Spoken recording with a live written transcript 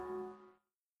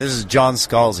This is John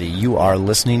Scalzi. You are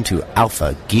listening to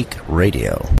Alpha Geek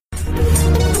Radio.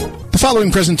 The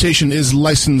following presentation is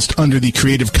licensed under the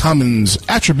Creative Commons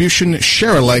Attribution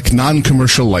Share-alike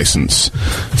Non-Commercial License.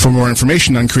 For more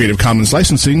information on Creative Commons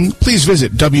licensing, please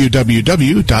visit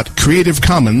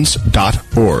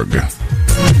www.creativecommons.org.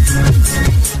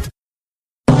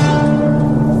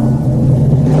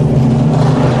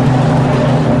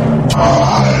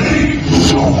 I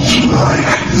don't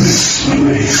like this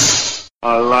place.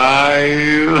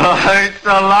 Alive! It's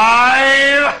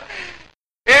alive!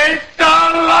 It's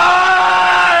alive!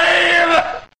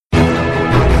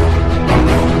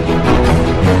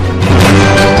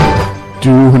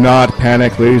 Do not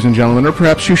panic, ladies and gentlemen, or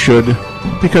perhaps you should,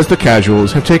 because the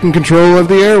casuals have taken control of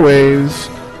the airways.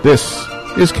 This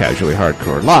is Casually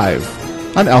Hardcore, live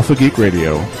on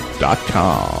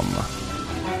AlphaGeekRadio.com.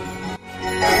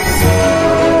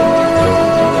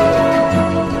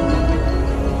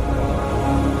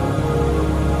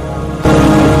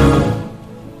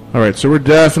 Alright, so we're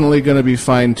definitely going to be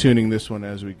fine-tuning this one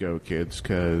as we go, kids,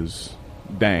 because,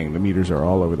 dang, the meters are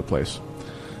all over the place.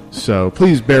 So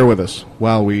please bear with us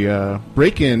while we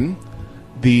break in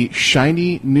the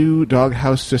shiny new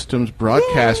Doghouse Systems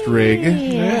broadcast rig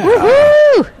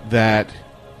that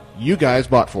you guys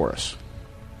bought for us,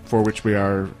 for which we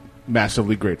are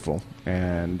massively grateful.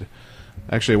 And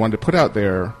actually I wanted to put out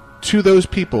there to those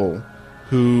people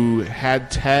who had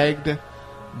tagged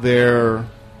their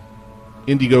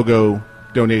Indiegogo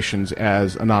donations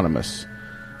as anonymous.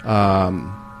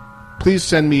 Please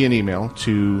send me an email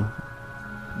to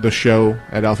the show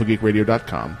at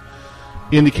alphageekradio.com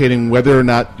indicating whether or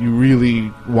not you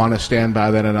really want to stand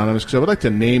by that anonymous, because I would like to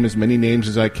name as many names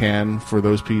as I can for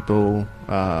those people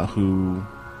who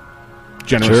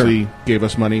generously gave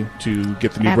us money to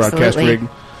get the new broadcast rig.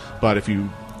 But if you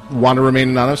want to remain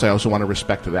anonymous, I also want to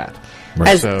respect that.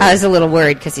 Right. I was a little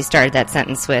worried because he started that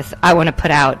sentence with, I want to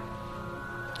put out.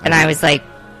 And I was like,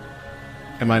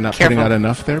 am I not careful. putting out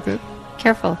enough there, Bit?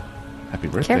 Careful. Happy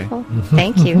birthday. Careful.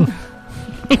 Thank you.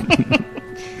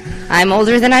 I'm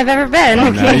older than I've ever been. Oh,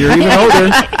 now you're even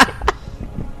older.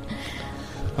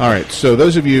 All right, so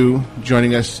those of you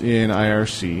joining us in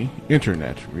IRC,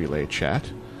 Internet Relay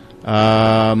Chat,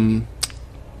 let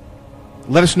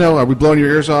us know, are we blowing your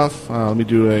ears off? Let me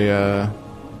do a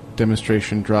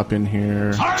demonstration drop in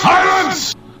here.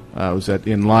 Silence! Was that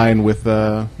in line with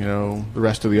the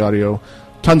rest of the audio?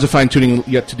 Tons of fine-tuning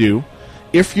yet to do.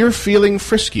 If you're feeling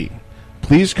frisky,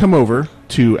 please come over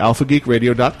to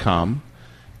alphageekradio.com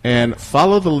and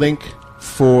follow the link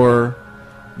for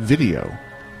video.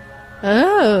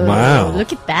 Oh, wow!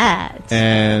 Look at that!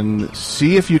 And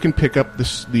see if you can pick up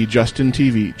the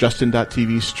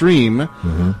Justin.tv stream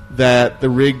that the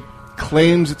rig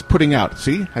claims it's putting out.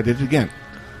 See, I did it again.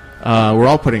 We're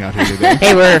all putting out here today.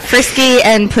 They were frisky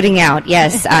and putting out.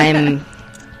 Yes, I'm.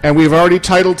 And we've already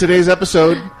titled today's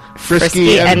episode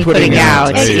Frisky and Putting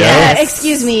Out. Yes.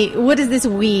 Excuse me, what is this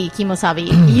we, Kimosabi?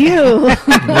 You.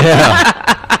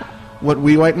 Yeah. What,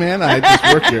 we, white man? I just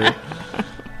work here.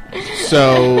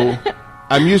 So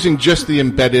I'm using just the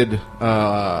embedded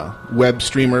web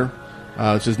streamer.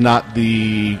 This is not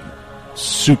the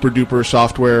super-duper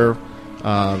software,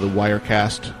 the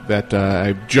Wirecast, that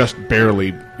I just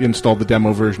barely installed the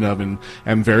demo version of and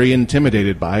am very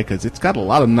intimidated by, because it's got a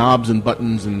lot of knobs and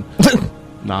buttons and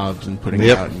knobs and putting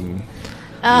out. And,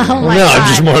 oh my no, God. I'm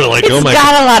just more like, It's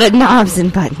got a lot of knobs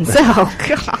and buttons. Oh,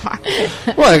 God.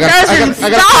 well, I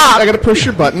got to push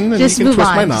your button and Just you can move twist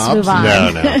on, my just knobs. move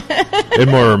on. No. It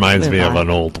more reminds me of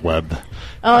an old web.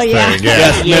 Oh, yeah. thing.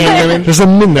 Yeah. There's a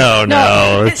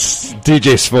no. It's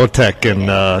DJ Svotek and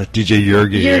DJ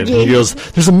Yurgi. And he goes,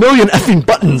 there's a million effing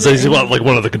buttons. And he's like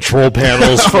one of the control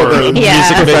panels for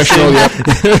music professional.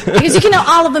 Because you can know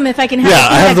all of them if I can have Yeah,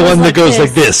 I have the one that goes this.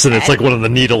 like this, and it's like one of the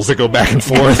needles that go back and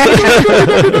forth.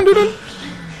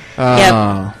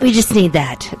 Yep. We just need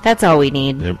that. That's all we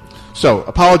need. Yep. So,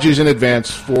 apologies in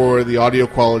advance for the audio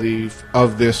quality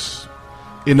of this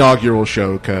inaugural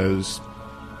show, because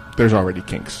there's already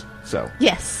kinks. So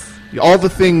Yes. all the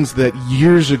things that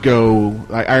years ago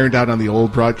I ironed out on the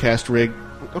old broadcast rig.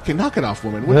 Okay, knock it off,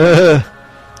 woman. That's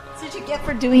what you get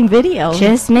for doing video.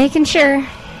 Just making sure.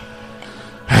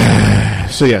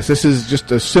 So yes, this is just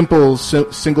a simple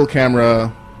single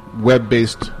camera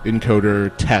web-based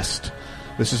encoder test.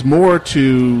 This is more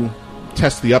to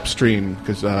test the upstream,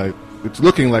 because it's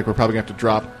looking like we're probably going to have to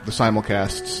drop the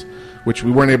simulcasts, which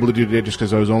we weren't able to do today just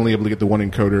because I was only able to get the one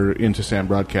encoder into Sam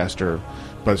Broadcaster.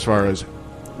 But as far as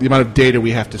the amount of data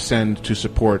we have to send to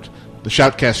support the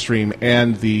Shoutcast stream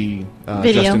and the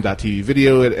Justin.tv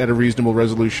video at a reasonable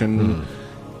resolution,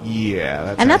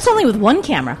 yeah. And that's only with one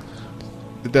camera.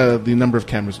 The number of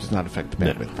cameras does not affect the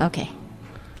bandwidth. Okay.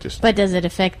 But does it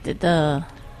affect it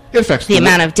affects the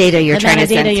amount of data you're trying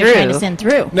to send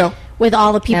through? No. With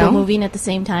all the people moving at the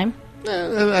same time?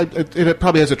 It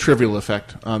probably has a trivial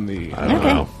effect on the... I don't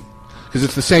know. Because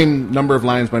it's the same number of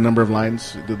lines by number of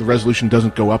lines. The resolution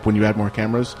doesn't go up when you add more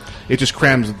cameras. It just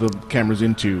crams the cameras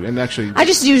into... And actually... I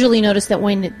just usually notice that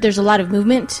when there's a lot of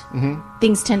movement,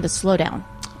 things tend to slow down.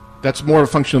 That's more a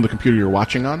function of the computer you're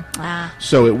watching on.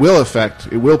 So it will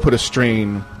put a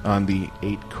strain on the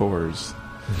 8 cores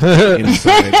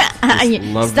inside.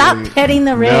 Stop petting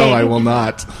the rig. No, I will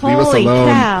not. Holy Leave us alone.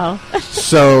 Cow.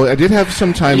 So I did have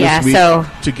some time this week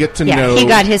to get to know... he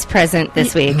got his present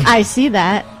this week. I see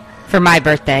that. For my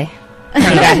birthday. He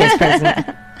got his present.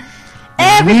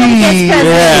 Everybody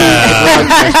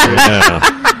gets presents.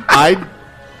 I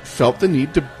felt the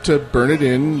need to burn it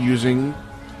in using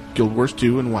Guild Wars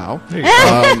 2 and WoW.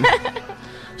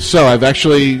 So I've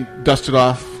actually dusted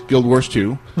off Guild Wars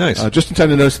 2. Nice. Just in time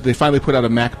to notice that they finally put out a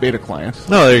Mac beta client.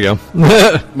 Oh, there you go.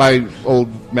 My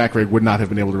old Mac rig would not have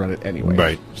been able to run it anyway.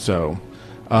 Right. So,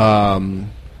 yeah,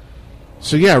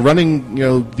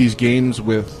 running these games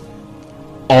with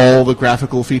all the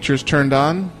graphical features turned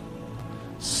on,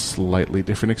 slightly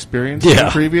different experience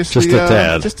than previously. Just a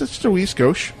tad. Just a wee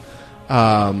skosh.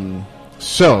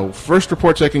 So, first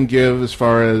reports I can give as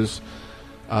far as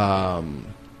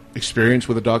experience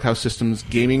with the Doghouse Systems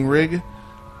gaming rig,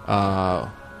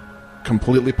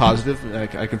 completely positive.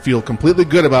 I can feel completely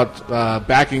good about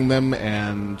backing them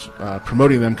and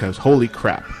promoting them because holy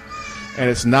crap. And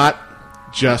it's not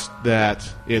just that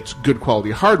it's good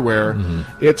quality hardware,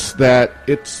 it's that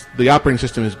the operating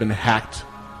system has been hacked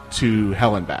to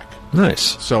hell and back.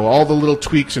 Nice. So all the little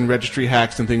tweaks and registry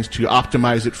hacks and things to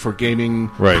optimize it for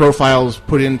gaming, right. Profiles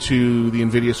put into the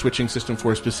NVIDIA switching system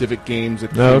for specific games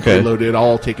that can be loaded,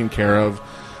 all taken care of.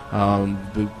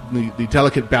 The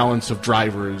delicate balance of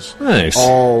drivers, nice.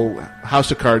 All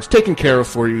House of Cards taken care of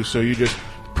for you, so you just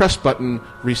press button,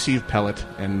 receive pellet,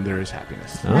 and there is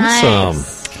happiness. Awesome.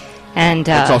 Nice. And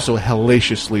it's also a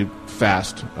hellaciously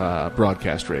fast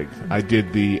broadcast rig. I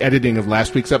did the editing of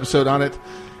last week's episode on it,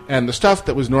 and the stuff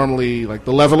that was normally like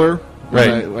the leveler,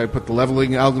 right? I put the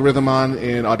leveling algorithm on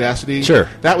in Audacity. Sure.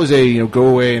 That was a go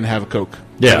away and have a Coke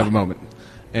kind of a moment.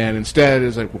 And instead,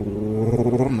 it's like,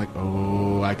 I'm like,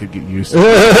 I could get used to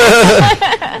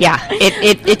it. Yeah,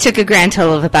 it took a grand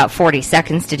total of about 40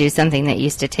 seconds to do something that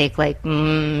used to take like 7,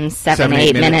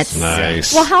 8 minutes.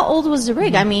 Nice. Well, how old was the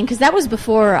rig? I mean, because that was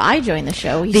before I joined the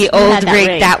show. The old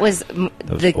rig, that was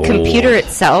the computer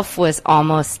itself was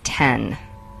almost 10.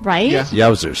 Right? Yeah.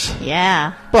 Yowzers.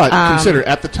 Yeah. But consider,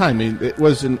 at the time, it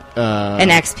was an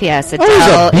XPS. It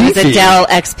was a Dell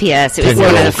XPS. It was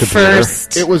one of the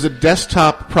first. It was a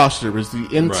desktop processor. It was the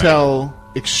Intel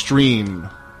Extreme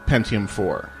Pentium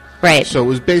 4. Right. So it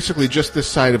was basically just this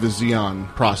side of a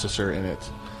Xeon processor in it.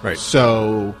 Right.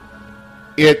 So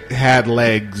it had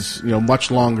legs,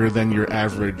 much longer than your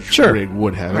average rig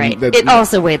would have. Right. I mean, it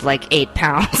also weighed like 8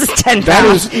 pounds, 10 that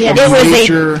pounds. It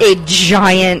was a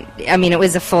giant. I mean, it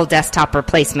was a full desktop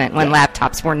replacement when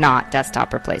laptops were not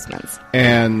desktop replacements.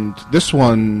 And this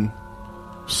one,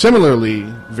 similarly,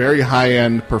 very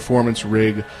high-end performance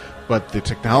rig, but the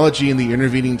technology in the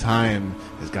intervening time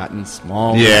has gotten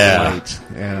small and light.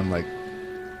 And I'm like,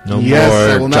 no I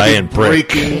will more not giant be brick.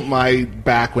 Breaking my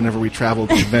back whenever we travel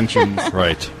to conventions.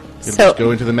 Right. It'll just go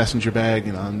into the messenger bag,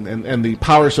 and the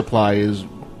power supply is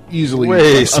easily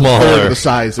way smaller, the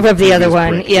size of the other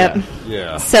one. Brick. Yep.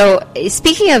 Yeah. So,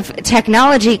 speaking of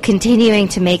technology continuing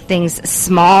to make things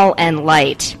small and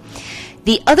light,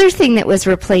 the other thing that was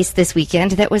replaced this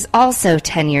weekend that was also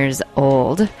 10 years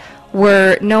old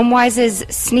were Gnomewise's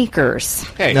sneakers.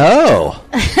 Hey. No.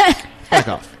 Back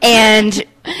off. And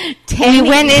we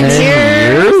went in 10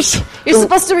 years? You're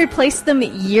supposed to replace them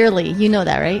yearly. You know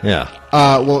that, right? Yeah.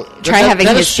 Well, try having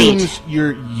that his assumes seat.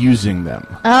 you're using them.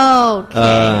 Oh,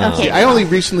 okay. See, I only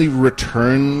recently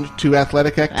returned to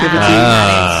athletic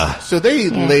activity, so they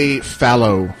lay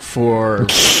fallow for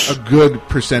a good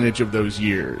percentage of those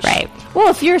years. Right. Well,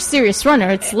 if you're a serious runner,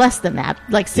 it's less than that,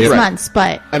 like 6 months,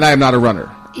 but... And I am not a runner.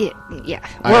 Yeah.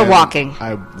 We're walking.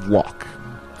 I walk.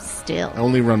 Still. I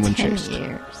only run when 10 chased.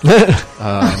 years.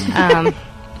 I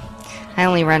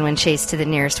only run when chased to the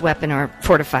nearest weapon or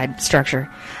fortified structure.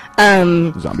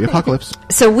 Zombie apocalypse.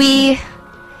 So we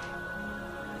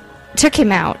took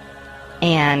him out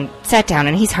and sat down,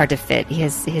 and he's hard to fit. He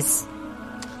has his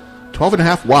 12 and a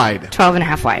half wide. 12 and a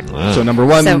half wide. Wow. So number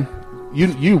one, So-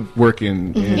 you work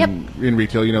in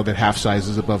retail. You know that half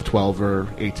sizes above 12 are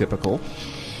atypical.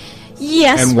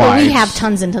 Yes, And but we wides. have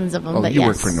tons and tons of them. Oh, but you yes.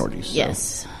 work for Nordy's, so.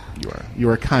 Yes. You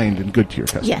are kind and good to your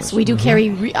customers. Yes, we do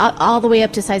carry all the way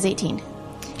up to size 18.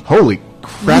 Holy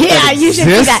crap! Yeah, that you should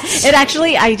see that. exists? It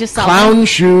actually, I just saw Clown one.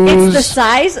 shoes. It's the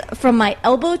size from my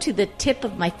elbow to the tip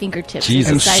of my fingertips. Jesus.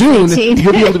 And It's a size soon 18.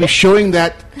 you'll be able to be showing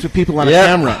that to people on a Yeah.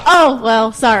 camera. Oh,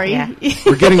 well, sorry. Yeah.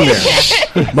 We're getting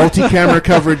there. Multi-camera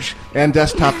coverage and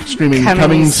desktop streaming Coming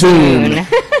coming soon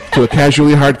to a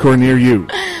casually hardcore near you.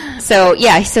 So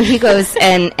so he goes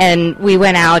and we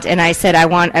went out, and I said I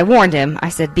warned him. I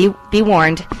said be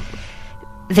warned.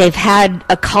 They've had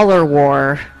a color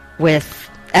war with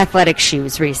athletic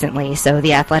shoes recently, so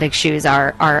the athletic shoes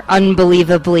are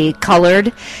unbelievably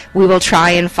colored. We will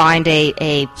try and find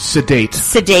a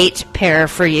sedate pair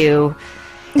for you.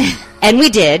 And we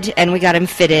did, and we got him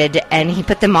fitted, and he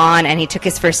put them on, and he took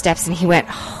his first steps, and he went,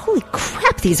 "Holy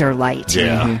crap, these are light."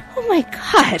 Yeah. Oh my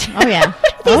god. Oh,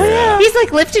 yeah. He's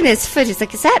like lifting his foot. He's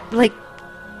like, "Is that like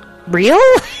real?"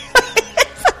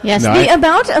 Yes, No, the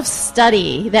amount of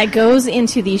study that goes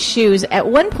into these shoes. At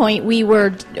one point, we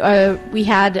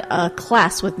had a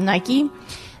class with Nike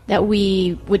that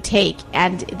we would take,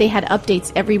 and they had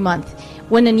updates every month.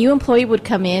 When a new employee would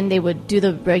come in, they would do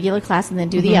the regular class and then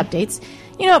do the updates.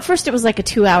 You know, at first it was like a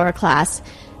 2-hour class.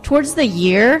 Towards the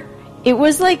year, it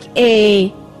was like a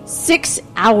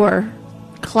 6-hour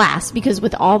class, because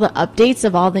with all the updates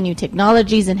of all the new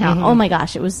technologies and how, oh my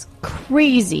gosh, it was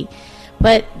crazy.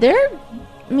 But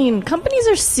companies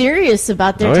are serious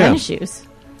about their tennis shoes.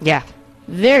 Yeah.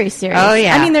 Very serious. Oh,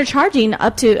 yeah. I mean, they're charging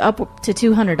up to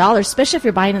 $200, especially if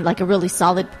you're buying like a really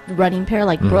solid running pair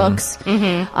like Brooks.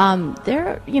 They're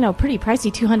pretty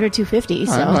pricey, $200, $250.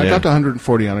 So I got to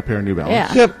 140 on a pair of New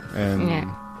Balance. Yeah. Yep. And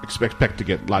expect to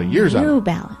get a lot of years out New of it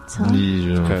Balance, huh?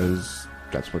 because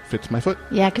that's what fits my foot.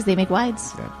 Yeah, because they make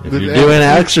wides. If you're doing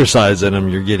exercise in them,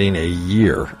 you're getting a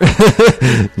year,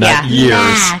 not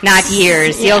years. Not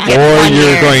years. You'll get Or 1 you're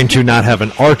year. going to not have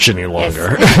an arch any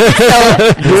longer.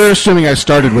 We're assuming I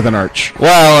started with an arch.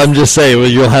 Well, I'm just saying,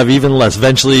 you'll have even less.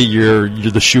 Eventually,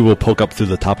 the shoe will poke up through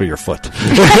the top of your foot. So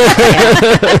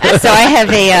I have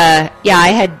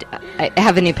I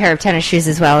have a new pair of tennis shoes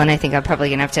as well, and I think I'm probably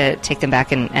gonna have to take them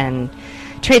back and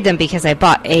trade them, because I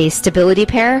bought a stability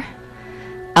pair.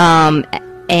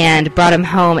 And brought them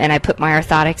home, and I put my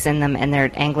orthotics in them, and they're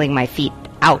angling my feet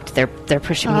out. They're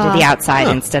pushing me to the outside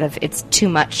instead of, it's too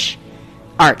much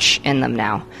arch in them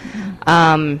now.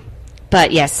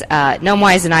 But yes,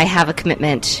 Gnomewise and I have a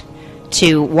commitment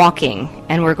to walking,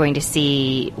 and we're going to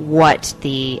see what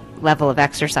the level of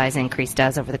exercise increase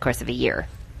does over the course of a year.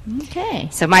 Okay.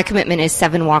 So my commitment is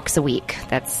 7 walks a week.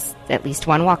 That's at least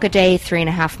 1 walk a day,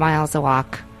 3.5 miles a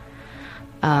walk.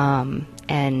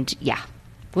 And yeah.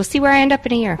 We'll see where I end up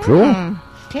in a year. Cool.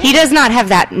 He does not have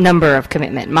that number of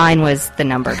commitment. Mine was the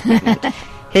number of commitment.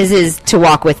 His is to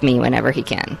walk with me whenever he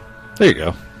can. There you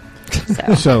go.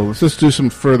 So let's do some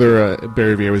further.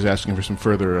 Barry V was asking for some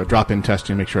further drop-in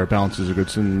testing, make sure our balances are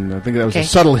good. And I think that was a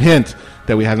subtle hint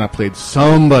that we had not played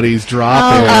somebody's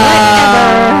drop-in.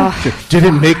 Did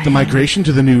it make the migration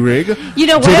to the new rig? You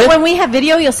know what? When we have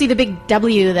video, you'll see the big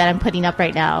W that I'm putting up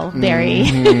right now,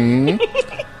 Barry.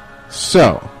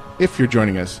 So, if you're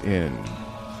joining us in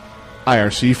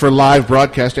IRC for live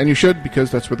broadcast, and you should, because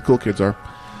that's where the cool kids are,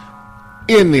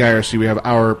 in the IRC we have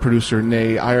our producer,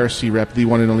 nay, IRC rep, the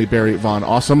one and only Barry Von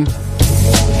Awesome.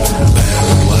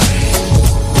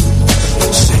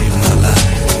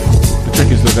 The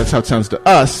trick is, though, that's how it sounds to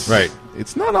us. Right.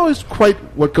 It's not always quite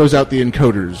what goes out the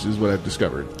encoders, is what I've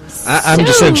discovered. I'm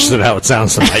just interested in how it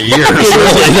sounds to my ears.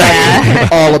 Really.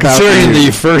 All about Considering you.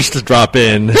 the first drop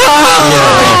in, What the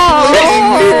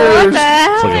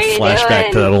hell it's like are a you flashback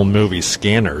doing? to that old movie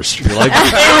Scanners. You're like,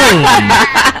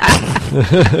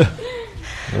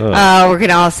 We're going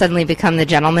to all suddenly become the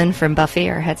gentleman from Buffy.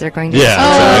 Our heads are going to yeah,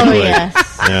 Oh, exactly.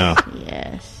 yes. Yeah.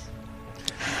 Yes.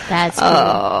 That's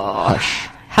cool.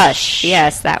 Hush.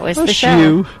 Yes, that was the show.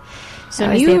 You. So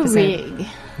That was the new episode. rig.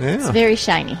 It's Yeah. very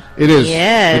shiny. It is.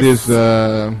 Yes. It is,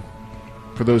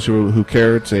 for those who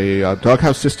care, it's a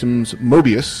Doghouse Systems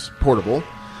Mobius portable,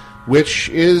 which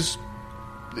is,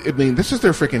 I mean, this is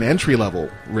their freaking entry-level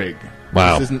rig.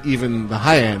 Wow. This isn't even the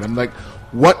high end. I'm like,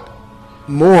 what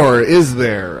more is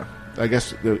there? I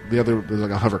guess the other, there's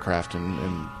like a hovercraft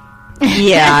and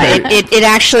Yeah, it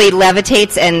actually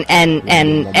levitates and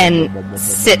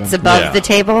sits above the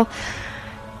table.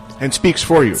 and speaks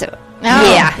for you. So,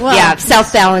 well. yeah,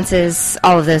 self-balances,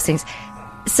 all of those things.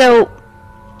 So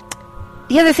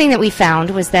the other thing that we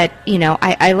found was that,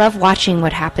 I love watching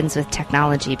what happens with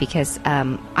technology, because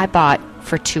I bought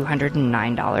for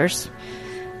 $209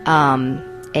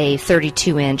 a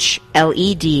 32-inch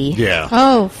LED Yeah.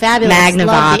 Oh, fabulous. Love the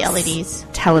Magnavox LEDs.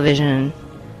 television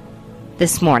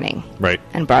this morning. Right.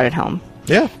 And brought it home.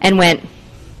 Yeah. And went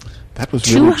That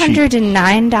was really cheap.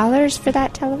 $209 for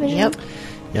that television. Yep.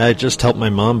 Yeah, I just helped my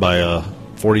mom buy a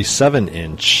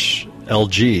 47-inch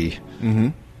LG. Mm-hmm.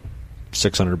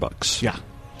 $600. Yeah.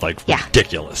 Like, Yeah.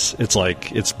 ridiculous. It's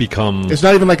like, it's become... It's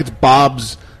not even like it's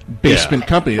Bob's basement Yeah.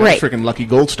 company. Right. That's freaking Lucky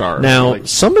Gold Star. Now, Like,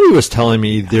 somebody was telling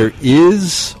me there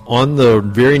is, on the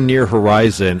very near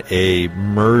horizon, a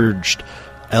merged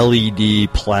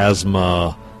LED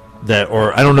plasma that,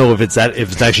 or I don't know if it's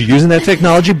actually using that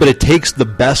technology, but it takes the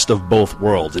best of both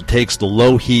worlds. It takes the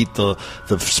low heat, the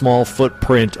small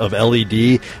footprint of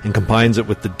LED, and combines it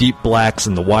with the deep blacks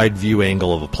and the wide view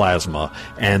angle of a plasma.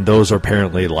 And those are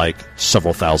apparently like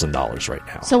several $1,000s right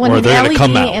now. So when Or an they're gonna LED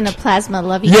come out. and a plasma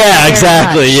love each other Yeah, very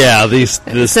exactly. much. Yeah, this So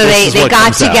this they is what got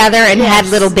comes out. together and had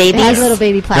little They babies. had little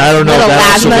baby plasma. I don't know. Little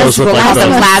That also plasmas. goes with We'll like have some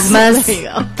the- plasmas. There you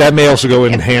go. That may also go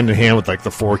in hand with like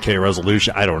the 4K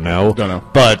resolution. I don't know. Don't know.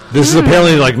 But this is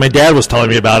apparently like my dad was telling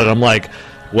me about it. I'm like,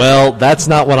 well, that's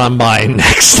not what I'm buying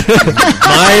next.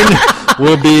 Mine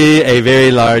will be a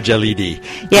very large LED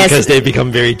Yes. because they've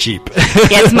become very cheap.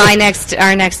 Yes,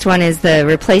 our next one is the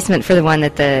replacement for the one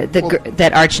that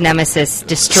that arch nemesis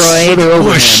destroyed. with her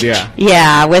overhand, yeah.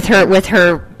 Yeah, with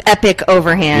her epic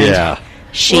overhand. Yeah.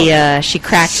 She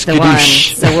cracked the one,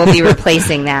 Skadoosh. so we'll be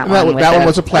replacing that one. That, with that one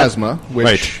was a plasma, which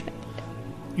Right.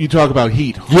 you talk about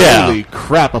heat. Yeah. Holy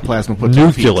crap, a plasma puts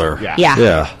on heat. Nuclear. Yeah. Yeah.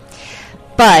 Yeah.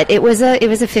 But it was a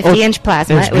 50-inch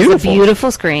plasma. it's It was beautiful. a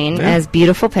beautiful screen, Yeah. it was a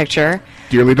beautiful picture.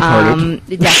 Dearly departed.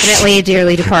 Definitely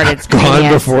dearly departed. screen, Gone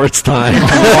yes. before its time. It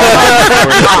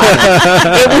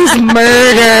was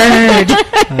murdered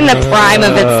in the prime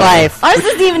of its life. Ours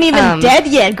isn't even dead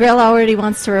yet. Grill already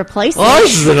wants to replace Oh, it.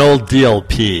 this is an old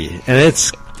DLP, and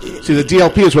it's See, the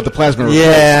DLP is what the plasma replaced.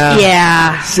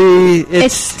 Yeah. See,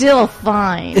 It's still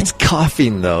fine. it's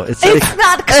coughing though. It's It's like,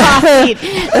 not coughing.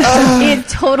 It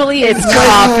totally is Coughing.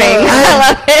 I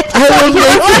love it.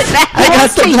 I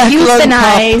got to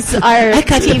euthanize our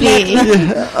TV.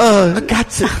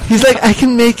 he's like, I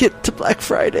can make it to Black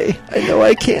Friday. I know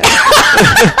I can.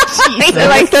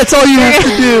 Like, That's all you have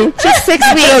to do. just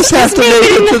 6 weeks. Just have to make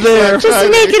it to there. Just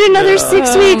make it another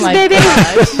 6 weeks, my baby.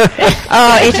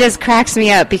 Oh, it just cracks me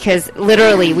up because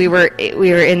literally we were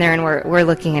in there and we're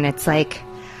looking and it's like,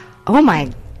 oh my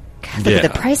God, look at Yeah. the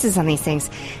prices on these things.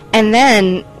 And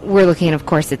then we're looking and of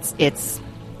course it's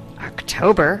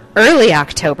October, early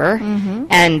October,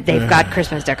 and they've got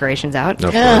Christmas decorations out.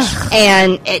 Of course.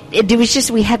 And it was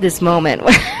just, we had this moment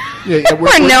where, Yeah,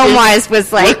 where Gnomewise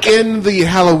was like, we're in the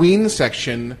Halloween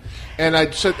section,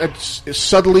 and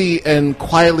subtly and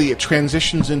quietly it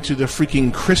transitions into the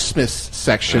freaking Christmas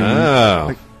section. Oh.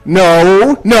 Like,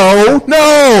 no.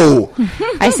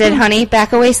 I said, honey,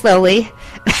 back away slowly.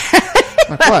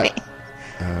 Like what?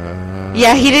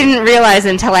 Yeah, he didn't realize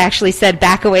until I actually said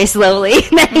back away slowly.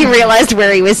 And then he realized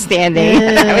where he was standing.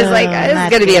 I was like, this is not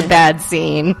going to be a good. bad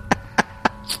scene.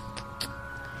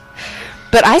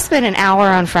 But I spent an hour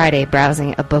on Friday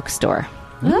browsing a bookstore.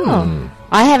 Oh,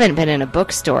 I haven't been in a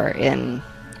bookstore in,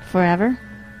 forever?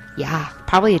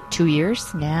 probably 2 years.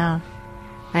 Yeah.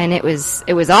 And it was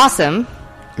awesome.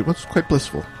 It was quite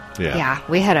blissful. Yeah,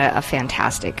 we had a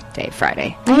fantastic day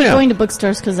Friday. I hate going to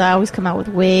bookstores because I always come out with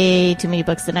way too many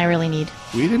books than I really need.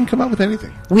 We didn't come up with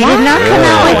anything. We did not come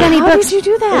out with any How books. did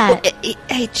you do that?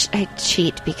 I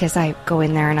cheat because I go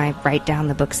in there and I write down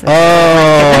the books that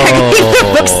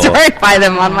Oh. bookstore and buy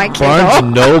them on my Barnes Kindle.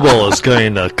 and Noble is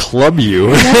going to club you.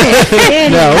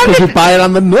 No, because you buy it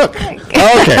on the Nook. Okay,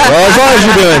 well, as long as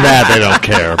you're doing that, they don't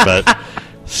care. But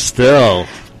still,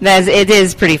 It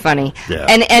is pretty funny. Yeah.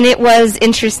 And it was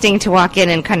interesting to walk in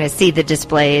and kind of see the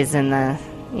displays and the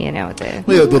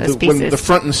those pieces. When the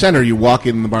front and center, you walk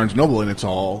in the Barnes & Noble, and it's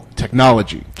all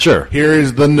technology. Sure. Here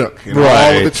is the Nook, and all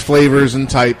Right. of its flavors and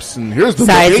types, and here's the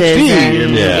sizes Nook HD.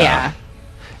 and Yeah.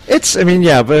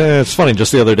 but it's funny.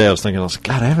 Just the other day, I was thinking,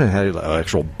 God, I haven't had an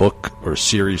actual book or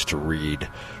series to read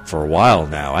for a while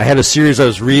now. I had a series I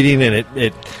was reading, and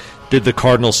it did the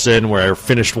cardinal sin where I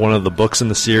finished one of the books in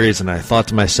the series, and I thought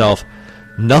to myself,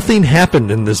 nothing happened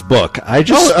in this book. I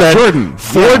just spent Jordan.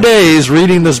 4 days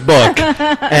reading this book,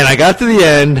 and I got to the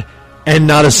end, and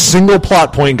not a single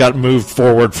plot point got moved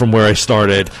forward from where I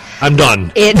started. I'm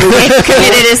done. It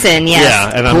committed us in, yes.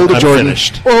 Yeah, and Pull to I'm Jordan.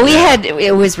 finished. Well,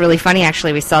 it was really funny,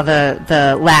 actually. We saw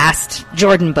the last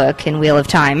Jordan book in Wheel of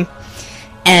Time,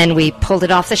 and we pulled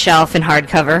it off the shelf in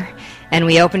hardcover, and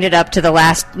we opened it up to the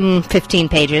last 15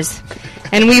 pages.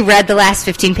 And we read the last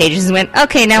 15 pages and went,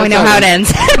 okay, now we know how it ends.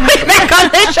 Put it back on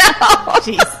the shelf.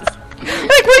 Jesus.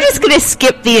 Like, we're just going going to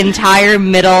skip the entire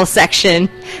middle section.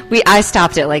 I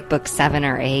stopped at like book 7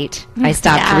 or 8. I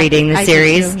stopped reading the I did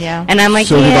series. too, yeah. And I'm like,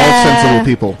 So did all sensible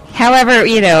people. However,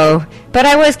 but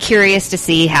I was curious to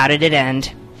see how did it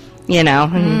end,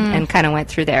 and kind of went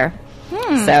through there.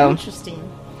 So, Interesting.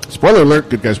 Spoiler alert,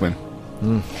 good guys win.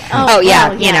 Oh, yeah,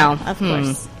 well, of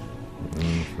course.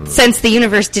 since the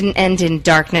universe didn't end in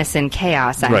darkness and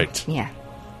chaos, Right.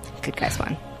 good guys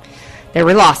won. There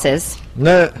were losses.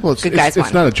 Nah, Well, Good guys it's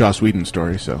won. not a Joss Whedon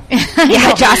story, so.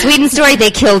 Yeah, Joss Whedon's story,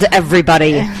 they killed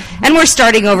everybody. And we're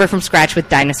starting over from scratch with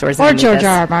dinosaurs. Or underneath George us.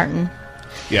 R. Martin.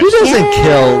 Yes. Who doesn't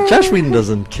kill? Josh Whedon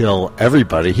doesn't kill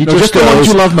everybody. He No, just just the ones goes,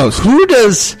 you love most. Who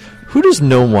does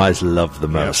Gnome-wise love the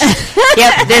most?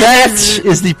 Yep, That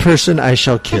is the person I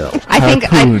shall kill. I think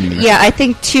Harpoon. I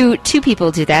think two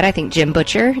people do that. I think Jim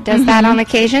Butcher does that on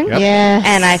occasion. Yep. Yes.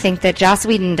 And I think that Joss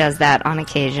Whedon does that on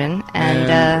occasion.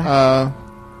 And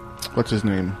what's his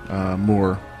name?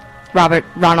 Moore.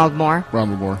 Ronald Moore.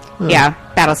 Ronald Moore. Yeah,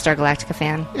 Battlestar Galactica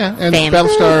fan. Yeah, and Fame.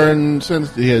 Battlestar, and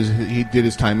since he did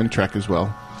his time in Trek as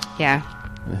well. Yeah.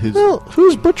 Well,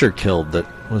 who's Butcher killed that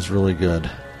was really good?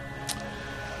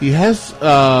 He has.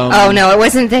 Oh no, it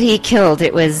wasn't that he killed.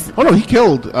 It was Oh no, he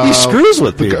killed. He screws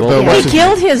with people. what's He his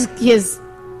killed his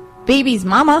baby's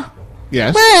mama.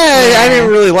 Yes. I didn't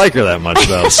really like her that much,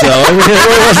 though. So it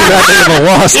really wasn't that big of a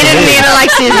loss. you to didn't me. even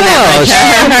like Susan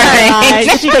that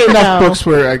much. She Got didn't enough know. books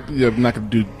where I'm not going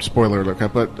to do spoiler alert,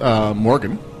 but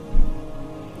Morgan.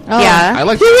 Oh. Yeah. I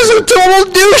like. He was a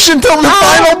total douche until the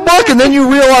final book, and then you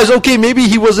realize, okay, maybe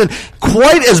he wasn't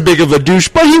quite as big of a douche,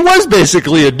 but he was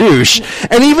basically a douche.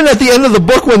 And even at the end of the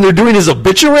book, when they're doing his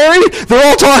obituary, they're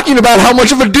all talking about how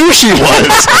much of a douche he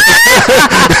was.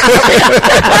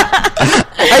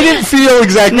 I didn't feel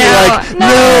exactly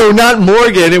no, not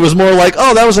Morgan. It was more like,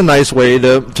 oh, that was a nice way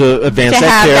to advance To that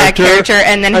have that character. character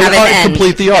and then have it end.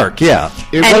 complete the arc, yeah.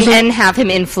 It and, wasn't. and have him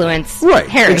influence Right,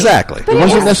 Harry. exactly. It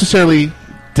wasn't necessarily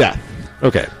death.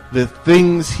 Okay. The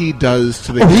things he does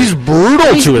to the. He's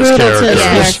brutal He's to his brutal to character. his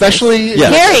character. Especially Yeah.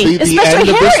 Harry, the especially end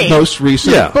of Harry. this most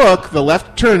recent Yeah. book, the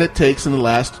left turn it takes in the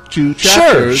last 2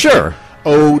 chapters. Sure.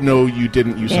 Oh no, you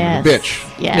didn't, you son of a bitch.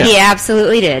 Yeah. He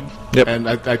absolutely did. Yep. And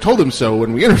I told him so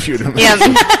when we interviewed him. Yeah.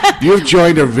 You have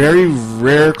joined a very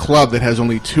rare club that has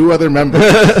only 2 other members.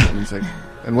 And he's like,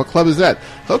 and what club is that?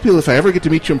 Hope if I ever get to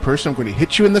meet you in person, I'm going to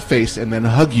hit you in the face and then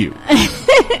hug you.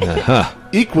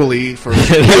 Equally for.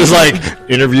 It was like,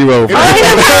 interview over. He's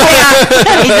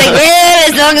like, well,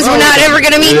 as long as we're not ever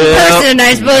going to meet in Yeah. person,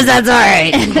 I suppose that's all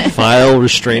right. File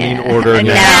restraining order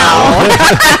now.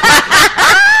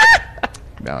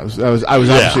 No, I was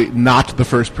obviously not the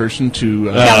first person to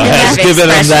Has Yeah. given him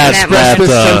Expressing that that much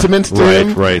sentiment to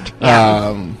him. Right.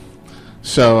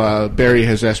 So Barry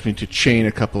has asked me to chain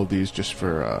a couple of these just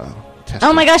for testing.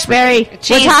 Oh my gosh, Barry.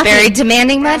 Jeez, We're talking. very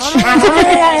demanding much?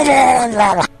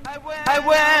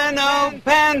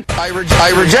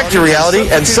 I reject your reality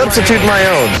and substitute my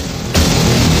own.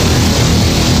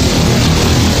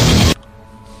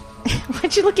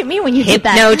 Why'd you look at me when you did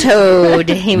that? Hypnotoad.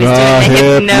 He was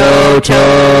doing the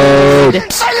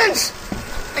Hypnotoad. Silence!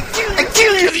 I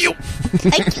kill you!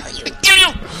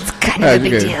 It's kind of a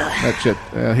big Okay, deal. that's it.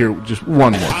 Here, just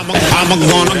one more. I'm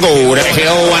gonna go to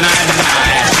hell when I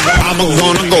die. I'm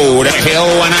gonna go to hell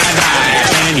when I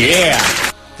die. And yeah.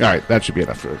 All right, that should be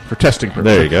enough for testing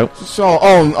purposes. There you go. It's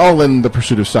all in the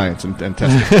pursuit of science and testing.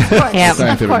 Yeah. Of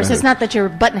Scientific course, method. it's not that you're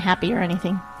button happy or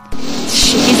anything.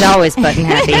 He's always button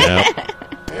happy.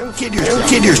 Don't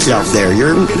kid yourself there.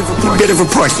 You're a bit of a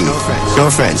pussy. No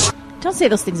offense. Don't say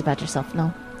those things about yourself,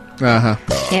 no. Uh-huh.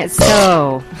 Yeah,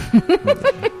 so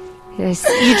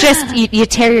you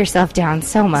tear yourself down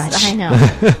so much. I know.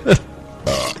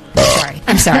 Sorry.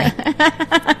 I'm sorry.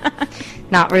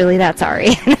 Not really that sorry.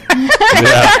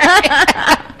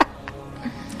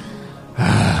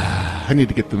 I need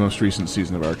to get the most recent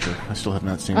season of Archer. I still have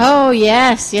not seen it. Oh,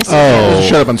 yes. Yes, you It Oh. doesn't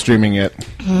show up on streaming yet.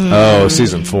 Oh,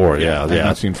 season 4, yeah. I've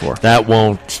not seen 4. That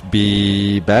won't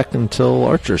be back until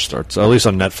Archer starts. At least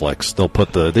on Netflix.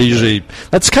 They usually,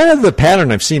 that's kind of the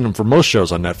pattern I've seen for most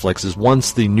shows on Netflix, is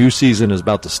once the new season is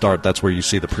about to start, that's where you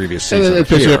see the previous season. It's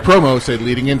basically a appear. promo said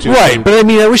leading into it. Right, but I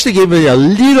mean, I wish they gave me a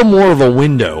little more of a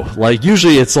window. Like,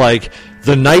 usually it's like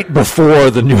the night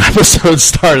before the new episodes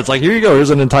start. It's like, here you go,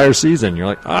 here's an entire season. You're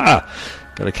like,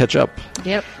 gotta catch up.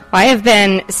 Yep. I have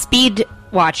been speed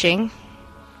watching,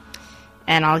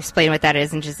 and I'll explain what that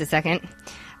is in just a second.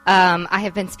 I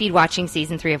have been speed watching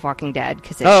season 3 of Walking Dead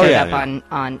because it Oh, showed yeah, up yeah.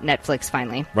 on Netflix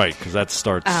finally. Right, because that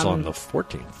starts on the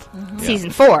 14th. Yeah. Season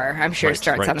 4, I'm sure, Right,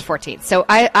 starts right. on the 14th. So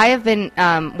I have been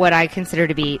what I consider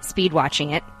to be speed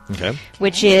watching it, Okay.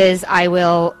 which is I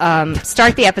will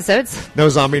start the episodes. No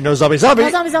zombie, no zombie, zombie. No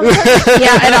zombies on the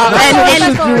Yeah,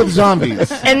 What should do with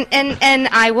zombies? and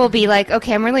I will be like,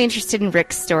 okay, I'm really interested in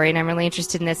Rick's story, and I'm really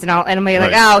interested in this, and I'll be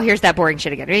like, Right. oh, here's that boring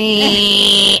shit again,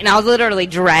 and I'll literally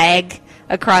drag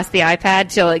across the iPad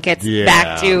till it gets Yeah,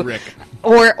 back to Rick.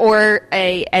 or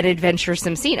an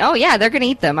adventuresome scene. Oh yeah, they're gonna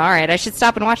eat them. All right, I should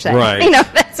stop and watch that. Right.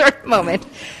 That sort of moment.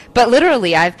 But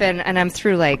literally, I'm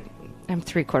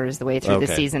 3/4 of the way through the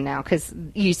Okay. season now because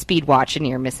you speed watch and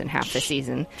you're missing half the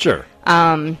season. Sure.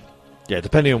 Yeah,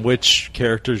 depending on which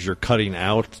characters you're cutting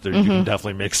out, you can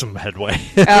definitely make some headway.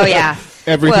 Oh yeah,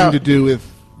 Everything Well, to do with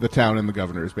the town and the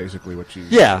governor is basically what you.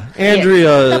 Yeah,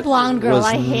 Andrea. The blonde girl, was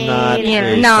I hate not her. Yeah,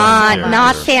 a not fun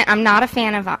not character. fan. I'm not a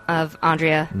fan of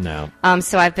Andrea. No.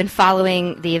 So I've been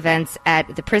following the events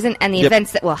at the prison and the Yep.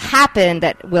 events that will happen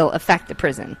that will affect the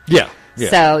prison. Yeah. Yeah.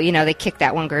 So they kick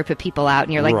that one group of people out,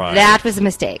 and you're like, Right. that was a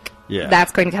mistake. Yeah.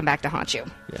 That's going to come back to haunt you.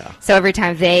 Yeah. So every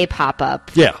time they pop up,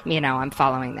 Yeah. I'm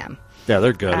following them. Yeah,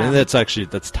 they're good, and that's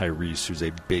Tyrese, who's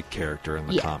a big character in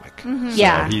the Yeah. comic.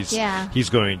 Yeah. Yeah. he's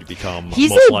going to become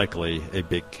He's most a likely a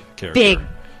big character. Big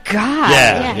guy.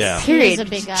 Yeah, Yes, yeah. he Period. is a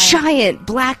big guy. Giant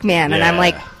black man, and I'm Yeah.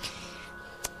 like,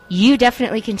 you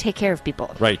definitely can take care of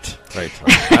people. Right.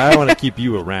 I want to keep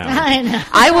you around. I know.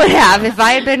 I would have if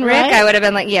I had been Rick. Right? I would have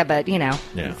been like, yeah, but Yeah.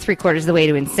 3/4 of the way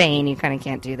to insane. You kind of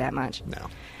can't do that much. No.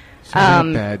 It's not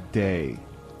a bad day.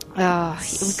 Oh, it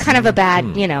was kind of a bad,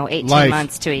 18 Life.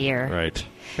 months to a year. Right.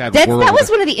 Bad That world. was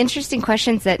one of the interesting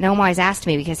questions that Nomwise asked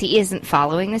me because he isn't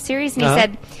following the series, and he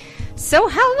said, "So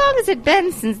how long has it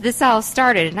been since this all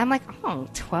started?" And I'm like,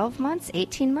 12 months,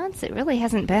 18 months. It really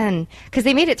hasn't been because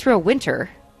they made it through a winter,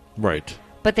 Right.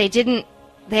 but they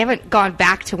haven't gone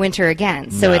back to winter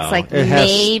again. So No, it's like it has-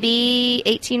 maybe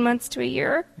 18 months to a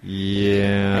year.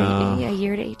 Yeah. Maybe a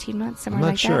year to 18 months, somewhere I'm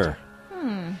not like sure. that.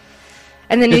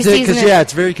 And the new season, Because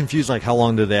it's very confusing. Like, how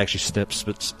long do they actually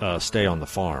stay on the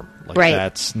farm? Like, Right.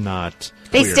 That's not.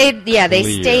 they clear. stayed. Yeah, they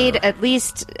Clear. stayed at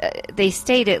least. They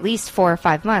stayed at least 4 or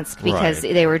 5 months because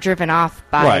Right. they were driven off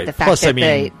by Right. the fact Plus, that I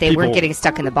mean, they weren't people- getting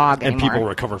stuck in the bog And anymore. people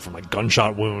recover from like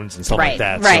gunshot wounds and stuff right, like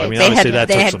that. right. So, I mean, they obviously had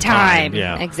that took had some time.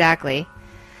 Yeah. Exactly.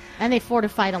 And they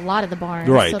fortified a lot of the barns,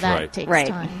 Right, so that right. takes Right.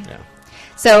 time. Yeah.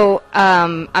 So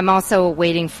I'm also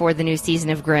waiting for the new season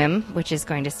of Grimm, which is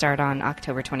going to start on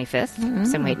October 25th.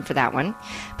 So I'm waiting for that one.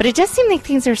 But it does seem like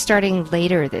things are starting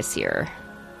later this year.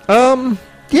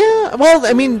 Yeah, well,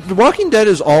 I mean, The Walking Dead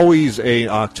is always a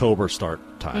October start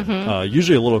time. Mm-hmm.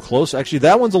 Usually a little close. Actually,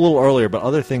 that one's a little earlier, but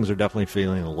other things are definitely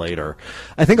feeling later.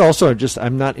 I think also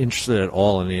I'm not interested at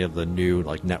all in any of the new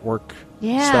network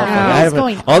Yeah, stuff. what's I haven't-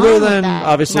 going on other with than that?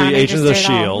 obviously Not Agents of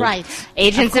interested at all. Shield. Right.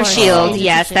 Agents of course. S.H.I.E.L.D., Agents of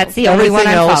yes, S.H.I.E.L.D. that's the only one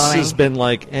Everything I'm else following. has been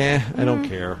like, I don't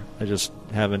care. I just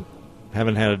haven't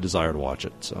had a desire to watch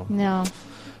it. So, No.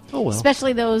 oh well.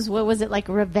 Especially those, what was it, like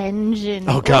Revenge and...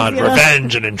 Oh what God, was the other-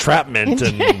 revenge and entrapment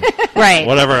and Right.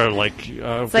 whatever, like,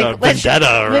 like, let's-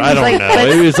 vendetta, or let's- I don't like, know.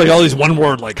 let's- It's like all these one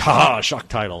word, like, haha, shock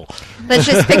title. Let's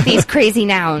just pick these crazy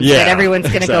nouns Yeah, that everyone's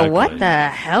going to exactly. go, what the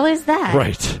hell is that?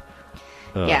 Right.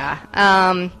 Yeah.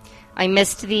 I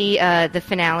missed the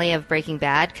finale of Breaking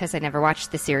Bad because I never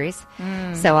watched the series.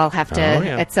 So I'll have to, Oh,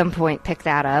 yeah. at some point, pick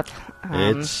that up.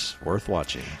 It's worth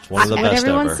watching. It's one of the What best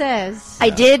everyone ever. says. I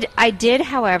did,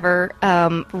 however,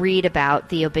 read about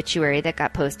the obituary that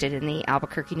got posted in the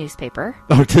Albuquerque newspaper.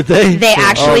 Oh, did they? They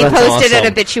actually that's posted an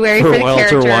awesome. obituary for the Walter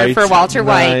character, White. for Walter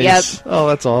White, Nice. yep. Oh,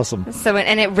 that's awesome. So,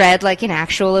 and it read like an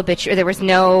actual obituary. There was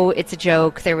no, it's a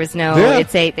joke. There was no, Yeah.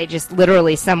 they just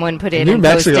literally someone put it New and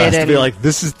Mexico posted has to and be like,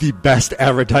 this is the best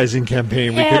advertising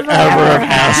campaign we could Ever ever have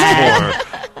asked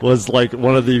for. Was like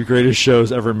one of the greatest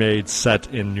shows ever made, set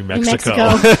in New New Mexico.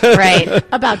 Mexico. right.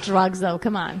 About drugs, though.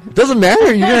 Come on. It doesn't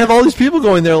matter. You're gonna have all these people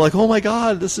going there, like, oh my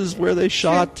God, this is where they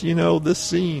shot, this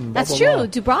scene. Blah, That's blah,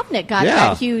 true. blah. Dubrovnik got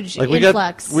that huge Like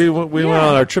influx. we went Yeah.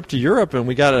 on our trip to Europe, and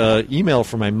we got an email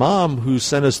from my mom who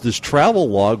sent us this travel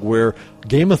log where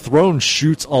Game of Thrones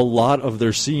shoots a lot of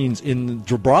their scenes in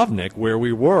Dubrovnik, where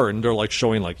we were, and they're like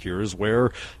showing like, here's where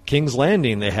King's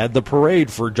Landing. They had the parade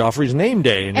for Joffrey's name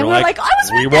day, and, And you're we're like, I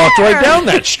was we right walked there!" right down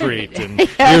that street, and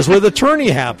here's where the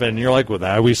tourney happened. And you're like,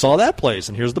 well, we saw that place,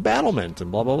 and here's the battlement,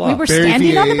 and blah blah blah. We were Barry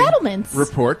standing on the VA battlements.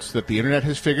 reports that the internet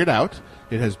has figured out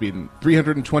it has been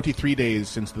 323 days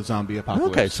since the zombie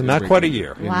apocalypse. Okay, so is not quite a breaking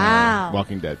year. in, Wow.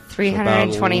 Walking Dead.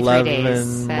 323 About days. 11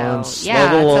 So, months, yeah,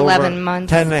 little it's over 11 months.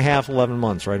 10 and a half, 11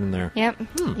 months, right in there. Yep.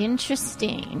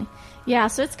 Interesting. Yeah,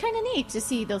 so it's kind of neat to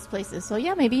see those places. So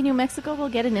yeah, maybe New Mexico will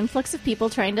get an influx of people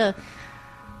trying to,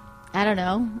 I don't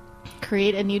know,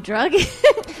 create a new drug.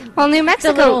 Well, New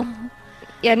Mexico. little-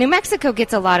 Yeah, New Mexico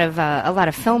gets a lot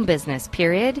of film business.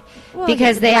 Period, Well,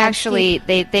 because the they landscape. actually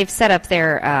they've set up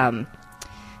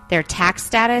their tax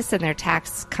status and their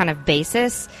tax kind of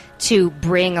basis to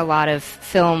bring a lot of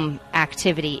film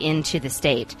activity into the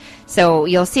state. So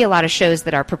you'll see a lot of shows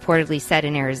that are purportedly set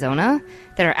in Arizona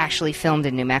that are actually filmed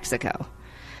in New Mexico.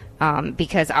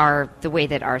 Because the way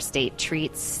that our state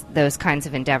treats those kinds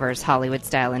of endeavors, Hollywood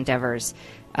style endeavors,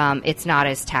 it's not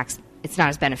as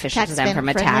beneficial to them from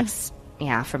a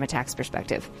Tax-friendly. tax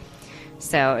perspective.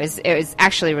 So it was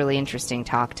actually a really interesting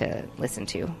talk to listen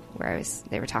to, where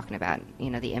they were talking about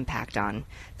the impact on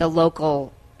the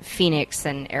local Phoenix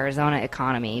and Arizona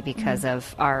economy because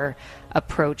of our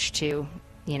approach to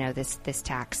this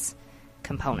tax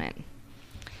component.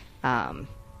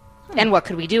 And what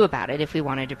could we do about it if we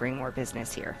wanted to bring more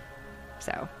business here?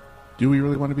 So, Do we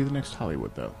really want to be the next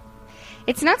Hollywood, though?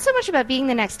 it's not so much about being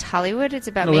the next Hollywood; it's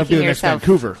about No, we have to be making the next yourself.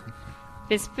 Vancouver.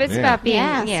 It's Yeah. about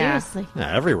being seriously.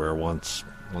 Yeah, everywhere wants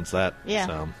that. Yeah.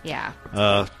 So. yeah.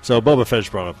 So Boba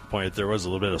Fett brought up a point. There was a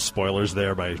little bit of spoilers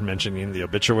there by mentioning the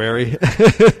obituary.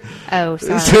 Oh,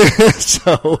 sorry.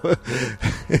 So,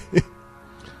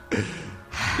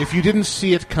 If you didn't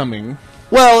see it coming,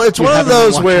 well, it's You one of haven't been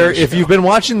those watching where the if show. you've been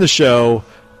watching the show,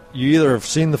 you either have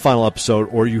seen the final episode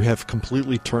or you have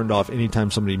completely turned off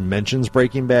anytime somebody mentions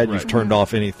Breaking Bad. You've turned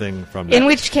off anything from that. In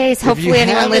which case, If you hopefully,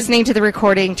 anyone haven't- listening to the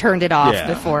recording turned it off Yeah.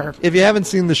 before. If you haven't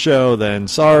seen the show, then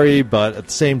sorry, but at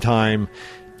the same time,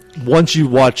 once you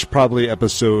watch probably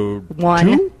episode 1,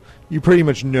 2, you pretty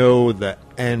much know the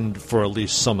end for at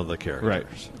least some of the characters. right?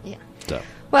 Yeah. So,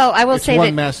 Well, I will It's say one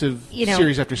that massive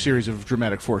series after series of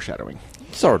dramatic foreshadowing.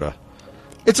 sorta.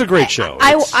 It's a great show.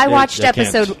 I It's- watched I can't-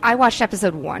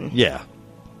 episode 1. Yeah.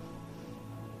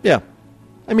 Yeah.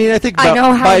 I mean, I think I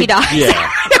know how he dies.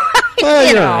 Yeah. Well,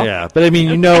 You know. yeah. But I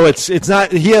mean, it's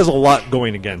not. He has a lot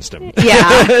going against him.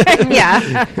 Yeah,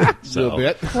 yeah. A So, little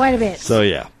bit. Quite a bit. So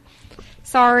yeah.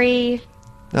 Sorry.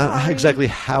 Not exactly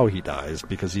how he dies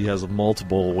because he has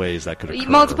multiple ways that could occur.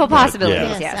 Multiple but, possibilities. Yeah,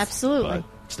 Yes, Yes. absolutely.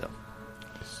 but still.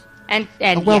 And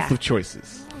A wealth yeah. of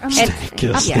choices. And-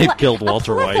 They've killed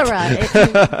Walter a White. plethora, if you,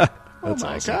 That's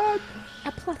awesome.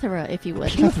 a plethora, if you would.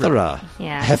 Plethora.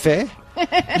 Yeah. Jefe?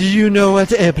 Do you know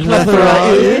what a plethora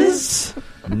is?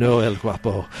 No, El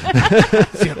Guapo.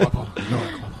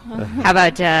 How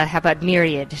about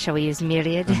Myriad? Shall we use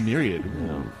Myriad? Myriad.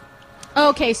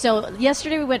 Okay, so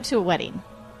yesterday we went to a wedding.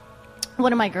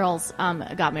 One of my girls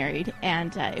got married,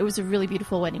 and it was a really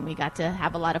beautiful wedding. We got to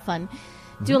have a lot of fun,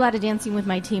 do a lot of dancing with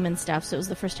my team and stuff. So it was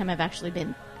the first time I've actually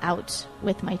been out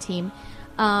with my team.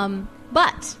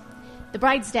 But the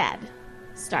bride's dad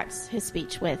starts his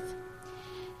speech with.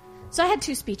 So I had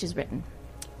 2 speeches written.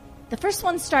 The first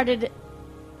one started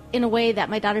in a way that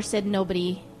my daughter said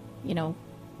nobody,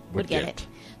 would get it.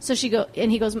 So he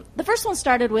goes. The first one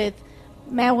started with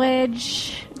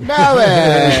marriage. Marriage.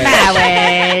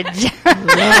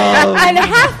 And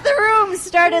half the room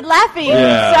started laughing.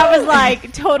 Yeah. So I was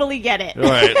like, totally get it.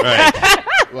 Right.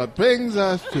 What brings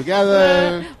us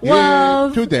together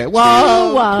Love. here today?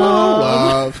 Love.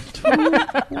 Love.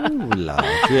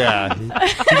 Yeah.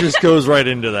 He just goes right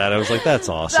into that. I was like, that's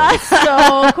awesome. That's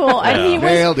so cool. And Yeah.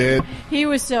 Nailed it. he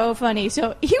was so funny.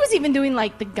 So he was even doing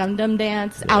like the Gundam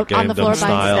dance Yeah, out on the Gangnam floor style,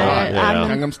 by himself.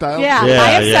 yeah. Gangnam style? Yeah, Yeah,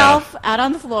 by yeah. himself out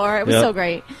on the floor. It was Yep. so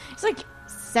great. He's like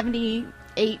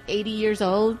 78, 80 years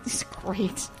old. It's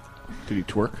great. Did he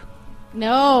twerk?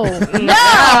 No.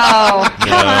 Oh,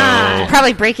 Come on.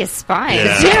 probably break his spine.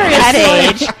 Yeah. Seriously.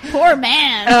 That age. Poor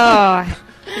man. Oh,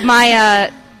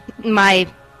 my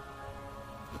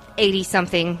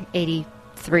 80-something,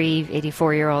 83,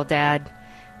 84-year-old dad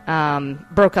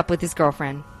broke up with his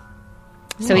girlfriend.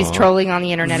 So he's trolling on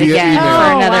the internet Via again email. for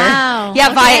Oh, another. wow.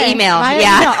 Yeah, via Okay. email. Via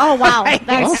yeah. email. Oh, wow. That's,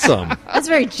 Awesome. that's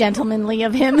very gentlemanly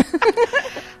of him.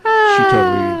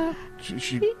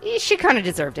 She totally. She kind of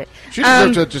deserved it. She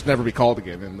deserved to just never be called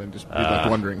again and then just be left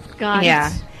wondering. God.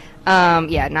 Yeah.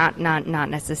 Yeah, not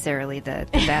necessarily the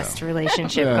best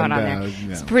relationship No, going on no, there.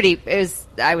 no. It's pretty.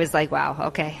 I was like, wow,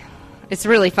 okay. It's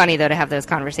really funny though to have those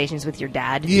conversations with your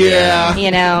dad. Yeah.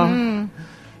 You know.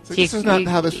 So this is not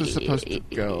how this was supposed to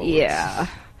go. Yeah.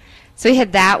 So we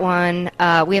had that one.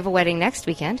 We have a wedding next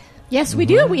weekend. Yes, we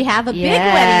do. We have a big wedding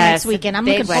Yes, next weekend. I'm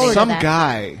big looking wedding. forward Some to that.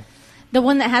 guy. The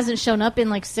one that hasn't shown up in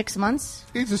like 6 months.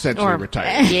 He's essentially Or-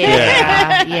 retired.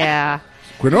 Yeah. Yeah.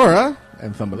 Quinora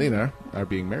and Thumbelina are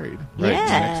being married.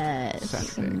 Yes. Next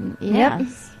Saturday.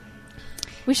 Yes.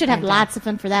 We should have lots of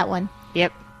fun for that one.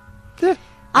 Yep.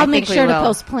 I'll make think we sure to will.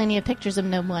 post plenty of pictures of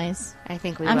Gnomewise. I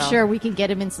think we I'm will. sure we can get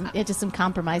him into some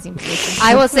compromising positions.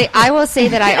 I will say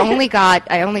that I only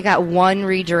got one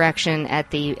redirection at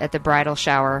the bridal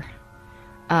shower,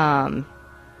 from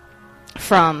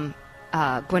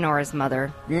Gwenora's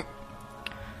mother.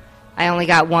 I only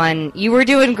got one. You were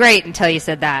doing great until you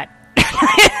said that.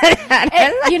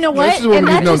 You know what? This is what And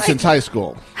we've that known just- since high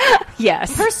school.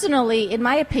 Yes. Personally, in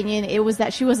my opinion, it was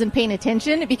that she wasn't paying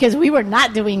attention because we were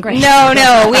not doing great.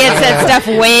 No, we had said stuff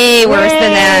way worse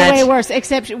than that. Way worse.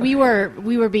 Except we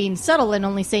were being subtle and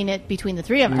only saying it between the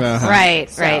three of us. Uh-huh. Right,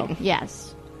 So, right. Yes.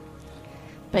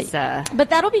 But It's, but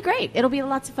that'll be great. It'll be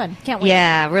lots of fun. Can't wait.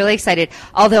 Yeah, really excited.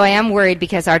 Although I am worried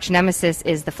because arch nemesis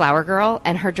is the flower girl,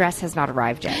 and her dress has not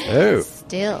arrived yet. Oh.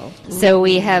 Still. So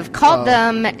we have called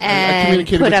them I and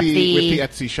communicated put with up the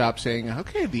Etsy shop saying,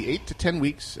 okay, the 8 to 10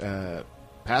 weeks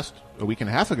passed a week and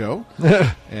a half ago,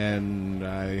 and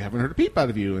I haven't heard a peep out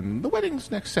of you, and the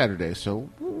wedding's next Saturday, so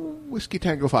Whiskey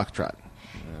Tango Foxtrot.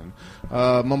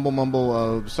 And,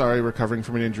 mumble, sorry, recovering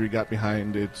from an injury, got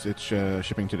behind, it's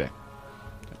shipping today.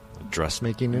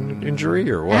 Dressmaking injury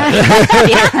or what?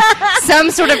 some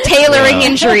sort of tailoring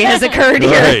injury has occurred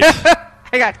here. Right.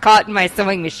 I got caught in my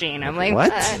sewing machine. I'm like,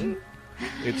 What?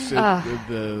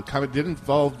 The comment did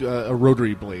involve a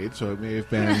rotary blade, so it may have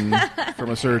been from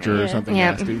a surgery or something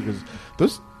Yeah. nasty, because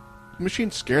those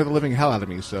machines scare the living hell out of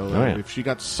me, so Oh, yeah. if she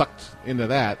got sucked into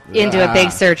that... into a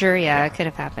big surgery. Yeah, it could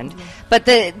have happened. But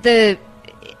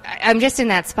I'm just in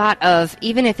that spot of,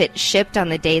 even if it shipped on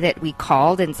the day that we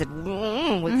called and said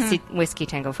Whiskey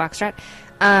Tango Foxtrot,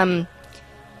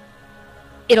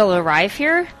 it'll arrive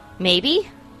here maybe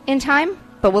in time,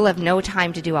 but we'll have no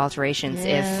time to do alterations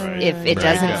if it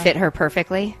doesn't fit her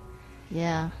perfectly.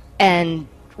 Yeah. And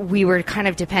we were kind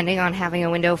of depending on having a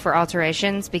window for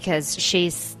alterations because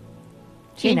she's,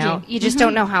 Changing. you just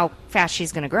don't know how fast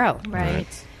she's going to grow. Right.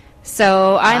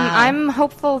 So I'm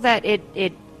hopeful that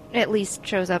it at least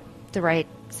shows up the right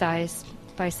size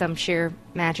by some sheer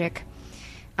magic.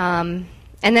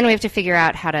 And then we have to figure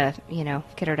out how to,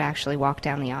 get her to actually walk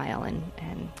down the aisle and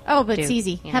Oh, but do, it's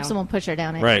easy. you Have know. someone push her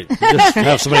down it. Right. Just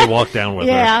have somebody walk down with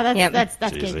Yeah, her. that's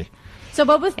It's good. easy. So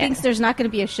Boba thinks there's not going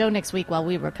to be a show next week while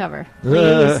we recover.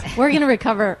 Please. We're going to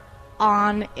recover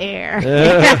on air.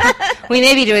 we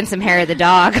may be doing some hair of the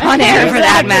dog on air for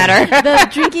that matter. The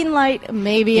drinking light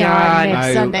may be God. on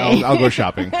next Sunday. I'll go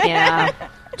shopping. Yeah.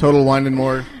 Total Wine and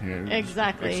More.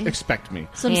 Exactly. Expect me.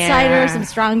 Some Yeah. cider, some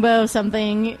Strongbow,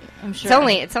 something. I'm sure.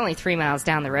 It's only 3 miles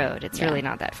down the road. It's really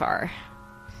not that far.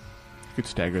 You could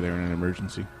stagger there in an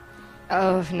emergency.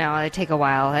 Oh, no, it'd take a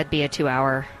while. That'd be a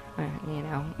 2-hour,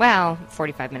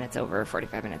 45 minutes over,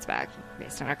 45 minutes back,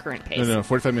 based on our current pace. No,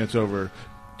 45 minutes over,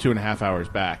 2.5 hours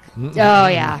back. Oh,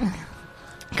 yeah.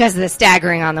 Because of the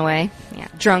staggering on the way. Yeah.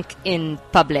 Drunk in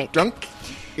public. Drunk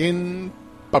in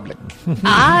public.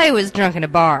 I was drunk in a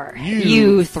bar.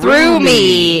 You threw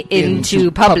me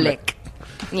into public.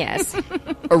 Yes.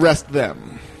 Arrest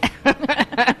them.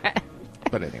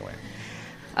 But anyway,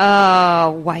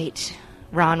 White.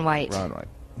 Ron White. Ron White.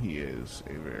 He is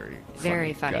a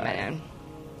Very funny guy. man.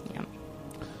 Yeah.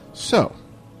 So,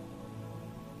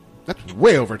 that's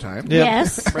way over time.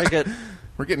 Yes. Break it.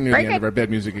 We're getting near the end of our bed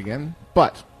music again.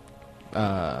 But,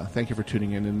 thank you for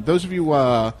tuning in. And those of you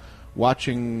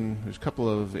watching, there's a couple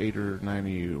of 8 or 9 of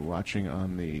you watching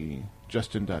on the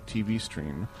Justin.tv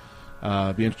stream. Be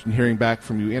interested in hearing back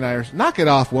from you in Irish. Knock it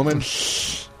off, woman.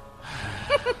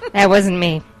 That wasn't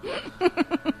me.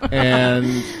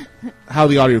 And how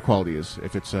the audio quality is.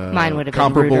 If it's Mine would have been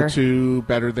comparable ruder. to,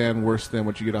 better than, worse than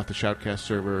what you get off the Shoutcast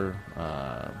server.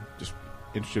 Just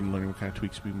interested in learning what kind of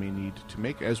tweaks we may need to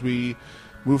make as we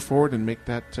move forward and make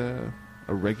that a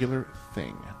regular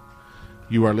thing.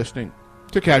 You are listening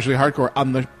to Casually Hardcore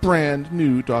on the brand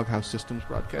new Doghouse Systems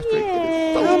broadcast.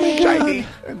 It's so shiny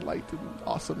and light and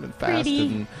awesome and fast.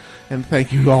 Pretty. And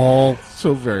thank you all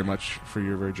so very much for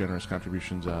your very generous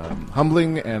contributions.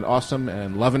 Humbling and awesome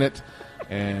and loving it.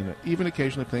 And even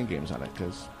occasionally playing games on it,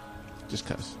 because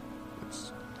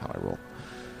it's how I roll.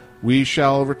 We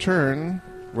shall return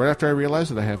right after I realize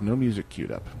that I have no music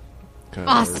queued up. 'Cause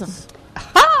Awesome.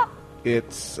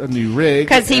 It's a new rig.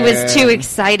 Because he was and- too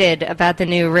excited about the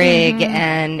new rig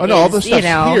and Oh no, all the is, stuff's you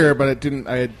know, here, but it didn't.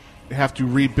 I have to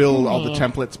rebuild all the Me.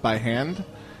 templates by hand,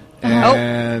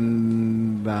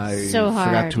 and I So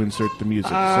forgot hard. to insert the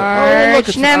music. Arch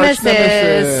it's an Nemesis.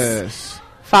 Nemesis.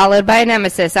 followed by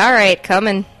Nemesis. All right,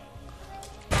 coming.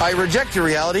 I reject your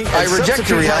reality. I reject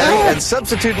your reality and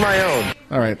substitute my own.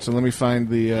 All right, so let me find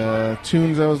the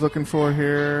tunes I was looking for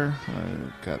here.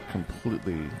 I got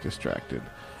completely distracted.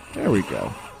 There we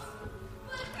go.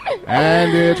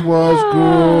 And it was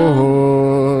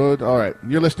good. episode. All right,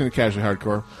 you're listening to Casually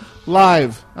Hardcore,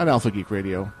 live on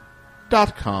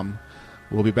alphageekradio.com.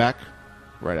 We'll be back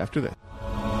right after this.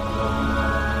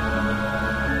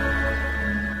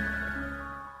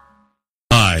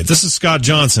 Hi, this is Scott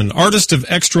Johnson, artist of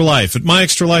Extra Life at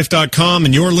myextralife.com,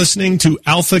 and you're listening to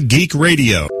Alpha Geek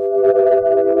Radio.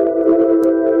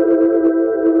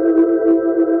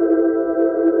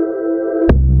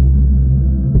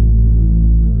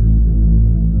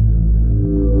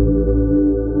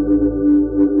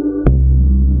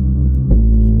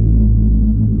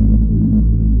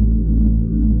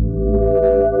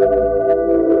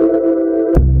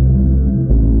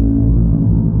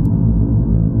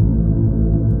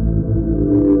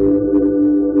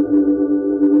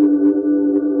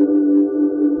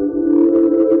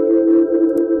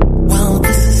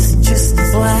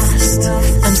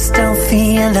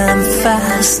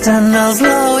 And I'll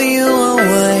blow you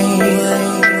away.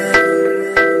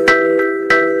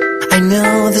 I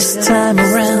know this time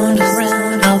around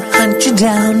I'll hunt you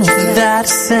down with that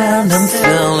sound. I'm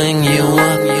filling you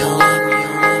up.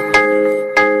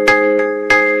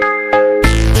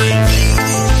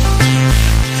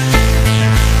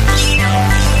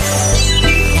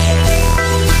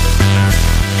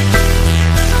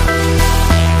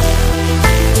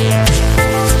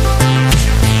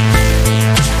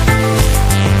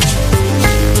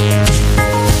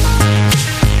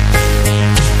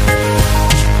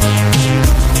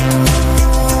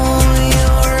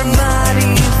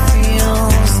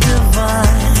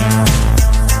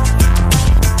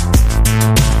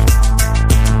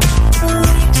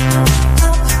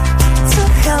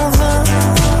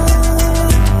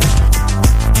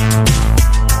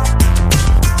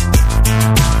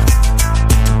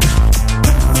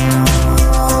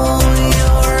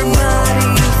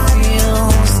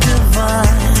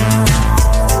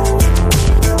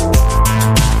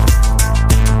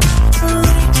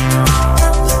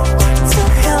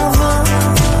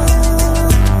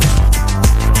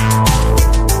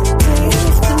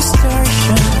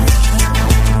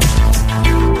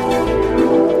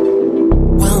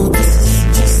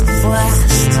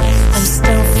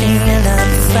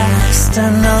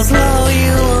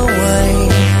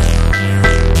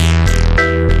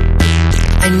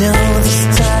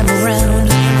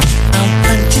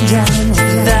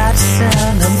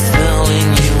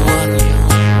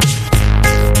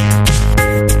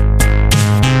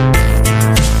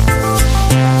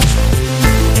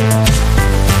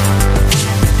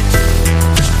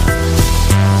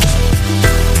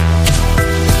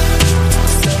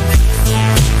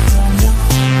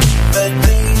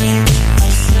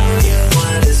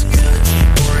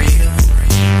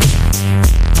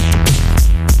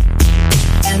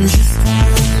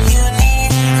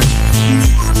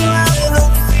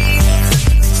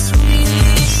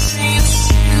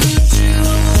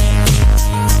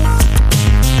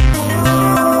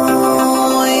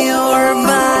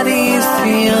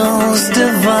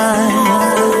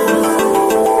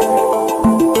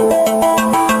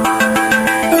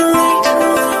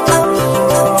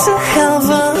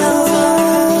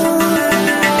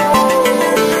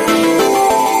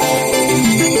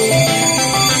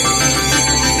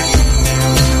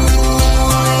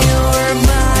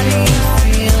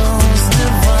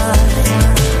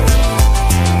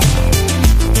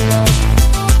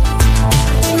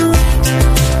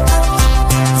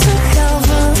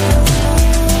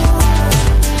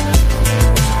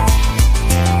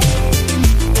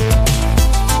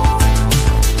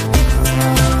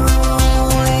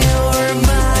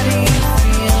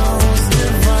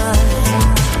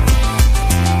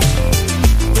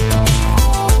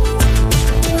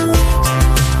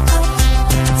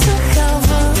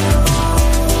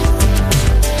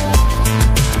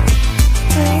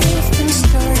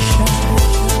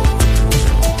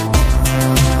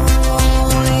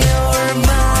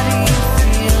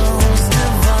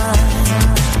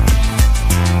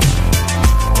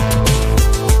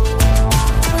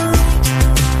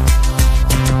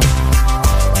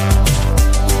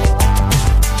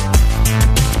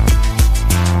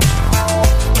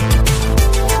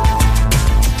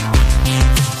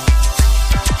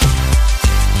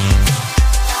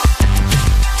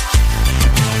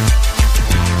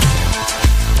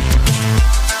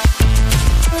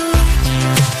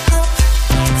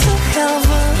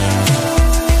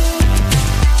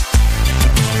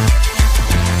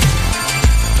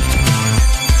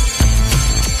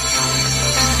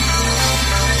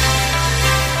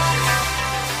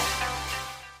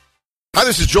 Hi,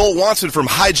 this is Joel Watson from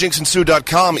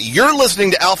HijinksEnSue.com. You're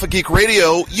listening to Alpha Geek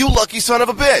Radio, you lucky son of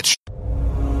a bitch.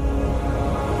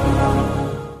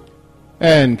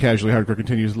 And Casually Hardcore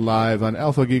continues live on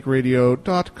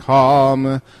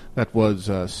alphageekradio.com. That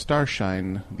was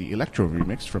Starshine, the Electro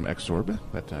remix from Exorb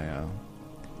that I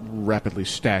rapidly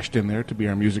stashed in there to be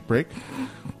our music break.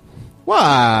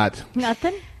 What?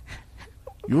 Nothing.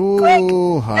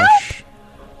 You hush.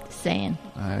 Saying.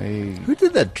 Who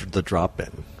did the drop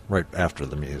in right after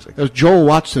the music? That was Joel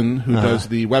Watson, who does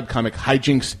the webcomic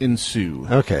Hijinks Ensue.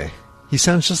 Okay. He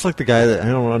sounds just like the guy that, I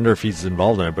don't wonder if he's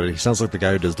involved in it, but he sounds like the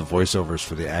guy who does the voiceovers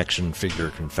for the Action Figure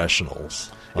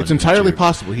Confessionals. It's entirely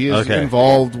possible. He is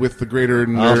involved with the greater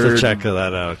nerd. I'll have to check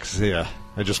that out, because,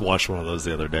 I just watched one of those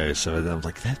the other day, so I'm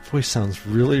like, that voice sounds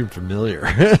really familiar.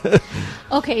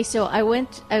 Okay, so I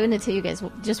went to tell you guys,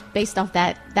 just based off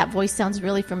that voice sounds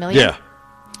really familiar. Yeah.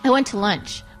 I went to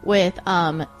lunch with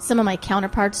some of my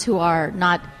counterparts who are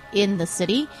not in the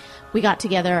city. We got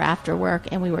together after work,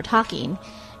 and we were talking.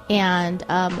 And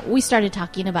we started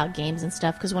talking about games and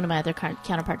stuff because one of my other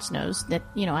counterparts knows that,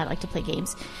 I like to play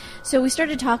games. So we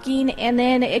started talking, and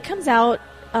then it comes out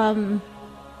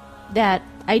that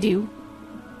I do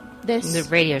this. The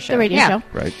radio show. The radio show.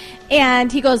 Right. And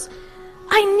he goes,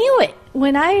 I knew it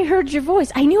when I heard your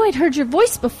voice. I knew I'd heard your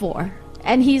voice before.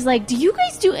 And he's like, do you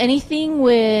guys do anything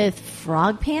with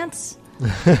frog pants?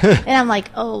 And I'm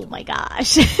like, oh my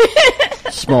gosh.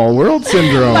 Small world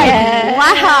syndrome.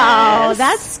 Wow,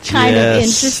 that's kind of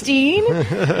interesting.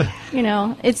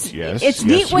 It's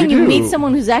neat when you meet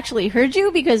someone who's actually heard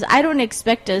you, because I don't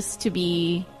expect us to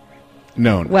be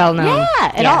known. Well known.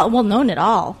 Yeah, at all. Well known at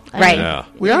all. Right. Yeah.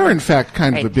 We are, in fact,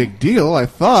 kind of a big deal, I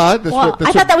thought.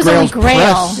 I thought that was only Grail.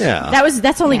 Press. Yeah.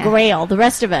 That's only Grail. The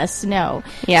rest of us, no.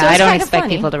 Yeah, so I don't expect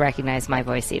people to recognize my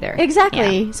voice either.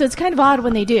 Exactly. Yeah. So it's kind of odd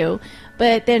when they do.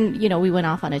 But then, we went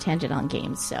off on a tangent on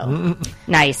games, so.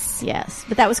 Nice. Yes.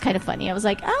 But that was kind of funny. I was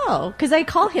like, oh, because I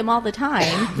call him all the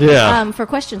time for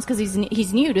questions, because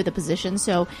he's new to the position,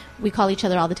 so we call each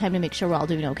other all the time to make sure we're all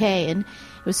doing okay, and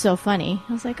it was so funny.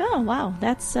 I was like, oh, wow,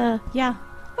 that's, yeah.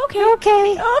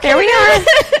 Okay. There we are.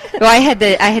 Well, I had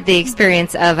the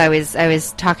experience of I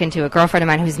was talking to a girlfriend of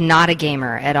mine who's not a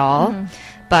gamer at all,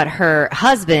 but her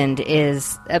husband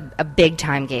is a big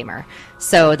time gamer.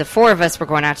 So the four of us were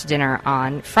going out to dinner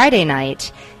on Friday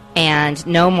night, and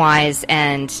Gnomewise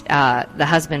and the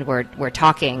husband were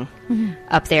talking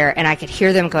up there, and I could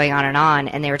hear them going on,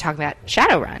 and they were talking about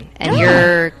Shadowrun and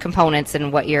your components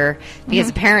and what your, because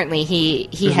apparently he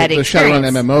had the experience.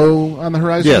 Shadowrun MMO on the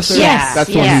horizon. Yes. Yes. That's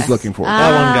what he's looking for.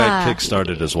 That one got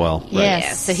kickstarted as well. Yes.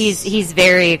 Yeah, so he's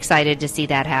very excited to see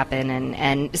that happen,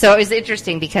 and so it was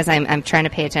interesting because I'm trying to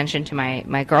pay attention to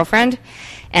my girlfriend,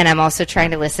 and I'm also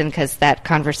trying to listen because that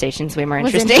conversation's way more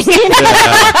interesting.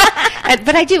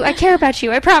 But I care about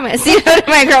you, I promise. To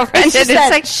my girlfriend, It's just and that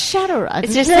like Shadowrun.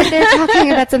 it's just that they're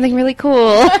talking about something really cool.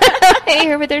 I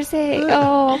hear what they're saying.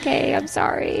 Oh, okay, I'm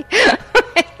sorry.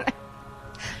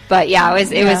 But yeah,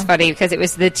 it was funny because it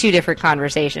was the two different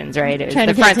conversations, right? It was Trying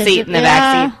the to pay front seat attention. and the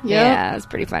back seat. Yep. Yeah, it was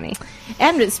pretty funny.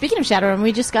 And speaking of Shadowrun,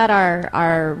 we just got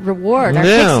our reward, our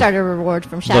Yeah. Kickstarter reward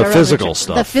from Shadowrun. The physical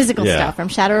stuff. The physical Yeah. stuff from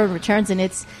Shadowrun Returns, and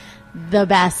it's the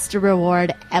best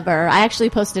reward ever. I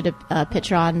actually posted a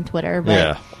picture on Twitter,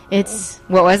 but it's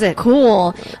What was it?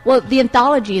 cool. Well, the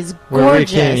anthology is Where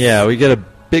gorgeous. we get a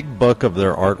big book of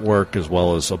their artwork as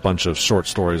well as a bunch of short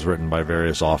stories written by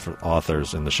various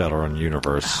authors in the Shadowrun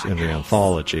universe in the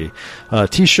anthology.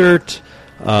 T-shirt,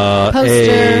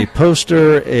 a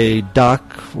poster, a Dock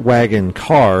Wagon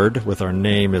card with our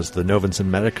name as the Novinson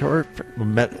Metacorp.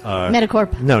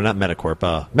 Metacorp. No, not Metacorp.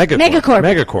 Megacorp. Megacorp.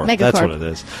 Megacorp. That's Megacorp. what it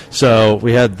is. So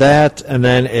we had that, and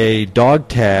then a dog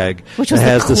tag Which that was the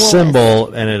has the coolest.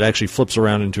 symbol, and it actually flips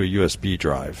around into a USB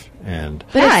drive. And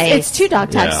But Nice. it's two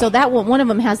dog tags, Yeah. so that one of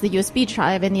them has the USB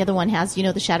drive, and the other one has, the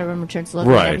Shadowrun Returns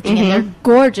logo Right. and everything, and they're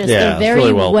gorgeous. Yeah, they're it's very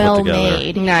really well put together.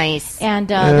 made. Nice. And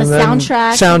the And then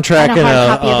soundtrack and a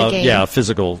hard copy of the game. a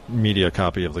physical media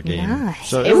copy of the game. Nice.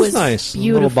 So It it was was nice,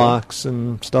 beautiful. little box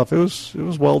and stuff. It was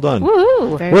well done,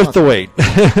 Woo! Very worth well the wait.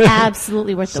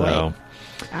 Absolutely worth the wait. So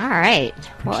All right.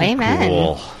 Well, amen.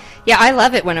 cool. Yeah, I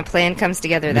love it when a plan comes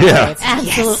together that Yeah. way. It's-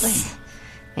 Absolutely. yes.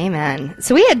 Amen.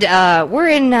 So we had we're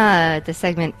in the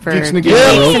segment for Geeks in a Geeks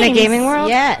Gaming World. in a Gaming World.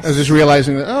 Yes. I was just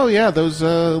realizing that, those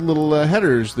little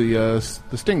headers, the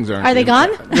stings aren't. Are they gone?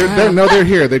 No, they're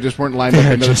here. They just weren't lined up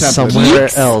They're into the just template. somewhere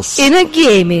else. In a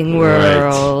gaming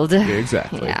world. Yeah,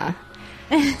 exactly. Yeah.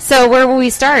 So where will we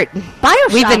start?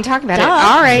 BioShock. We've been talking about it. Duh.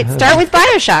 All right, start with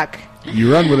BioShock.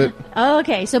 You run with it.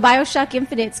 Okay, so BioShock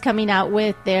Infinite's coming out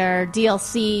with their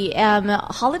DLC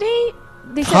holiday.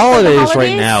 They said for the Holidays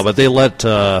right now, but they let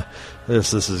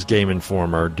This is Game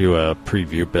Informer do a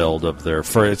preview build of their.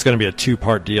 It's going to be a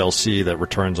 2-part DLC that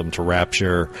returns them to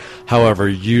Rapture. However,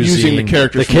 using the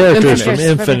characters from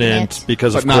Infinite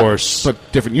because but of course,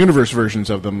 but different universe versions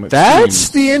of them. That's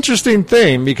the interesting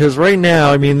thing, because right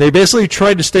now, I mean, they basically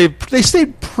tried to stay. They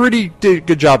did a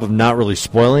good job of not really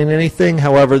spoiling anything.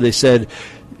 However, they said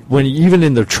even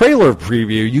in the trailer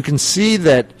preview, you can see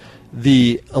that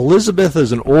the Elizabeth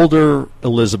is an older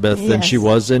Elizabeth than she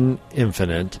was in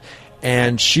Infinite,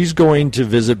 and she's going to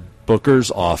visit Booker's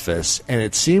office, and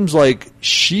it seems like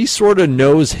she sort of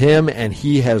knows him, and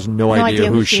he has no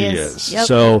idea who she is. Yep.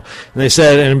 So, and they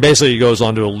said, and basically he goes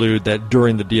on to allude that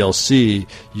during the DLC,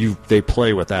 they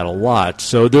play with that a lot.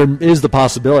 So there is the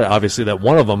possibility, obviously, that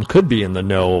one of them could be in the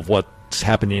know of what's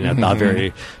happening at that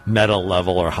very meta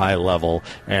level or high level,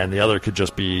 and the other could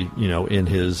just be, in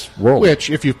his world. Which,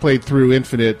 if you've played through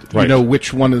Infinite, you know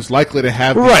which one is likely to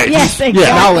have Yes, exactly.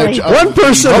 knowledge of one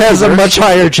person has a much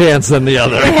higher chance than the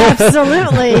other.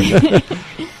 Absolutely.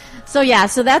 So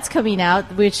that's coming out,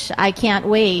 which I can't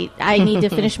wait. I need to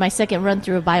finish my second run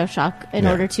through of BioShock in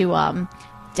order to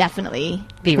definitely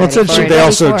be ready for it. They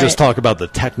also just it. talk about the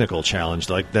technical challenge,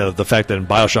 like the fact that in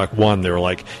BioShock 1 they were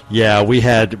like,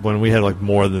 when we had like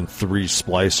more than 3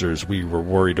 splicers, we were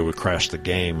worried it would crash the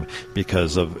game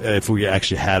because of if we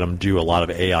actually had them do a lot of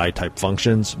AI type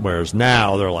functions, whereas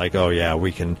now they're like, oh yeah,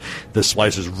 the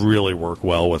splicers really work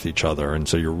well with each other, and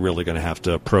so you're really going to have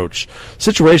to approach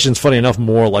situations, funny enough,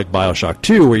 more like BioShock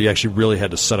 2, where you actually really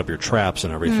had to set up your traps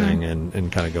and everything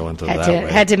and kind of go into that way.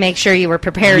 Had to make sure you were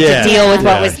prepared to deal with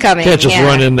what was coming. Can't just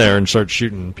run in there and start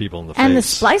shooting people in the face. And the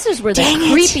splicers were the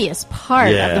creepiest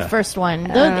part of the first one.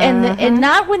 And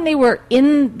not when they were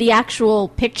in the actual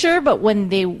picture, but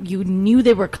when you knew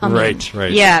they were coming.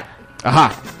 Right. Yeah.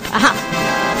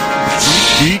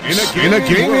 In a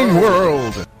gaming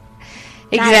world.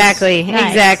 Exactly. Nice.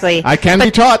 Exactly. I can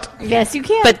be taught. Yes, you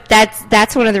can. But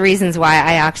that's one of the reasons why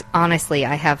I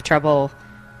have trouble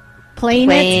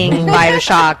playing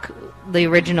BioShock. The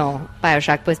original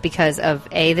BioShock was because of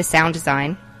A, the sound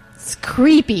design. It's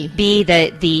creepy. B,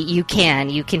 you can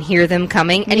hear them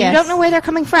coming, and you don't know where they're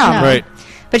coming from. No. Right.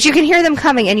 But you can hear them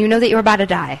coming, and you know that you're about to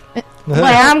die. Well,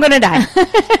 I'm going to die.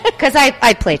 Because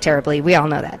I play terribly. We all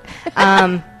know that.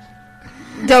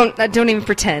 Don't even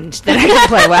pretend that I can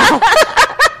play well.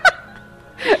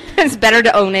 It's better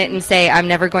to own it and say I'm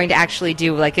never going to actually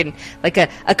do like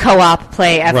a co-op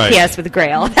play FPS with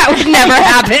Grail. That would never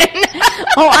happen.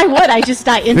 Oh, I would. I just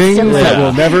die instantly. Things that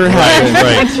will never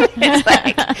happen.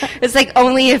 It's like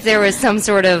only if there was some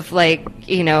sort of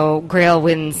Grail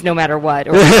wins no matter what,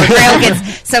 or Grail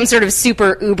gets some sort of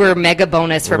super uber mega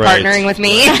bonus for partnering with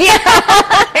me.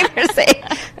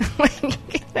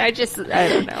 I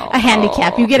don't know. A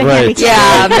handicap. You get a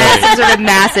handicap. Yeah, some sort of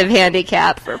massive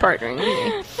handicap for partnering with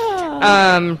me.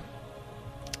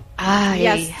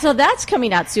 Yes, so that's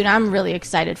coming out soon. I'm really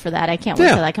excited for that. I can't wait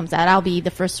till that comes out. I'll be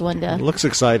the first one to. It looks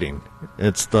exciting.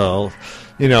 It's now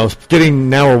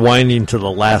we're winding to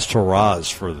the last hurrahs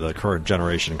for the current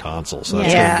generation console. So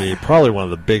that's going to be probably one of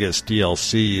the biggest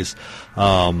DLCs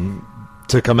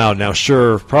to come out. Now,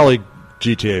 sure, probably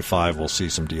GTA 5 will see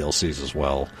some DLCs as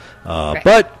well.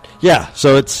 But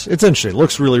so it's interesting. It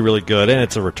looks really, really good, and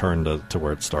it's a return to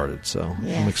where it started. So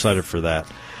I'm excited for that.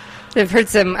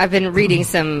 I've been reading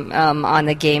some on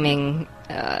the gaming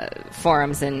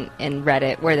forums and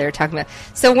Reddit where they're talking about,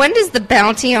 so when does the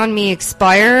bounty on me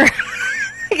expire?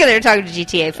 They're talking to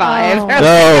GTA 5. How long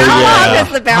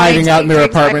does the bounty hiding out in their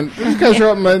apartment. These guys are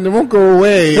up, man. They won't go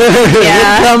away.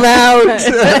 Come out.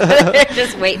 They're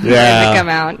just waiting for them to come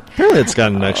out. Apparently it's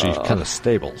gotten actually kind of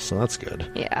stable, so that's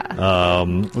good. Yeah.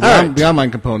 The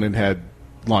online component had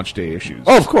launch day issues.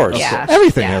 Oh, of course. Yeah.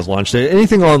 Everything has launch day.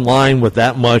 Anything online with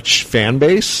that much fan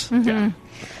base. Mm-hmm.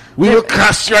 We will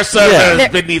crush your servers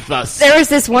beneath us. There was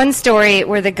this one story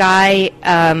where the guy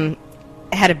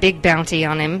had a big bounty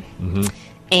on him,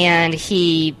 and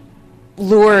he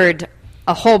lured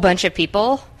a whole bunch of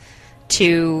people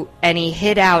and he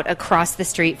hid out across the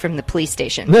street from the police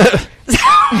station.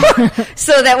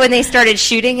 So that when they started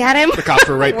shooting at him, the cops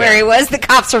were right where there. he was, the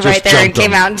cops were right there and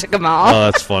came out and took them all. Oh,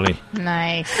 that's funny.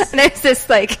 Nice. And it's just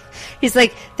he's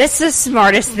like, that's the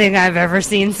smartest thing I've ever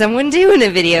seen someone do in a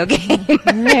video game.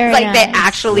 Very They nice.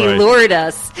 actually lured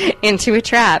us into a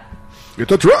trap.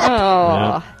 It's a trap.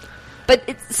 Oh.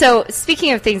 But so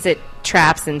speaking of things that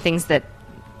traps and things that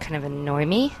kind of annoy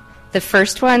me, the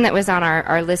first one that was on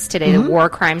our list today, the war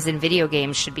crimes in video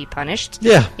games should be punished.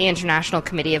 Yeah. The International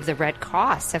Committee of the Red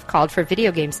Cross have called for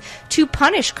video games to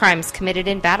punish crimes committed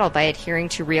in battle by adhering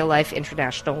to real-life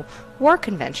international war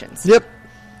conventions. Yep.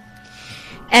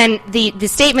 And the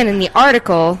statement in the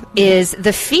article is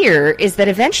the fear is that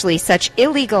eventually such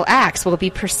illegal acts will be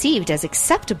perceived as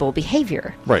acceptable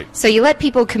behavior. Right. So you let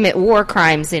people commit war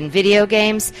crimes in video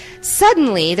games,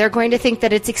 suddenly they're going to think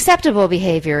that it's acceptable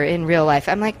behavior in real life.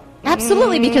 I'm like,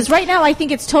 absolutely, because right now I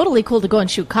think it's totally cool to go and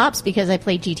shoot cops because I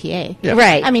play GTA. Yeah.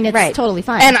 Right. I mean, it's totally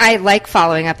fine. And I like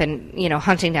following up and,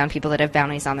 hunting down people that have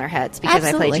bounties on their heads because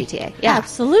Absolutely. I play GTA. Yeah.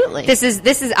 Absolutely. This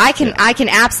is I can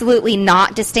absolutely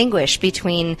not distinguish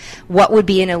between what would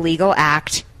be an illegal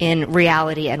act in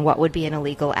reality and what would be an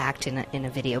illegal act in a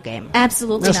video game.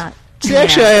 Absolutely not. See,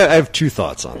 actually, I have two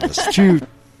thoughts on this.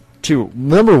 Two.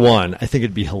 Number one, I think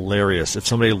it'd be hilarious if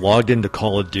somebody logged into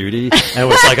Call of Duty and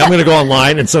was like, I'm going to go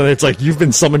online, and so it's like, you've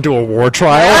been summoned to a war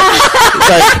trial.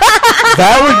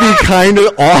 That would be kind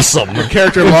of awesome. The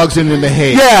character logs in The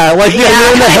Hague. Yeah, like, you're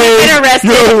in The Hague,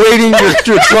 you're awaiting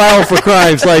your trial for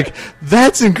crimes. Like,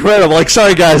 that's incredible. Like,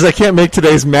 sorry, guys, I can't make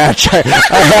today's match. I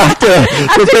have to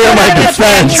prepare my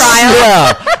defense.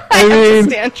 Yeah. I mean,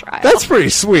 that's pretty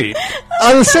sweet.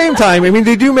 On the same time, I mean,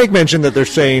 they do make mention that they're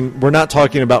saying we're not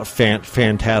talking about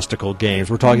fantastical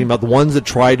games. We're talking about the ones that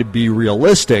try to be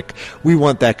realistic. We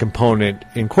want that component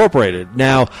incorporated.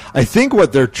 Now, I think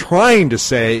what they're trying to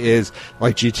say is,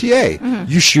 like GTA,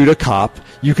 you shoot a cop,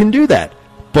 you can do that.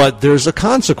 But there's a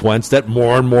consequence that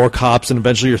more and more cops, and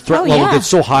eventually your threat level gets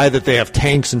so high that they have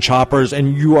tanks and choppers,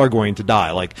 and you are going to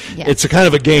die. Like, it's a kind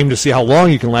of a game to see how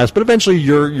long you can last, but eventually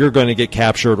you're going to get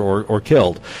captured or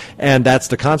killed. And that's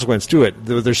the consequence to it.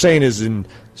 What they're saying is in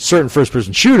certain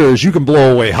first-person shooters, you can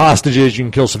blow away hostages, you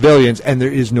can kill civilians, and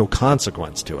there is no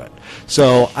consequence to it.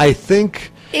 So I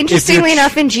think... Interestingly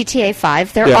enough, in GTA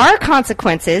 5, there are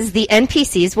consequences. The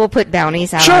NPCs will put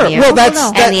bounties out on you. Well, and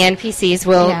the NPCs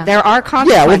will... Yeah. There are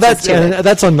consequences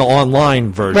that's on the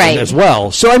online version as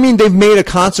well. So, I mean, they've made a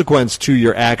consequence to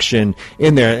your action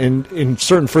in there. In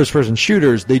certain first-person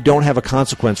shooters, they don't have a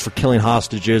consequence for killing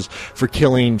hostages, for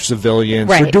killing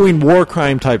civilians, for doing war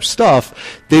crime-type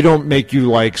stuff. They don't make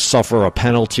you, like, suffer a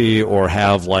penalty or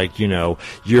have, like, you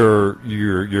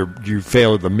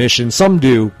failed the mission. Some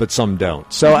do, but some don't.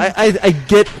 So I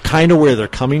get kind of where they're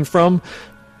coming from.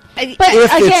 But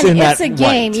again, it's a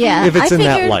game, yeah. If it's in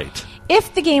that light.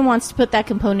 If the game wants to put that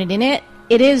component in it,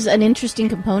 it is an interesting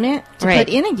component to put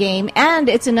in a game, and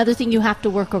it's another thing you have to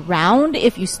work around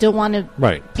if you still want to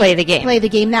play the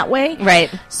game that way.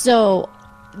 Right. So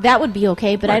that would be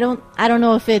okay, but I don't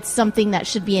know if it's something that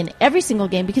should be in every single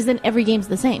game, because then every game's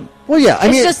the same. Well, yeah, I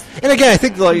mean, and again, I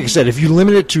think, like you said, if you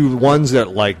limit it to ones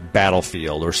that like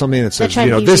Battlefield or something that says,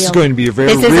 this is going to be a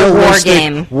very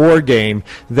realistic war game,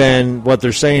 then what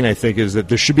they're saying, I think, is that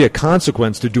there should be a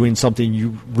consequence to doing something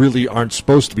you really aren't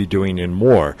supposed to be doing in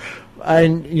war.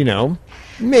 And,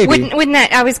 maybe. Wouldn't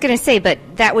that, I was going to say, but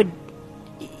that would...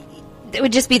 It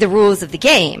would just be the rules of the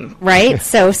game, right?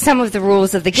 So some of the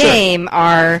rules of the game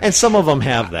are... And some of them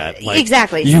have that. Like,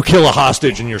 exactly. You kill a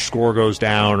hostage and your score goes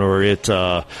down, or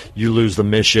you lose the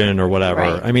mission or whatever.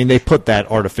 Right. I mean, they put that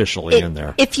artificially in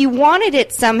there. If you wanted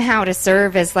it somehow to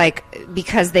serve as, like,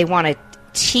 because they want to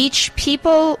teach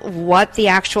people what the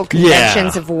actual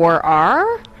conventions of war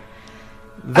are...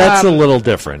 That's a little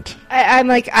different. I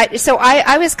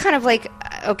was kind of like,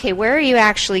 okay, where are you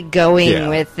actually going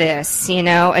with this?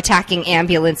 Attacking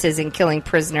ambulances and killing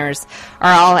prisoners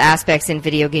are all aspects in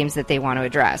video games that they want to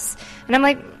address. And I'm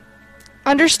like,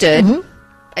 understood.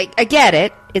 Mm-hmm. I get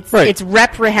it. It's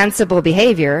reprehensible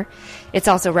behavior. It's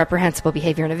also reprehensible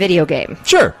behavior in a video game.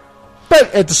 Sure.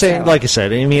 But at the same, like I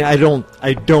said, I mean, I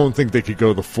don't think they could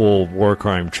go the full war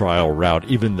crime trial route,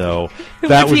 even though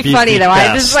that would be funny. Though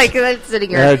I'm just like sitting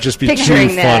here, that'd just be too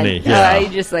funny. Yeah,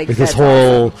 just like this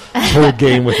whole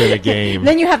game within a game.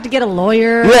 Then you have to get a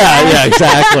lawyer. Yeah,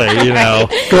 exactly.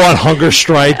 Go on hunger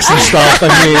strikes and stuff.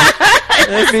 I mean,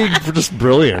 that'd be just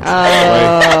brilliant.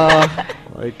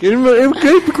 It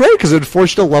would be great because it would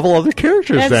force you to level other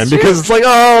characters because it's like,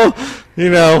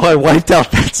 I wiped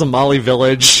out that Somali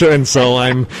village, and so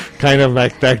I'm kind of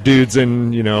like that dude's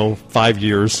in, 5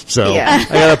 years. So I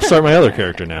got to start my other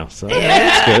character now. So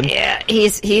that's good. Yeah,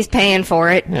 he's paying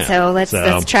for it. Yeah. So let's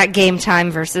track game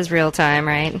time versus real time,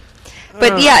 right?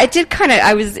 But it did kind of.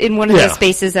 I was in one of those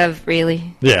spaces of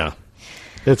really. Yeah,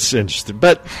 it's interesting,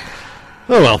 but.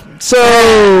 Oh, well.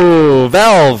 So,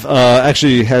 Valve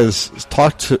actually has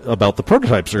talked about the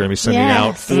prototypes they're going to be sending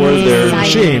out for their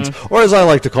machines, or as I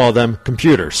like to call them,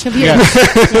 computers. Yes.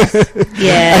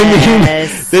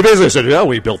 They basically said,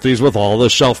 we built these with all the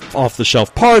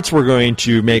off-the-shelf parts. We're going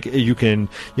to make, you can,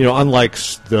 unlike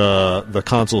the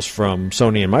consoles from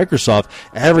Sony and Microsoft,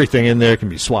 everything in there can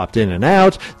be swapped in and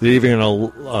out. They're even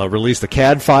going to release the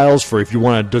CAD files for if you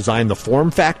want to design the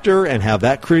form factor and have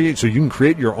that create, so you can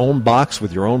create your own box box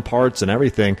with your own parts and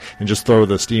everything, and just throw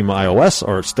the Steam iOS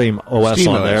or Steam OS Steam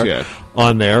on OS, there. yeah.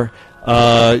 On there.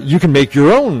 You can make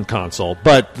your own console,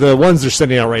 but the ones they're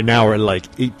sending out right now are like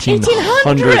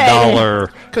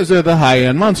 $1,800. Because they're the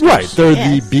high-end monsters. Right, they're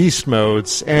the beast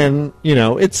modes, and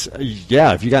it's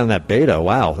if you got in that beta,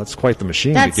 wow, that's quite the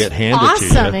machine That's to get handed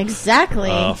awesome, to you.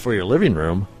 exactly. For your living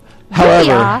room.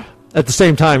 However, at the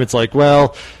same time, it's like,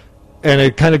 well, and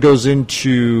it kind of goes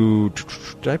into.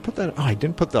 Did I put that? Oh, I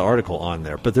didn't put the article on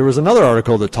there, but there was another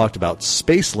article that talked about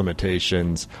space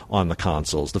limitations on the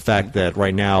consoles. The fact that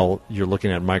right now you're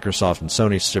looking at Microsoft and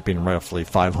Sony shipping roughly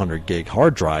 500 gig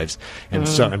hard drives, and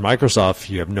and Microsoft,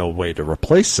 you have no way to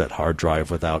replace that hard drive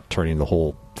without turning the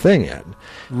whole thing in.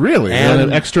 Really?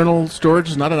 And external storage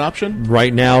is not an option?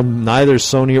 Right now, neither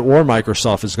Sony or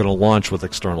Microsoft is going to launch with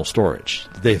external storage.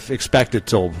 They've expected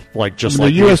till like the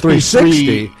USB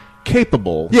 360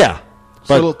 capable. Yeah.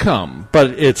 So it'll come.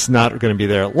 But it's not going to be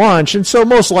there at launch, and so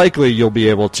most likely you'll be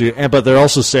able to. But they're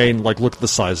also saying, like, look at the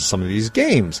size of some of these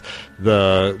games.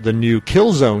 The new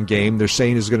Killzone game, they're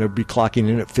saying, is going to be clocking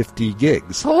in at 50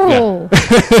 gigs. Oh.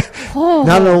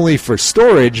 Not only for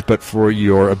storage, but for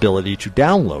your ability to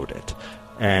download it.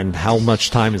 And how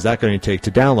much time is that going to take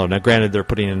to download? Now, granted, they're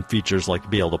putting in features like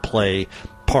be able to play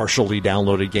partially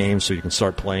downloaded games so you can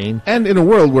start playing. And in a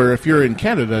world where if you're in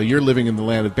Canada, you're living in the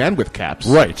land of bandwidth caps.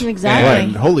 Right. Exactly.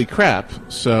 And holy crap.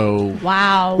 So.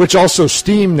 Wow. Which also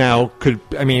Steam now could,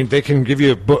 they can give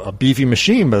you a beefy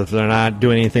machine, but if they're not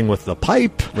doing anything with the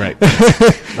pipe. Right.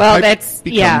 Well, that's,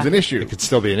 becomes an issue. It could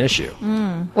still be an issue.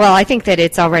 Well, I think that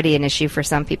it's already an issue for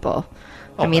some people.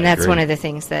 Oh, I mean, I that's agree. one of the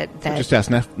things that just ask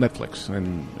Netflix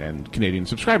and Canadian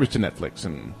subscribers to Netflix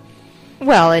and.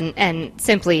 Well, and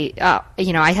simply, I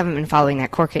haven't been following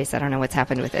that court case. I don't know what's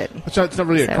happened with it. It's not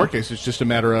really a court case. It's just a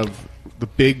matter of the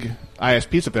big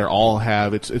ISPs up there all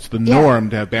have. It's the norm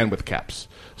to have bandwidth caps.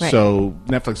 Right. So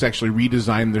Netflix actually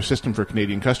redesigned their system for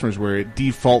Canadian customers where it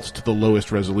defaults to the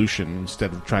lowest resolution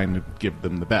instead of trying to give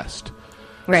them the best.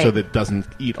 Right. So that it doesn't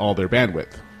eat all their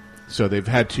bandwidth. So they've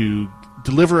had to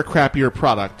deliver a crappier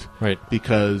product, right?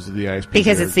 Because the ISPs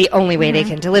it's the only way they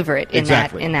can deliver it in that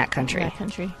country. That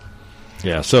country.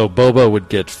 Yeah, so Boba would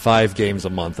get 5 games a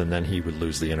month, and then he would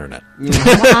lose the internet.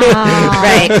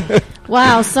 Right.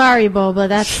 Wow, sorry, Boba,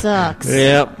 that sucks.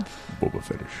 Yep. Boba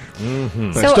Fetish.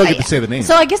 Mm-hmm. But I still get to say the name.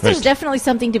 So I guess there's definitely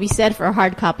something to be said for a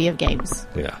hard copy of games.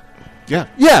 Yeah.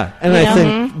 Yeah, and I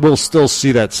think we'll still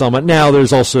see that somewhat. Now,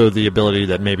 there's also the ability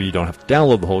that maybe you don't have to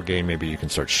download the whole game. Maybe you can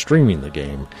start streaming the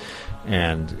game,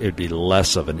 and it'd be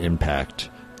less of an impact.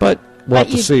 But we'll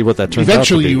have to see what that turns out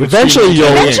to be. Eventually,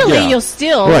 you'll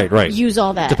still use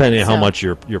all that. Depending on how much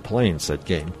you're playing said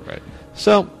game. Right.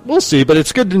 So, we'll see. But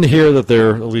it's good to hear that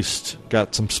they're at least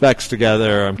got some specs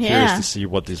together. I'm curious to see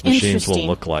what these machines will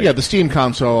look like. Yeah, the Steam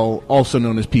console, also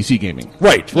known as PC gaming.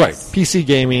 Right. PC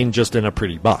gaming, just in a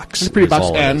pretty box. In a pretty box,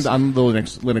 and on the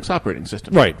Linux operating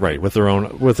system. Right, with their own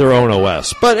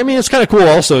OS. But I mean, it's kind of cool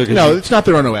also. No, it's not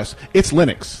their own OS. It's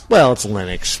Linux. Well, it's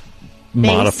Linux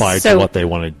modified to what they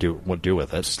want to do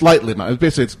with it. Slightly,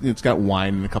 basically, it's got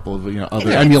Wine and a couple of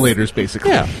other emulators,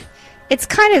 basically. Yeah. It's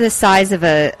kind of the size of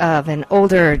an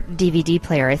older DVD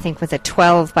player, I think, with a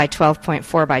 12 by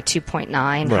 12.4 by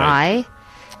 2.9 high.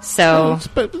 So it's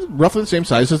roughly the same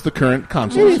size as the current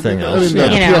console. Anything else? The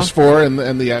PS4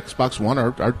 and the Xbox One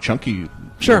are chunky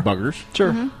buggers.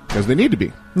 Sure. Because they need to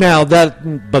be. Now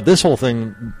but this whole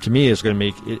thing to me is going to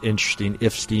make it interesting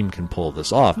if Steam can pull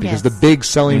this off, because the big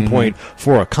selling point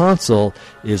for a console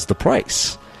is the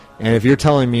price. And if you're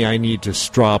telling me I need to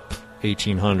drop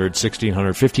 $1,800, $1,600,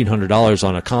 $1,500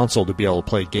 on a console to be able to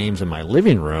play games in my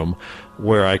living room,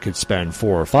 where I could spend $400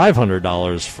 or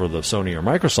 $500 for the Sony or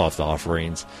Microsoft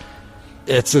offerings,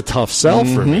 it's a tough sell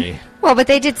for me. Well, but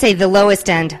they did say the lowest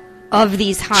end of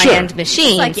these high-end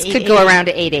machines could go around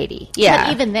to $880. Yeah,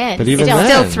 but even then,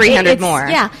 still $300 more.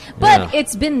 Yeah, but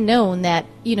it's been known that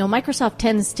Microsoft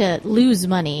tends to lose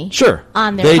money.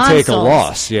 On their consoles. Take a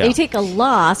loss. Yeah, they take a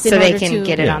loss so they can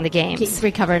get it on the games,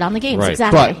 recover it on the games. Right.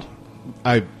 Exactly. But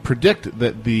I predict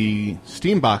that the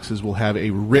Steam boxes will have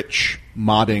a rich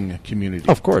modding community.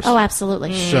 Of course. Oh,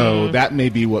 absolutely. So that may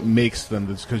be what makes them,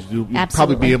 because you'll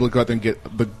probably be able to go out there and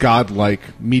get the godlike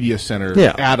Media Center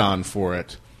add-on for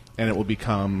it, and it will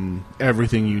become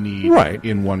everything you need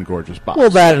in one gorgeous box.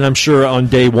 Well, that, and I'm sure on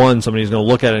day one somebody's going to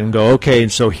look at it and go, okay,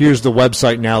 so here's the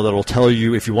website now that'll tell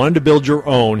you if you wanted to build your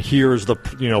own, here's the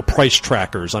price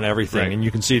trackers on everything, and you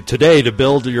can see today to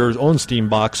build your own Steam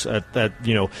box at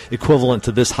equivalent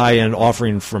to this high end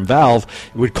offering from Valve,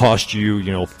 it would cost you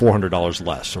 $400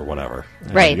 less or whatever.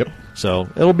 Right. Yep. So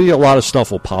it'll be a lot of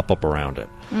stuff will pop up around it.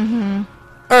 Mm-hmm.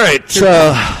 All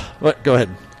right. Go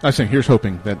ahead. I was saying, here's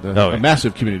hoping that a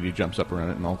massive community jumps up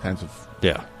around it and all kinds of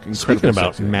Speaking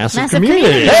about sexy. massive community.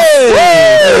 community.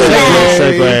 Hey!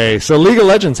 Segue. So League of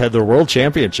Legends had their World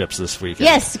Championships this weekend.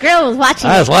 Yes, Grill was watching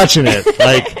I was watching it.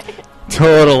 Like,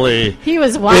 totally. He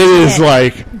was watching it. It is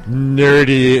like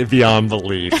nerdy beyond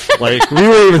belief. Like, we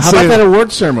were even How saying about that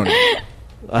award ceremony?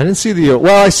 I didn't see the...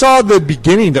 Well, I saw the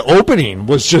beginning. The opening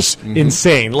was just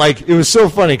insane. Like, it was so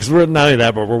funny because we're not only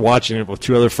that, but we're watching it with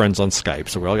two other friends on Skype.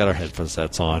 So we all got our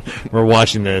headsets on. We're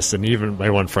watching this, and even my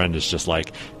one friend is just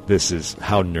like, this is...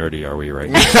 How nerdy are we right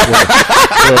now?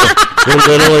 we're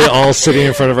literally all sitting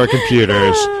in front of our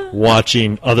computers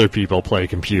watching other people play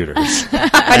computers.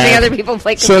 Watching other people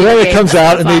play computers. So then it comes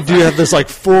out, and they do have this, like,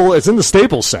 full... It's in the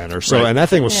Staples Center, so and that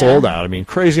thing was sold out. I mean,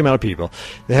 crazy amount of people.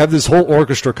 They have this whole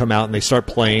orchestra come out, and they start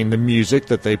playing the music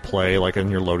that they play, like,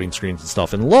 on your loading screens and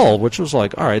stuff in lull, which was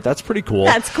like, all right, that's pretty cool.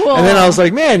 That's cool. And then I was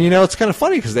like, man, it's kind of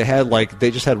funny, because they had, like,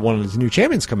 they just had one of the new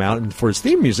champions come out, and for his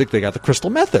theme music, they got the Crystal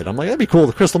Method. I'm like, that'd be cool,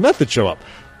 the Crystal Method show up.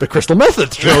 The Crystal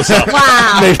Method shows up.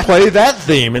 Wow. They play that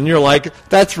theme, and you're like,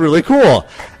 that's really cool.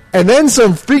 And then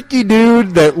some freaky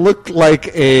dude that looked like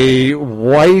a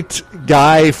white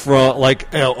guy from,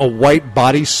 like, a white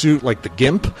bodysuit, like the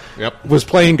Gimp, was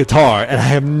playing guitar, and I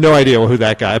have no idea who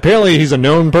that guy. Apparently he's a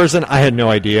known person. I had no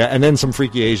idea. And then some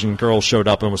freaky Asian girl showed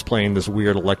up and was playing this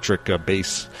weird electric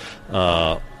bass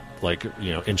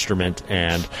instrument,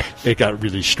 and it got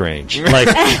really strange. Like,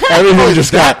 everything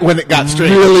just got when it got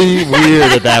strange, really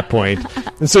weird at that point.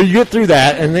 And so you get through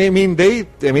that, and they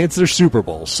it's their Super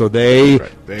Bowl, so they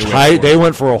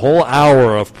went for a whole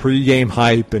hour of pregame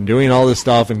hype and doing all this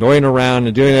stuff and going around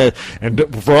and doing it.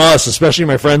 And for us, especially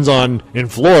my friends in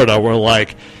Florida, were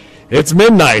like, it's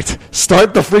midnight.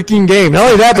 Start the freaking game. Not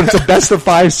only that, but it's a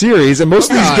best-of-5 series, and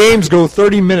most of these games go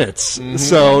 30 minutes.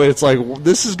 So it's like,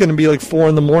 this is going to be like 4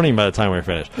 in the morning by the time we're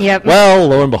finished. Yep. Well,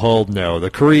 lo and behold, no. The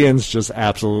Koreans just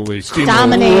absolutely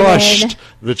crushed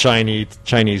the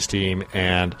Chinese team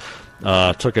and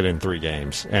took it in 3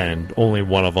 games. And only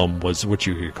one of them was what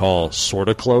you could call sort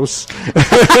of close.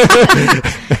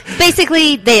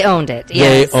 Basically, they owned it.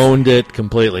 Yes. They owned it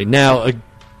completely. Now,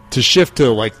 to shift to,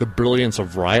 like, the brilliance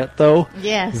of Riot, though.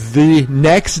 Yes. The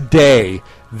next day,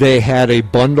 they had a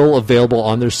bundle available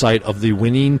on their site of the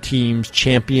winning team's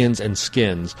champions and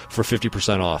skins for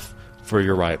 50% off for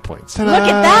your Riot points. Look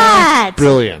at that!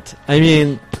 Brilliant. I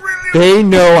mean, they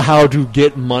know how to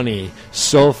get money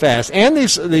so fast. And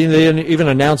they even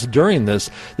announced during this,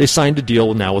 they signed a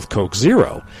deal now with Coke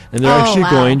Zero. And they're actually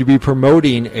going to be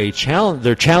promoting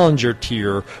their Challenger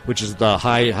tier, which is the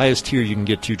highest tier you can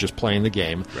get to just playing the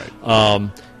game.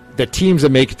 Right. The teams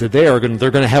that make it to there,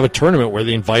 they're going to have a tournament where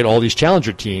they invite all these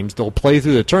Challenger teams. They'll play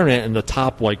through the tournament, and the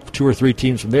top, 2 or 3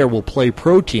 teams from there will play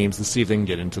pro teams to see if they can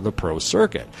get into the pro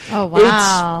circuit. Oh,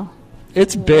 wow.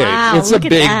 It's big. Wow, it's a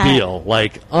big deal.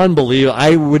 Like, unbelievable.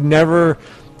 I would never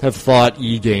have thought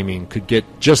e-gaming could get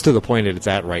just to the point that it's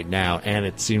at right now, and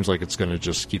it seems like it's going to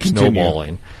just keep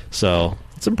snowballing. So,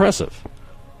 it's impressive.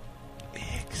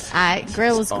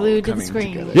 Grill was glued to the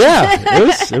screen. Together.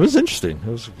 Yeah, it was interesting. It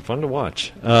was fun to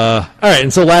watch. All right,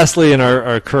 and so lastly, in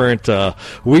our current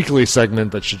weekly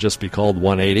segment that should just be called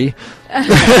 180,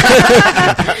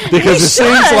 because it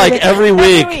seems like every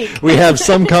week we have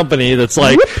some company that's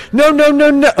like, no,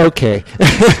 okay.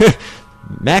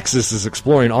 Maxis is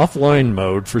exploring offline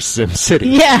mode for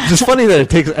SimCity. Yeah. It's just funny that it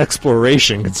takes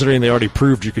exploration, considering they already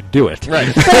proved you could do it. Right.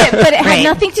 But it had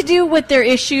nothing to do with their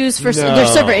issues their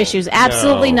server issues.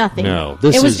 Absolutely nothing. No.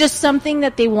 It was just something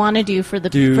that they want to do for the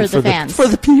fans. For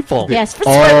the people. Yes, it's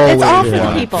all for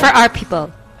the people. For our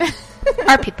people.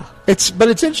 Our people. But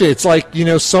it's interesting. It's like,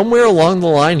 somewhere along the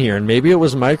line here, and maybe it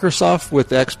was Microsoft with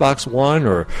the Xbox One,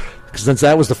 or since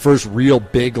that was the first real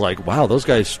big, like, wow, those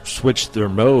guys switched their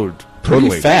mode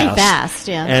pretty fast.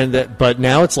 Yeah. But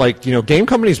now it's like, game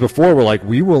companies before were like,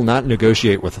 we will not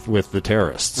negotiate with the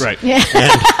terrorists. Right. Yeah.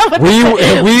 And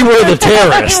we were the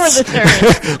terrorists. We were the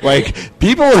terrorists. Like,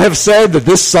 people have said that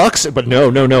this sucks, but no,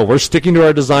 we're sticking to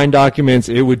our design documents.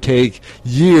 It would take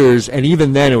years, and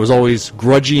even then it was always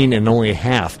grudging and only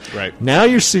half. Right. Now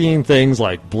you're seeing things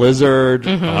like Blizzard,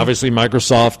 obviously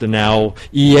Microsoft, and now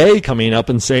EA coming up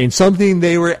and saying something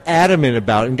they were adamant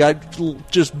about and got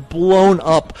just blown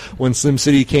up when when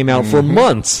SimCity came out for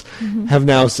months, have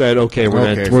now said, okay,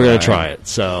 we're going to try it.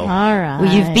 So, All right.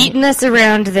 Well, you've beaten us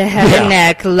around the head and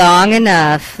neck long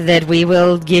enough that we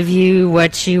will give you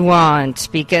what you want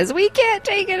because we can't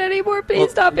take it anymore.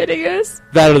 Please stop hitting us.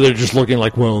 that or they're just looking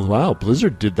like, well, wow,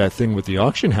 Blizzard did that thing with the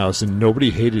auction house and nobody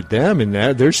hated them, and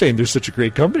they're saying they're such a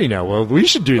great company now. Well, we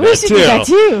should do that too. We should do that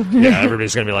too. Yeah,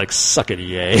 everybody's going to be like, suck it,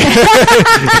 EA.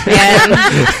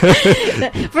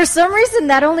 For some reason,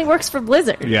 that only works for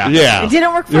Blizzard. Yeah. It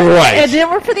didn't work for You're right. It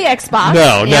didn't work for the Xbox.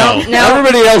 No.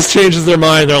 Everybody else changes their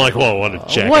mind. They're like, whoa, what a What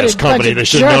jackass a company. bunch They of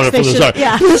should have known it jerks. from the They start. should-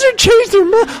 yeah. Blizzard changed their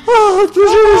mind. Oh,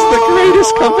 Blizzard is the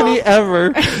greatest company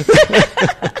ever.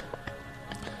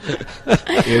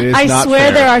 It is I not swear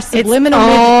fair. there are subliminal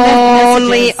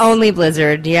messages. Only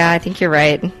Blizzard. Yeah, I think you're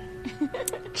right.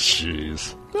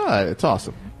 Jeez. It's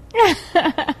awesome.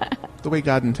 The way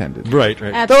God intended. Right.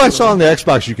 Absolutely. Though I saw on the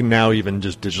Xbox you can now even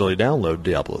just digitally download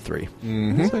Diablo 3.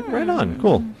 It's like, right on.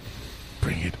 Cool.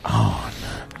 Bring it on.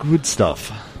 Good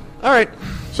stuff. All right.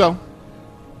 So,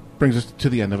 brings us to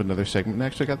the end of another segment. And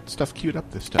actually, I got stuff queued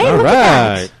up this time. All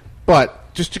right.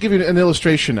 But just to give you an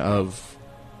illustration of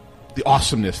the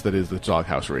awesomeness that is the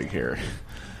Doghouse rig here,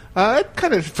 I'd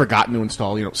kind of forgotten to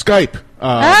install, Skype.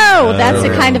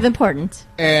 That's kind of important.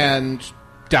 And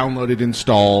downloaded,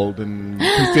 installed, and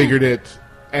configured it,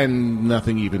 and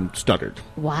nothing even stuttered.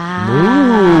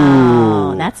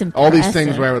 Wow. That's impressive. All these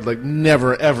things where I would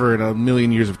never, ever in a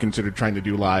million years have considered trying to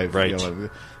do live. Right.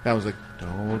 That was like,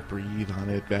 don't breathe on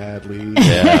it badly.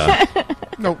 Yeah.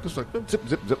 No, just like zip,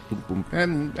 zip, zip, boom,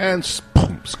 boom, and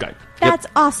boom, Skype. That's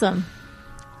awesome.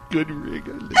 Good rig.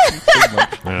 I like you so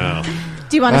much.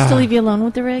 Do you want us to leave you alone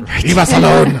with the rig? Leave us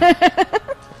alone.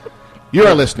 You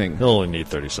are listening. You'll only need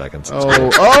 30 seconds.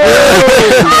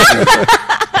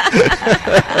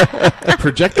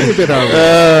 Projecting a bit on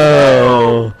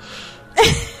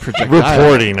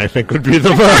Reporting, I think, would be the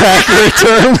more accurate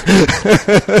term.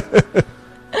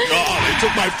 They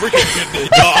took my freaking kidney.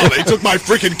 Oh, they took my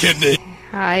freaking kidney.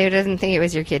 I doesn't think it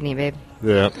was your kidney, babe.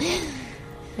 Yeah.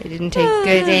 They didn't take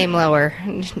good aim lower.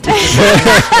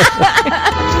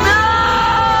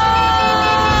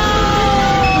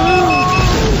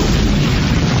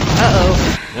 Uh-oh.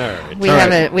 All right.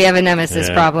 We have a nemesis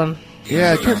Yeah. problem.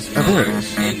 Yeah, there it is. There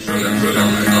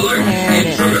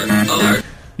it is.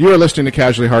 You are listening to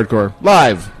Casually Hardcore,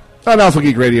 live on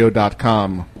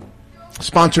AlphaGeekRadio.com.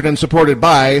 Sponsored and supported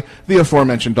by the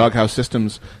aforementioned Doghouse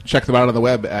Systems. Check them out on the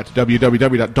web at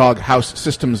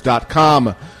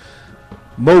www.doghousesystems.com.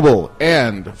 Mobile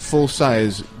and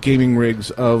full-size gaming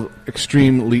rigs of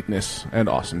extreme eliteness and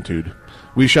awesometude.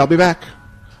 We shall be back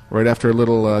right after a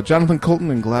little Jonathan Colton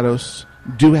and GLaDOS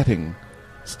duetting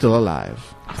Still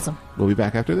Alive. Awesome. We'll be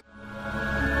back after this.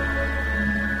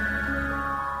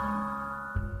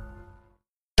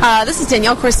 This is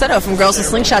Danielle Corsetto from Girls with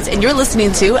Slingshots, and you're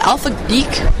listening to Alpha Geek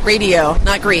Radio.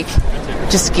 Not Greek,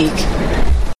 just geek.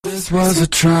 This was a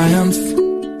triumph.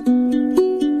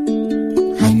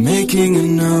 I'm making a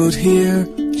note here,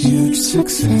 huge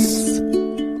success.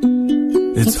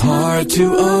 It's hard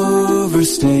to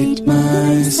overstate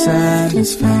my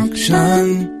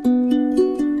satisfaction.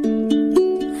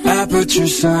 Aperture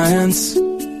Science.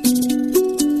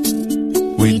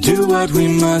 We do what we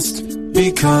must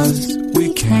because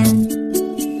we can.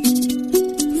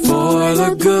 For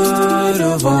the good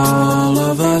of all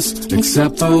of us,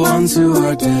 except the ones who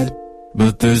are dead.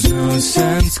 But there's no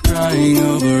sense crying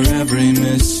over every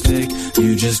mistake.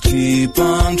 You just keep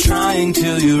on trying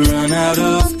till you run out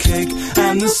of cake.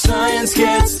 And the science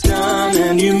gets done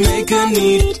and you make a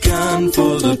neat gun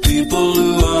for the people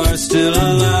who are still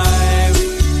alive.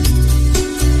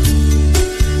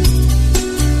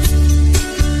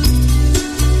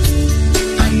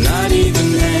 I'm not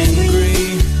even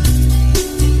angry.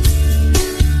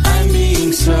 I'm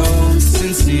being so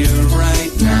sincere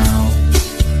right now.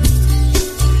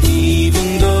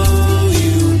 Even though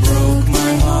you broke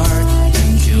my heart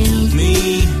and killed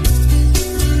me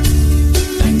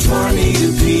and tore me to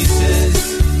pieces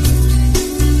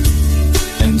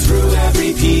and threw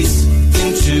every piece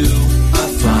into a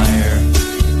fire.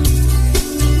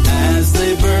 As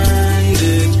they burned,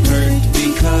 it hurt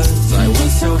because I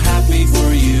was so happy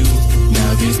for you.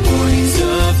 Now these points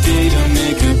of data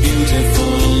make a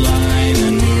beautiful line,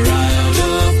 and we're out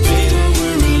of beta,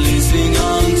 we're releasing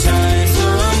on time. So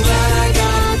I'm glad I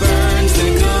got burned.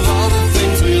 Think of all the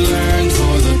things we learned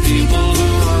for the people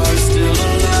who are still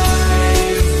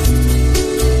alive.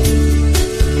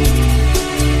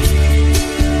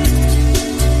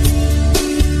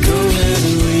 Go ahead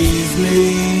and leave me.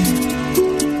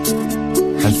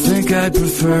 I think I'd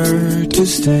prefer to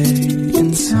stay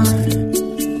inside.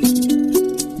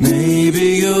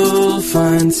 Maybe you'll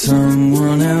find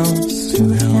someone else to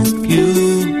help you.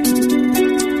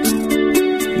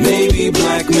 Maybe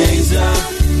Black Mesa,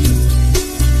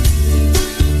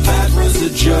 that was a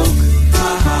joke,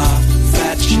 haha,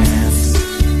 fat chance.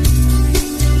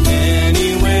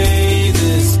 Anyway,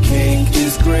 this cake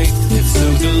is great, it's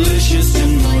so delicious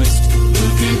and moist.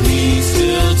 Look at me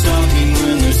still talking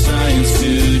when there's science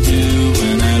to do.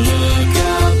 When I look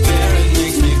out there, it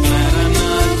makes me glad I'm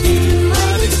not you.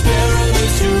 I've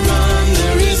experiments to run,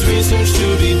 there is research to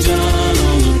be done.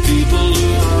 All the people who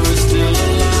are still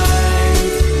alive,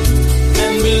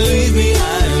 and believe me,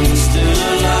 I'm still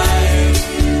alive.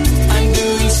 I'm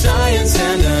doing science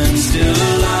and I'm still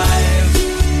alive.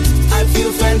 I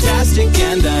feel fantastic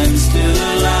and I'm still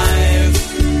alive.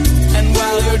 And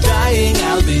while you're dying,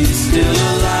 I'll be still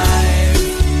alive.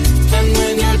 And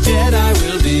when you're dead, I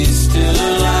will be still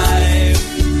alive.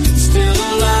 Still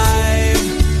alive.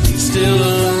 Still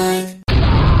alive.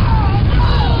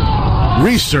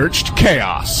 Researched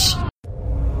chaos.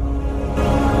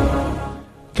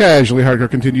 Casually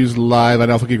Hardcore continues live on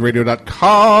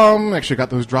alphageekradio.com. Actually got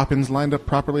those drop-ins lined up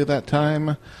properly that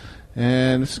time.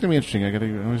 And this is going to be interesting. I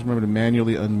always remember to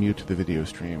manually unmute the video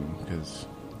stream because...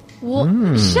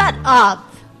 Well, shut up.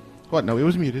 What? No, it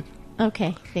was muted.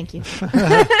 Okay, thank you.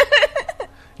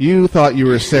 You thought you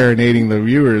were serenading the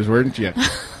viewers, weren't you?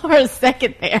 For a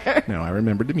second there. No, I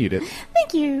remembered to mute it.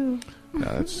 Thank you. No,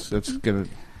 that's gonna...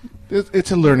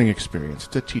 It's a learning experience.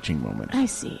 It's a teaching moment. I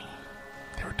see.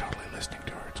 They were totally listening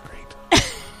to her. It's great.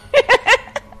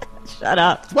 Shut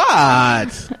up.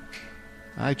 What?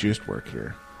 I just work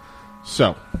here.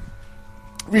 So,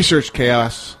 Research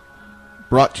Chaos,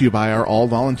 brought to you by our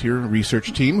all-volunteer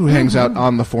research team who hangs out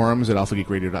on the forums at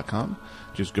alphageekradio.com.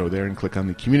 Just go there and click on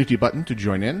the community button to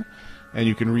join in, and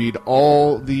you can read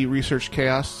all the Research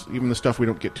Chaos, even the stuff we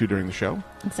don't get to during the show,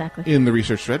 Exactly. in the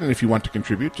research thread. And if you want to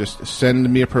contribute, just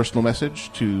send me a personal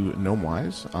message to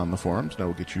Gnomewise on the forums, and I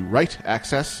will get you right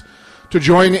access to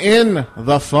join in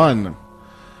the fun.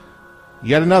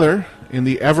 Yet another in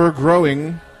the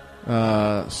ever-growing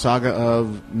saga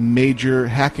of major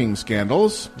hacking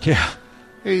scandals. Yeah.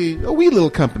 A wee little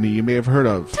company you may have heard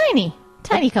of.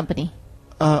 Tiny company.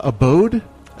 Abode?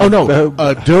 Oh, no.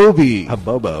 Adobe.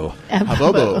 Habobo.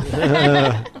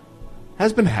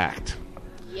 Has been hacked.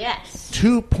 Yes.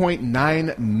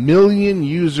 2.9 million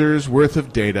users worth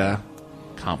of data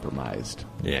compromised.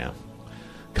 Yeah.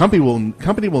 Company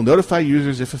will notify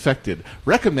users if affected.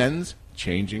 Recommends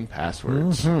changing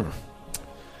passwords.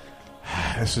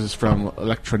 This is from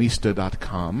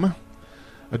electronista.com.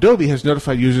 Adobe has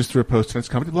notified users through a post on its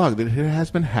company blog that it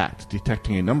has been hacked,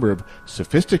 detecting a number of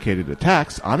sophisticated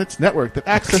attacks on its network that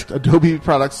accessed Adobe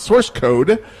products source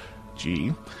code,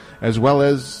 as well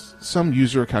as some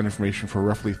user account information for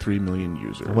roughly 3 million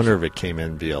users. I wonder if it came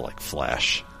in via, like,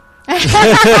 Flash. Or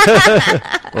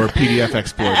PDF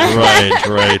Explorer.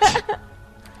 Right.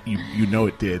 You know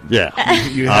it did. Yeah,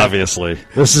 You have- obviously.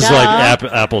 This is like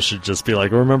Apple should just be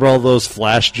like, remember all those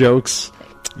Flash jokes?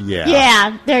 Yeah.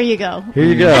 Yeah, there you go. Here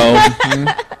you go.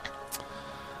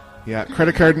 Yeah,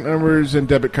 credit card numbers and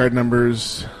debit card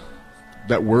numbers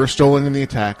that were stolen in the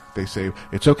attack, they say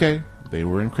it's okay, they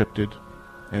were encrypted,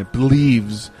 and it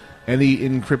believes any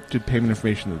encrypted payment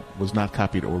information that was not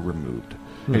copied or removed.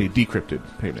 Any decrypted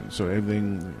payment. So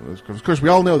everything was, of course, we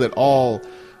all know that all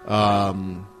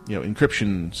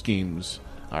encryption schemes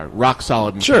are rock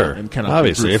solid and, Sure. and cannot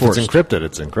Obviously, be if brute it's forced. encrypted,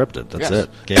 it's encrypted. That's Yes. it.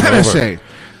 Game over. NSA.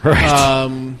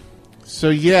 Right. So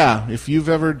yeah, if you've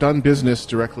ever done business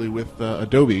directly with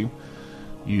Adobe,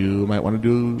 you might want to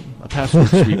do a password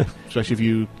sweep, especially if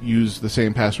you use the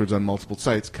same passwords on multiple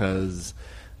sites, because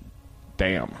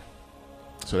damn.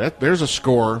 So there's a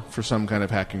score for some kind of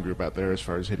hacking group out there as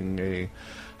far as hitting a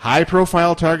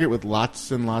high-profile target with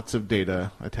lots and lots of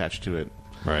data attached to it.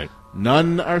 Right.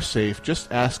 None are safe.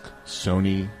 Just ask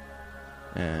Sony.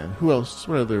 And who else?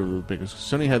 What are the biggest?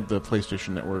 Sony had the PlayStation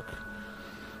Network.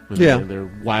 With their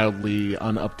wildly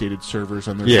unupdated servers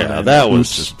on their front Yeah, end. that was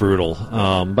Oops. just brutal.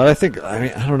 But I think, I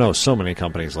don't know, so many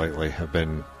companies lately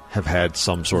have had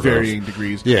some sort varying of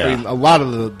degrees. Yeah. I mean, a lot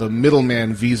of the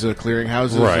middleman Visa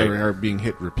clearinghouses Right. are being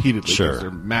hit repeatedly Sure. because they're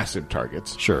massive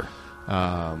targets. Sure.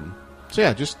 So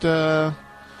yeah, just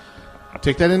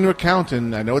take that into account.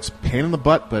 And I know it's a pain in the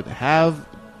butt, but have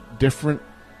different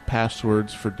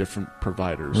passwords for different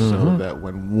providers so that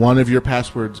when one of your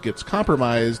passwords gets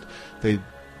compromised, they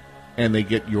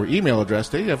get your email address,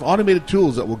 they have automated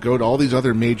tools that will go to all these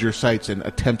other major sites and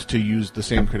attempt to use the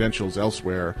same credentials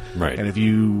elsewhere. Right. And if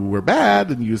you were bad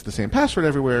and used the same password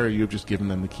everywhere, you've just given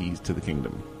them the keys to the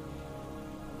kingdom.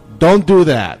 Don't do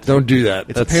that. Don't do that.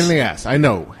 It's a pain in the ass. I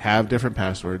know. Have different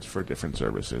passwords for different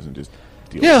services and just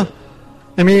deal Yeah. with it.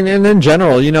 I mean, and in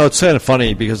general, it's kind of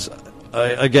funny because,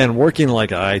 again, working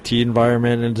like an IT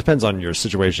environment, and it depends on your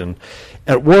situation.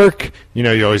 At work,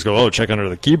 you always go, check under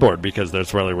the keyboard because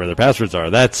that's really where their passwords are.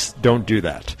 Don't do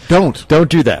that. Don't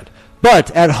do that.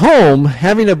 But at home,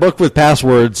 having a book with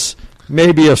passwords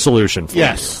may be a solution for you.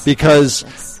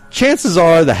 Because chances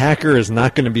are the hacker is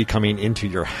not going to be coming into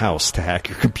your house to hack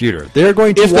your computer. They're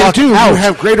going to If walk they do, out. you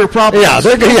have greater problems.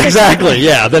 Yeah, exactly.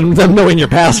 Yeah, than knowing your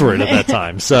password at that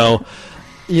time. So,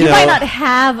 you might not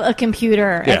have a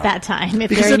computer Yeah. at that time if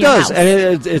because they're in it your does, house.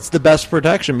 and it's the best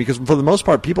protection because for the most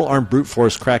part, people aren't brute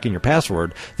force cracking your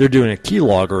password. They're doing a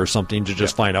keylogger or something to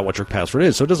just find out what your password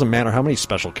is. So it doesn't matter how many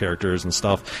special characters and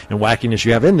stuff and wackiness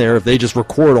you have in there. If they just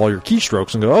record all your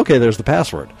keystrokes and go, okay, there's the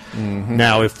password. Mhm.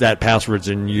 Now, if that password's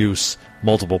in use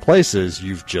multiple places,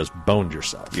 you've just boned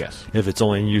yourself. Yes. If it's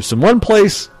only in use in one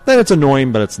place, then it's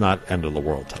annoying, but it's not end of the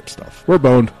world type stuff. We're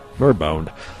boned. We're boned.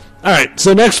 All right,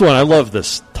 so next one. I love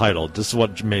this title. This is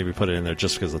what made me put it in there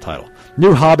just because of the title.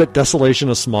 New Hobbit Desolation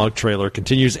of Smaug trailer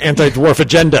continues anti-dwarf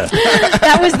agenda.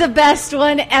 That was the best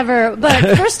one ever.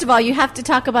 But first of all, you have to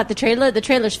talk about the trailer. The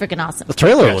trailer's freaking awesome. The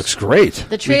trailer looks great.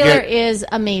 The trailer is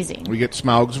amazing. We get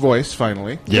Smaug's voice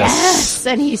finally. Yes,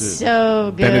 and he's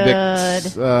so good.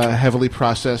 Benedict's heavily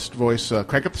processed voice.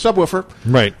 Crank up the subwoofer.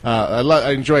 Right. I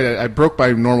enjoyed it. I broke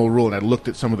my normal rule and I looked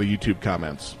at some of the YouTube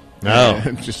comments. Oh.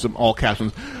 And just some all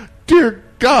captions. Dear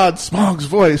God, Smaug's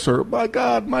voice, or my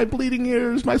God, my bleeding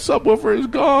ears, my subwoofer is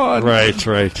gone. Right,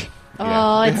 right.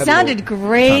 Oh, they it had sounded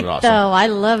great, sounded awesome. though. I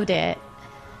loved it.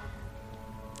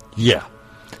 Yeah.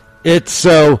 It's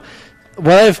so.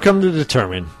 What I've come to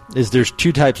determine is there's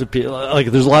two types of people. Like,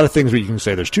 there's a lot of things where you can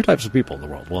say there's two types of people in the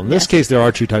world. Well, in this case, there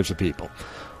are two types of people.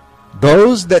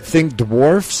 Those that think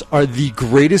dwarfs are the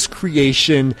greatest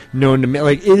creation known to man.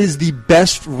 Like, it is the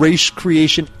best race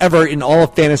creation ever in all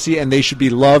of fantasy, and they should be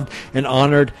loved and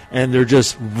honored, and they're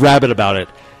just rabid about it.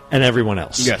 And everyone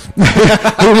else. Yes.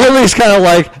 Who really is kind of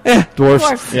like, dwarfs.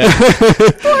 Dwarfs. Yeah.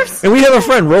 Dwarfs. And we have a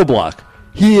friend, Roblox.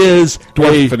 He is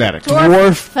Dwarf a fanatic.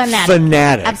 Dwarf Fanatic.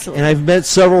 fanatic. Absolutely. And I've met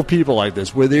several people like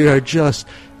this where they are just,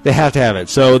 they have to have it.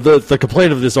 So the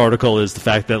complaint of this article is the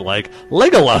fact that, like,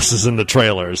 Legolas is in the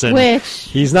trailers. And Which?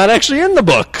 he's not actually in the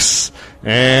books.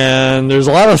 And there's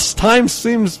a lot of time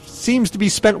seems to be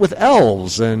spent with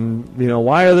elves. And,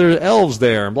 why are there elves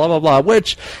there? And blah, blah, blah.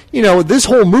 Which, this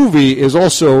whole movie is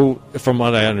also, from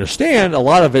what I understand, a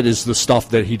lot of it is the stuff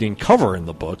that he didn't cover in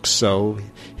the books. So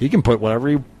he can put whatever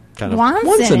he kind of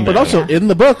wants in there. But also, in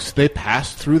the books, they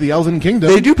pass through the Elven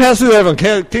Kingdom. They do pass through the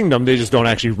Elven Kingdom. They just don't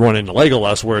actually run into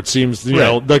Legolas, where it seems,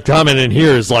 the comment in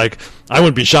here is like, I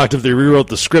wouldn't be shocked if they rewrote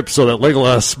the script so that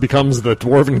Legolas becomes the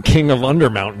Dwarven King of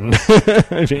Undermountain.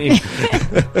 I mean,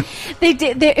 They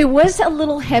did. It was a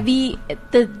little heavy.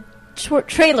 The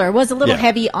trailer was a little Yeah.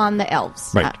 heavy on the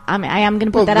elves. Right. I am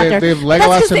going to put that they- out there. they have But that's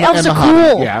Legolas 'cause the and- elves and are the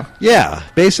Hobbit, cool. yeah. yeah,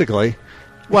 basically.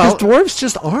 Well- Because dwarves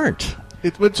just aren't.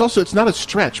 It's not a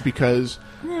stretch because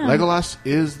Legolas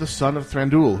is the son of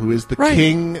Thranduil, who is the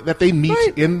king that they meet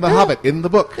in The Hobbit, in the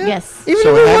book. Yes. Even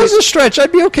So if it had was it- a stretch,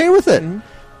 I'd be okay with it.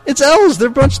 It's elves. They're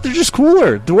just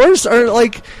cooler. Dwarves are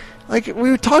like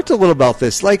we talked a little about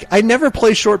this. Like, I never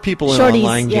play short people in Shorties,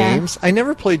 online yeah. games. I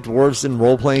never play dwarves in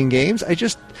role playing games. I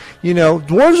just,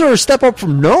 dwarves are a step up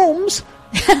from gnomes.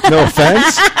 No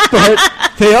offense, but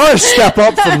they are a step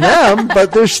up from them.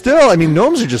 But they're still.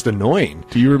 Gnomes are just annoying.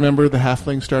 Do you remember the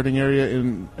halfling starting area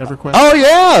in EverQuest? Oh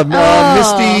yeah,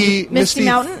 Misty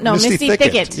Mountain? No, Misty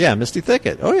Thicket. Yeah, Misty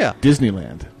Thicket. Oh yeah,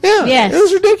 Disneyland. yeah. Yes. It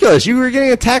was ridiculous. You were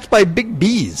getting attacked by big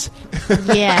bees.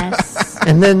 Yes.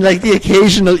 And then, like, the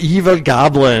occasional evil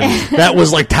goblin that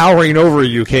was, like, towering over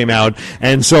you came out,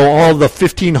 and so all the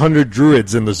 1,500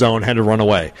 druids in the zone had to run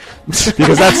away.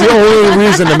 Because that's the only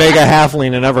reason to make a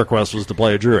halfling in EverQuest was to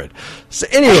play a druid. So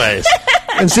anyways,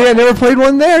 and see, I never played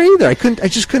one there either. I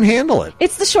just couldn't handle it.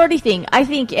 It's the shorty thing, I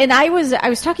think. And I was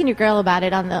talking to a girl about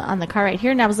it on the car right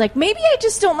here, and I was like, maybe I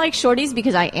just don't like shorties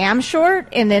because I am short,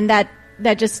 and then that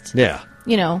just, Yeah.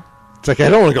 It's like, I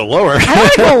don't want to go lower. I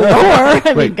want to go lower. I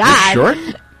mean, Wait, God. you're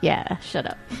short? Yeah, shut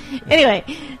up. Anyway,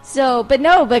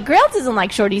 but Grail doesn't like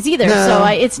shorties either, No. so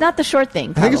it's not the short thing,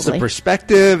 I probably. think it's the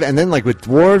perspective, and then, like, with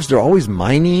dwarves, they're always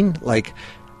mining. Like,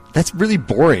 that's really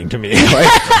boring to me.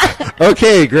 Like,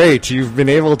 okay, great. You've been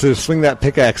able to swing that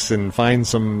pickaxe and find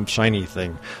some shiny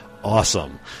thing.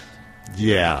 Awesome.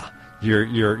 Yeah.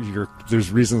 You're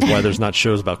there's reasons why there's not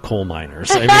shows about coal miners.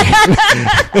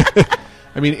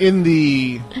 I mean, in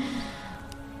the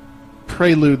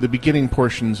prelude, the beginning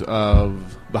portions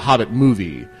of the Hobbit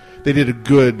movie, they did a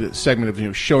good segment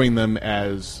of showing them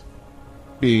as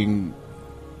being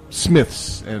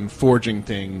smiths and forging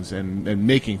things and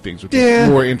making things, which Yeah. is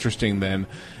more interesting than,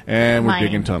 and we're Mine.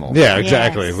 digging tunnels. Yeah,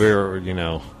 exactly. Yes. We're,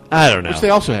 I don't know. Which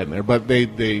they also had in there, but they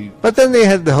But then they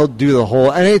had to do the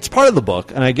whole, and it's part of the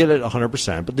book, and I get it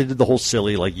 100%, but they did the whole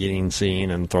silly, like, eating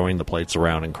scene and throwing the plates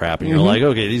around and crap, and you're like,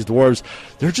 okay, these dwarves,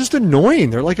 they're just annoying.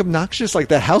 They're, like, obnoxious, like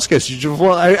that house guest.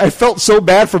 I felt so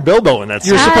bad for Bilbo in that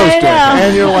scene. You're supposed to.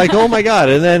 And you're like, oh my god.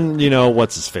 And then,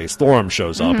 what's-his-face? Thorum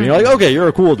shows up, and you're like, okay, you're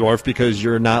a cool dwarf because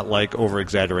you're not, like,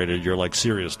 over-exaggerated. You're, like,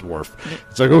 serious dwarf.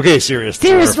 It's like, okay, serious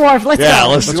dwarf, let's go.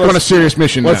 let's go on a serious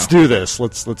mission Let's now. do this.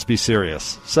 Let's be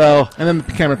serious. So... And then the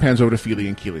camera pans over to Feely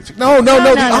and Keely. It's like, no, the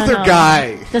other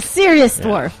guy. The serious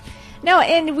dwarf. No,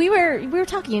 and we were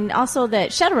talking also that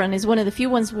Shadowrun is one of the few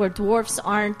ones where dwarfs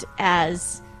aren't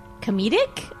as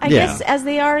comedic, I guess, as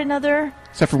they are in other...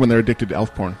 Except for when they're addicted to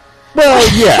elf porn. Well,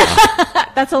 yeah.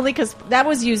 That's only because that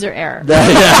was user error. That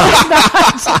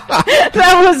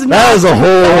was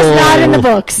not in the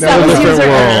books. That was user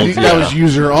error. That was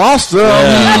user awesome.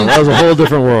 Yeah, that was a whole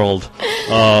different world.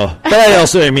 But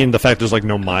the fact there's like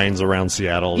no mines around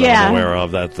Seattle that I'm aware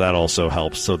of, that also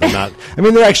helps. So they're not.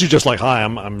 They're actually just like, hi,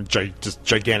 I'm just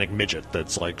gigantic midget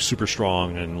that's like super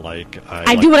strong and like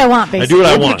I do what I want. Basically, I do what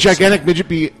I Would want. a gigantic midget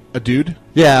be a dude?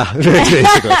 Yeah,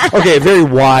 basically. Okay, very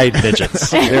wide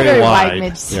midgets. Very wide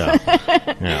midgets.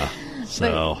 Yeah.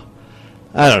 So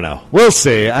I don't know. We'll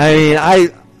see. I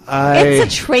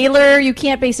it's a trailer. You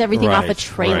can't base everything off a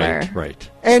trailer. Right.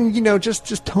 And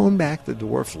just tone back the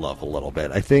dwarf love a little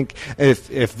bit. I think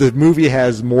if the movie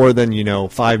has more than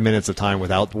 5 minutes of time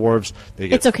without dwarves,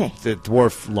 it's okay. The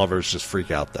dwarf lovers just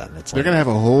freak out. Then They're going to have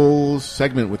a whole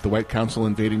segment with the White Council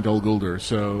invading Dol Guldur,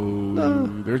 so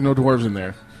there's no dwarves in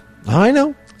there. I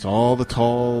know. It's all the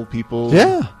tall people.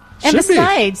 Yeah. And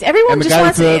besides, everyone and the just guy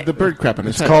wants with the bird crap on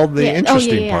his It's head. called the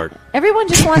interesting part. Everyone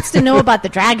just wants to know about the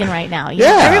dragon right now. You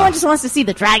know? Everyone just wants to see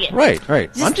the dragon. Right.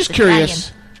 I'm just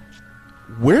curious,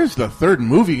 where's the third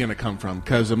movie going to come from?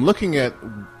 Because I'm looking at,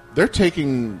 they're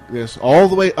taking this all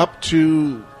the way up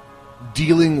to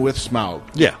dealing with Smaug.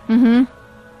 Yeah. Mm-hmm.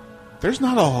 There's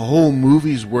not a whole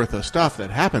movie's worth of stuff that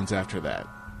happens after that.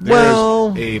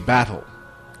 There's a battle.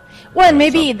 Well, and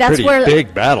maybe that's Pretty where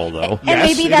big battle, though. And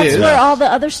maybe that's where all the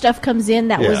other stuff comes in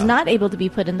that was not able to be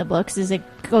put in the books. Is it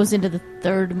goes into the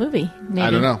third movie? Maybe. I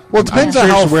don't know. Well, it depends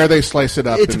on where they slice it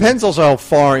up. It depends also how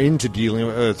far into dealing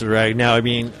with the dragon. Now,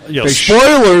 They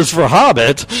spoilers for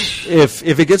Hobbit. If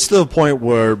it gets to the point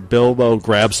where Bilbo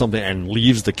grabs something and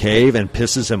leaves the cave and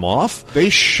pisses him off, they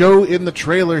show in the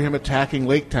trailer him attacking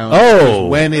Lake Town. Oh,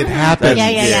 when it happens.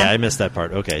 Yeah. I missed that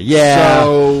part. Okay, yeah.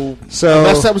 So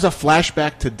unless that was a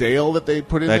flashback to Dale that they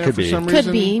put in That there could for be. some Could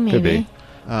reason, be, maybe. Could be.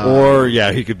 Or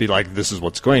he could be like, "This is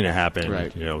what's going to happen."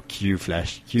 Right. Cue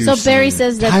flash. Cue So Barry scene.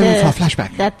 says that Time for a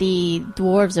flashback. that the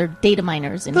dwarves are data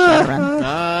miners in Shadowrun.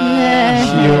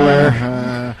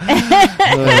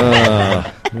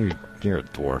 You're a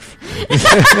dwarf.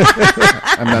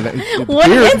 I'm not What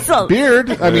an beard, insult.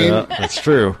 Beard. I mean, that's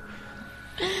true.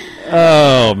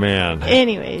 Oh man.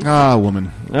 Anyways,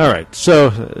 woman. All right. So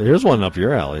here's one up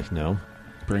your alley. No,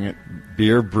 Bring it.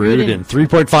 beer brewed in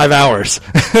 3.5 hours.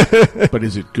 But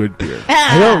is it good beer?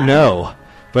 I don't know,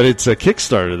 but it's a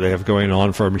Kickstarter they have going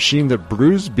on for a machine that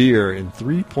brews beer in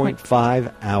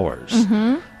 3.5 hours.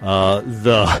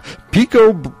 The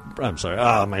Pico. I'm sorry.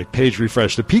 My page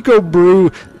refreshed. The Pico Brew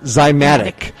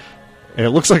Zymatic. And it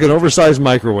looks like an oversized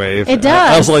microwave. It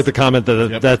does. I also like the comment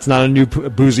that that's not a new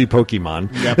boozy Pokemon.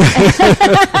 Yep.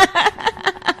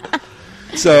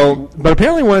 So, but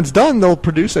apparently when it's done, they'll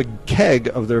produce a keg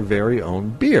of their very own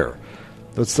beer.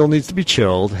 Though it still needs to be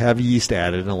chilled, have yeast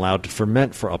added, and allowed to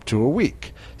ferment for up to a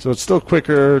week. So it's still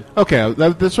quicker. Okay,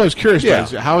 that's what I was curious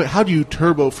about. Yeah. Is how do you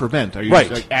turbo ferment? Are you Right.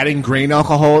 just, like, adding grain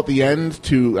alcohol at the end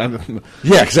to...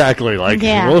 Yeah, exactly. Like,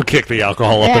 we'll kick the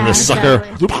alcohol up in this sucker.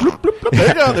 There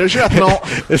you go. There's your ethanol.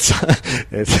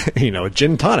 It's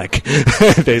gin tonic,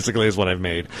 basically, is what I've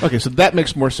made. Okay, so that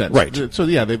makes more sense. Right. So,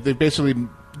 yeah, they've basically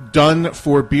done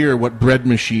for beer what bread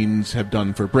machines have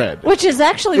done for bread. which is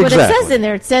actually what it Exactly. says in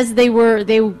there. It says they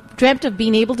dreamt of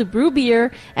being able to brew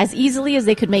beer as easily as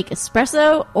they could make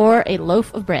espresso or a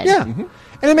loaf of bread. Yeah. And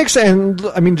it makes sense.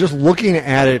 I mean, just looking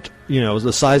at it,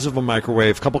 the size of a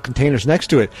microwave, a couple containers next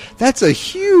to it, that's a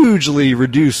hugely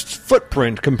reduced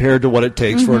footprint compared to what it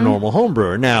takes for a normal home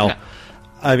brewer. Now,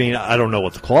 I mean, I don't know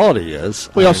what the quality is.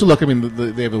 We also look,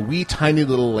 they have a wee tiny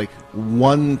little,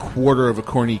 1/4 of a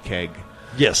corny keg.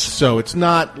 Yes. So it's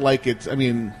not like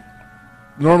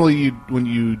normally when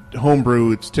you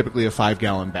homebrew, it's typically a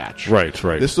 5-gallon batch. Right.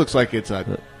 This looks like it's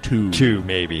a 2. 2,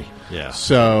 maybe. Yeah.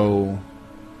 So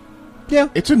Yeah.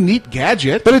 It's a neat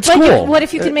gadget. But it's But cool. what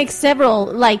if you can make several,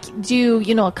 like do,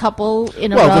 a couple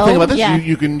in a row? Well, the thing about this, Yeah.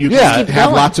 you can Yeah, have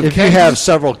going. lots of if kegs. you have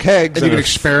several kegs, and you can if-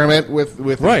 experiment with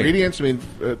Right. ingredients. I mean,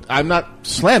 I'm not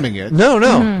slamming it. No.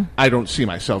 Mm-hmm. I don't see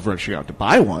myself rushing out to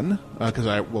buy one because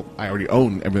I already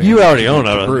own everything. You I already need own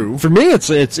to it. brew. For me, it's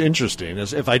interesting.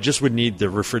 As if I just would need the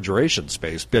refrigeration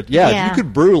space. But yeah, Yeah. you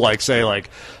could brew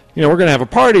we're going to have a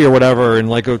party or whatever in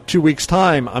 2 weeks'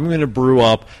 time. I'm going to brew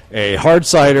up a hard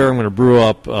cider. I'm going to brew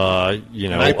up,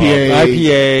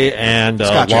 IPA and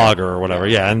Scotch ale. lager or whatever.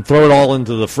 Yeah, and throw it all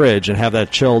into the fridge and have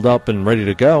that chilled up and ready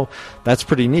to go. That's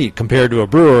pretty neat compared to a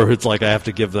brewer who's I have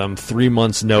to give them 3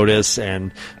 months notice,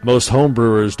 and most home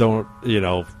brewers don't,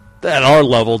 at our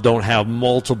level, don't have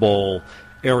multiple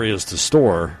areas to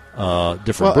store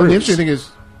different Well, brews. the interesting thing is,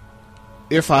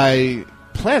 if I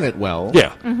plan it well,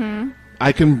 yeah. Mm-hmm.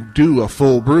 I can do a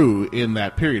full brew in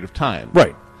that period of time.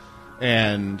 Right.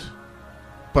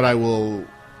 But it'll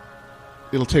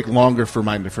take longer for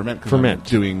mine to ferment because I'm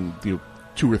doing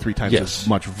 2 or 3 times as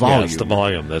much volume. Yeah, it's the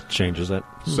volume that changes it.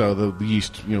 So the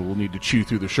yeast will need to chew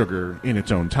through the sugar in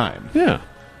its own time. Yeah.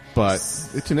 But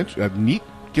it's a neat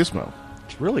gizmo.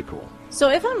 It's really cool. So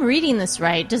if I'm reading this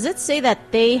right, does it say that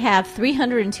they have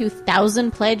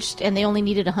 302,000 pledged and they only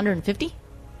needed 150?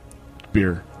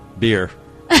 Beer.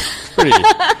 Pretty,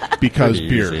 because pretty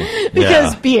beer. easy.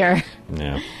 Because beer.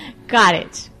 Yeah. Got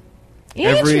it.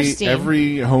 Interesting.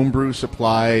 Every homebrew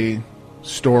supply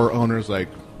store owner's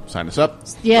sign us up.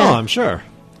 Yeah. Oh, I'm sure.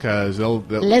 Because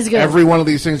Let's go. every one of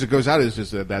these things that goes out is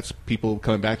just that's people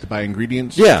coming back to buy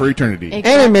ingredients Yeah. for eternity.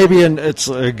 Exactly. And maybe it's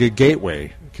a good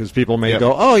gateway because people may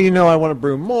go, oh, I want to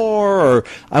brew more, or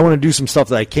I want to do some stuff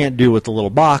that I can't do with the little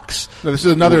box. No, this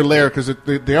is another layer because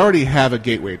they already have a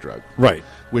gateway drug. Right.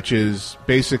 Which is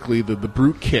basically the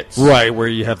brew kits. Right, where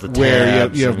you have the tabs. Where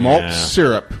you have malt yeah.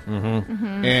 syrup.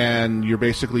 Mm-hmm. And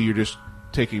you're just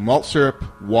taking malt syrup,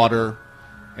 water,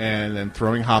 and then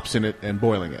throwing hops in it and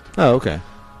boiling it. Oh, okay.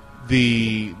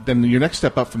 Then your next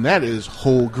step up from that is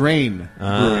whole grain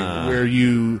brewing, where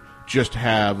you just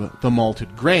have the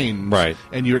malted grains, Right.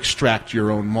 and you extract your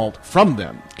own malt from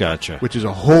them. Gotcha. Which is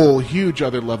a whole huge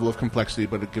other level of complexity,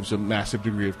 but it gives a massive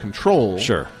degree of control.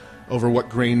 Sure. Over what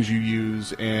grains you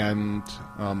use and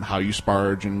how you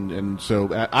sparge, and so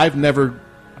I've never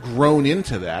grown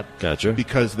into that. Gotcha.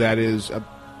 Because that is a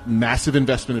massive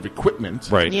investment of equipment,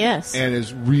 Right. Yes. and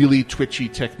is really twitchy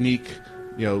technique,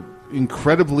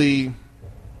 incredibly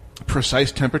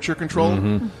precise temperature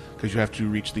control because you have to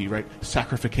reach the right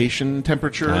saccharification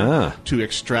temperature to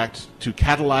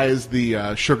catalyze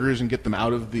the sugars and get them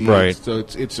out of the. Right. So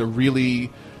it's a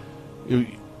really,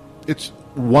 it's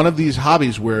one of these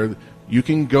hobbies where you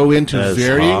can go into That's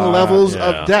varying hot, levels yeah.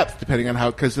 of depth depending on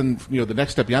how. Because then the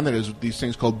next step beyond that is these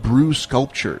things called brew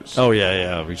sculptures. Oh,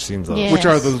 yeah, we've seen those. Yeah. Which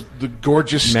are the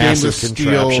gorgeous Massive stainless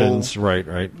steel contraptions.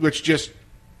 Right. which just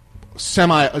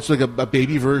it's like a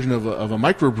baby version of a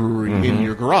microbrewery in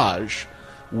your garage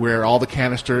where all the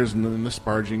canisters and then the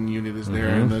sparging unit is there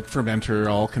and the fermenter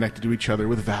all connected to each other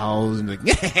with valves and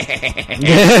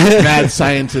mad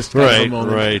scientist kind of a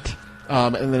moment. Right.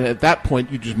 And then at that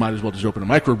point you just might as well just open a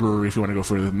microbrewery if you want to go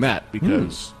further than that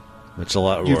because It's a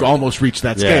lot. you've almost reached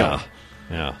that scale.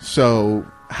 Yeah. So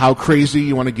how crazy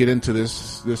you want to get into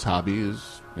this hobby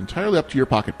is entirely up to your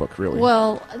pocketbook, really.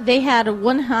 Well, they had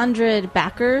 100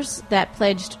 backers that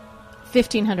pledged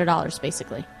 $1,500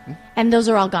 basically, and those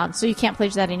are all gone. So you can't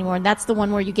pledge that anymore. And that's the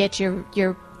one where you get your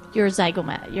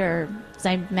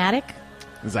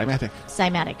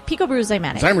zymatic, Pico Brew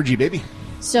Zymatic. Zymergy, baby.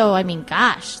 So I mean,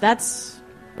 gosh, that's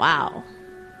wow.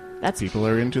 That's People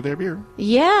are into their beer.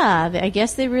 yeah. I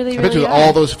guess they really, I bet really you are.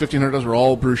 all those 1,500 were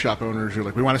all brew shop owners who are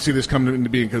like, we want to see this come into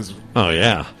being because Oh,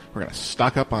 yeah. we're going to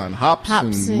stock up on hops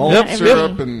and and malt Yep.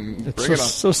 syrup and It's bring so, it on.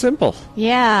 so simple.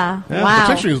 Yeah. What's Wow.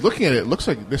 interesting is looking at it looks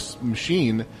like this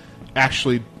machine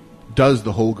actually does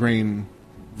the whole grain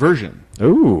version.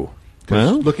 Ooh.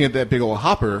 'Cause Well, looking at that big old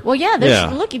hopper. Well, yeah. There's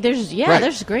Yeah. look. There's Right.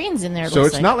 There's grains in there. So looks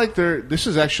it's like. not like this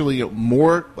is actually a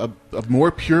more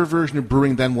pure version of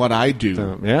brewing than what I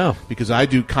do. yeah. Because I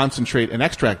do concentrate and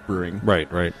extract brewing. Right.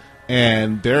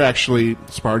 And they're actually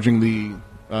sparging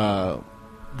the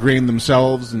grain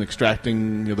themselves and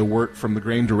extracting the wort from the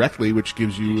grain directly, which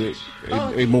gives you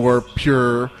a more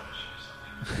pure,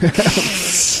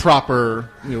 proper.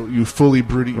 You fully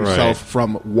brewed it yourself Right.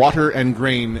 from water and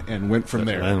grain and went from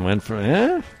there. And went from,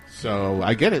 yeah. So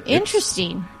I get it.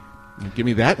 Interesting. Give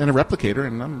me that and a replicator,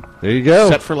 and I'm There you go.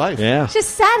 set for life. Yeah. It's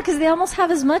just sad because they almost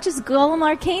have as much as Golem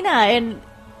Arcana, and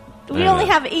we Yeah. only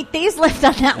have 8 days left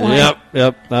on that one.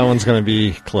 Yep. That one's going to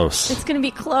be close. It's going to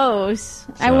be close.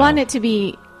 I So. want it to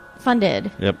be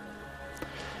funded. Yep.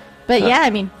 But yeah, I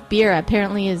mean, beer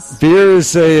apparently is Beer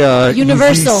is a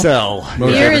universal. easy sell.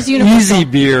 Beer is universal. Easy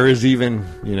beer is even,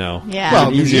 Yeah.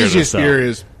 Well, the easier to easiest sell. beer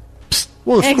is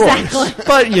Well, of Exactly. course.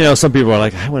 But, some people are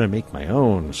like, I want to make my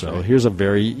own. So here's a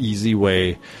very easy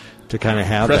way to kind of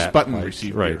have press that. button, Like,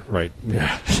 receive right, beer. right.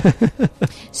 Yeah.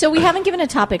 So we haven't given a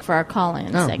topic for our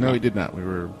call-in segment. No, we did not. We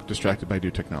were distracted by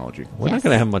new technology. We're not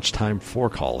going to have much time for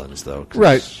call-ins, though. 'cause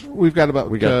Right. We've got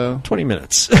about We got 20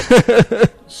 minutes.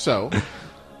 so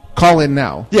call in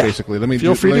now. Yeah. Basically, let me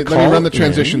Feel free to let me call run the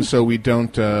transition in. so we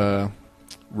don't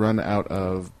run out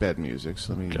of bed music.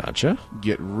 So let me Gotcha.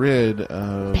 get rid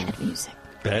of Bad music.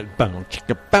 Bad bow,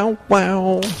 chicka bow,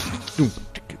 wow.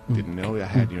 Didn't know I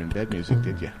had you in bed music,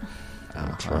 did you?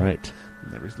 That's right.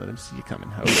 Never let him see you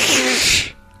coming.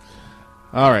 Okay.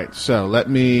 All right, so let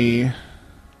me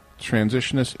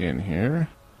transition us in here.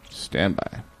 Stand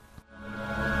by.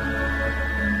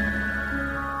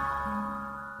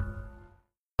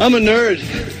 I'm a nerd,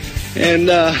 and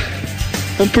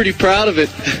I'm pretty proud of it.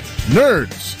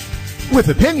 Nerds with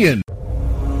opinion.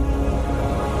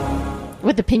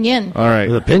 With opinion. All right.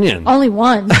 With opinion. Only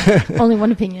one. Only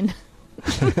one opinion.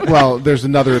 Well, there's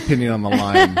another opinion on the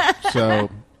line, so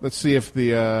let's see if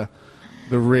the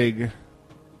rig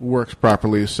works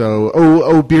properly.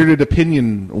 So, bearded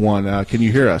opinion one, can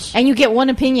you hear us? And you get one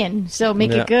opinion, so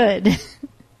make Yeah. it good.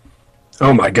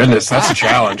 Oh my goodness, that's a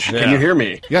challenge. Yeah. Can you hear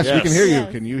me? Yes, we can hear you.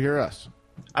 Can you hear us?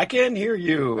 I can hear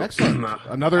you. Excellent.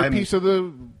 Another I'm- piece of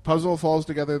the puzzle falls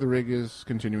together. The rig is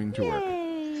continuing to work.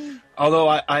 Although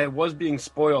I was being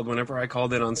spoiled whenever I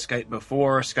called in on Skype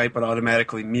before, Skype would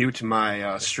automatically mute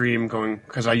my stream going,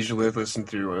 because I usually listen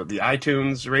through the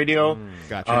iTunes radio.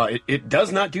 Gotcha. It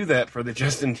does not do that for the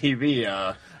Justin TV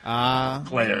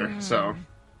player. So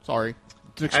sorry.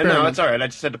 It's I know, it's all right. I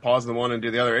just had to pause the one and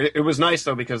do the other. It was nice,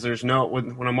 though, because there's no,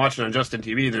 when I'm watching on Justin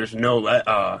TV, there's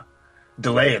no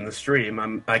delay in the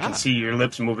stream. I can see your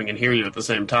lips moving and hear you at the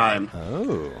same time.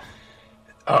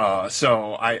 Oh.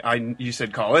 So you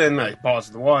said call in, I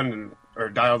paused the one, or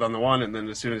dialed on the one, and then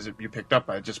as soon as you picked up,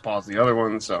 I just paused the other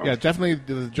one, so. Yeah, definitely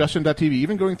the Justin.tv,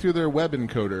 even going through their web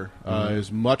encoder,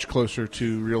 is much closer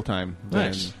to real time than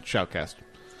Nice. Shoutcast.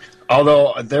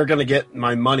 Although they're going to get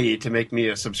my money to make me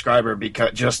a subscriber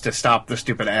just to stop the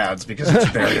stupid ads, because it's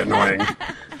very annoying.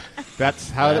 That's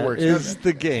how That it works. is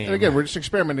the game. And again, we're just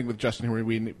experimenting with Justin here.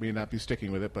 We may not be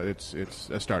sticking with it, but it's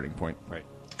a starting point. Right.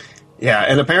 Yeah,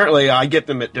 and apparently I get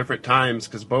them at different times,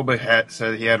 because Boba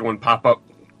said he had one pop up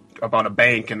about a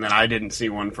bank, and then I didn't see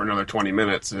one for another 20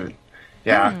 minutes.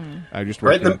 Yeah. I just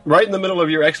right in the middle of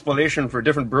your explanation for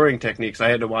different brewing techniques, I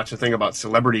had to watch a thing about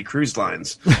celebrity cruise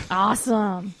lines.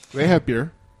 Awesome. They have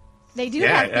beer. They do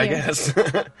Yeah, have beer. I guess.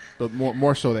 But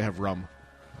more so, they have rum.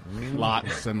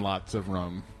 Lots and lots of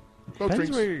rum. Boat Depends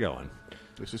drinks. where you're going.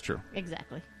 This is true.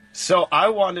 Exactly. So I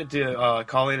wanted to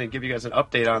call in and give you guys an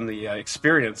update on the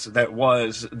experience that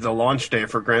was the launch day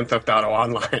for Grand Theft Auto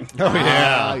Online. Oh,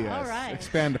 yeah. Yes. All right.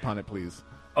 Expand upon it, please.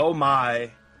 Oh my,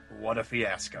 what a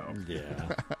fiasco.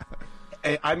 Yeah.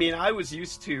 I mean, I was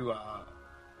used to,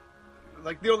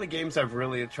 like, the only games I've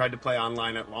really tried to play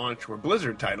online at launch were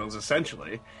Blizzard titles,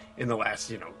 essentially, in the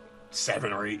last,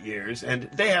 7 or 8 years. And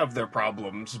they have their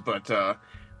problems, but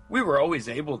we were always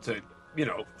able to,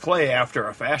 play after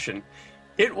a fashion.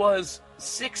 It was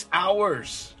 6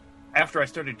 hours after I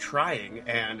started trying,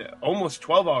 and almost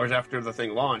 12 hours after the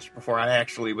thing launched before I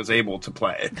actually was able to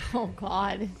play. Oh,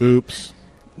 God. Oops.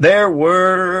 There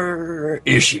were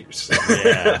issues.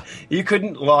 Yeah. You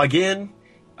couldn't log in.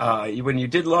 When you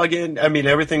did log in, I mean,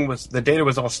 the data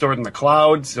was all stored in the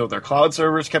cloud, so their cloud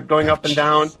servers kept going up and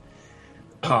down.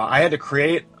 I had to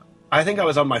create, I think I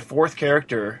was on my 4th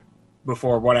character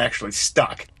before one actually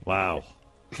stuck. Wow.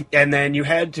 And then you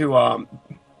had to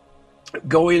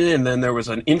go in, and then there was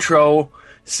an intro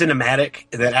cinematic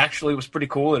that actually was pretty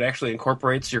cool. It actually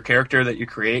incorporates your character that you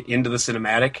create into the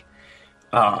cinematic.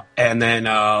 And then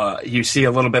you see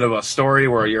a little bit of a story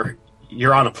where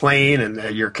you're on a plane,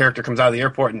 and your character comes out of the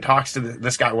airport and talks to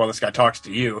this guy. Well, this guy talks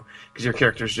to you because your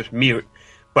character is just mute.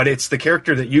 But it's the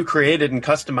character that you created and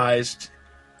customized,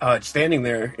 standing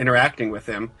there interacting with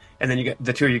him. And then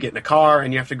the two of you get in a car,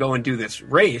 and you have to go and do this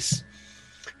race.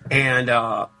 And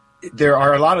there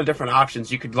are a lot of different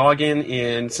options. You could log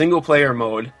in single player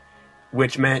mode,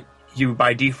 which meant you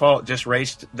by default just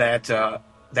raced that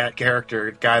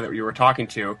character guy that you were talking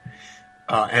to.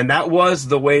 And that was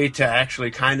the way to actually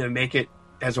kind of make it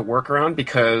as a workaround,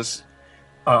 because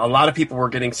a lot of people were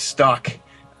getting stuck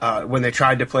when they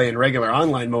tried to play in regular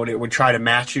online mode. It would try to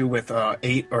match you with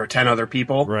 8 or 10 other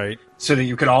people, right, so that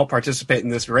you could all participate in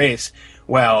this race.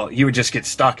 Well, you would just get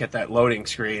stuck at that loading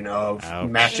screen of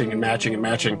matching and matching and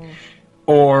matching.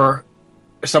 Or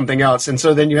something else. And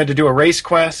so then you had to do a race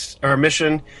quest or a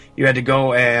mission. You had to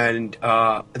go and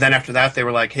then after that they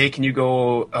were like, hey, can you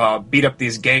go beat up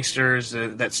these gangsters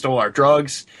that stole our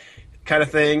drugs, kind of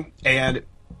thing. And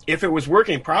if it was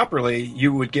working properly,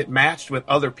 you would get matched with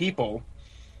other people,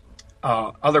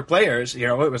 other players. You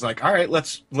know, it was like, all right,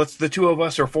 let's the 2 of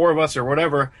us or 4 of us or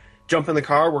whatever jump in the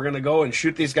car. We're going to go and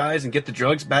shoot these guys and get the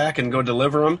drugs back and go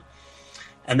deliver them.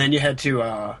 And then you had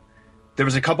to there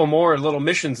was a couple more little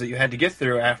missions that you had to get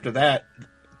through after that,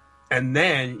 and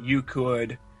then you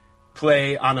could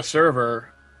play on a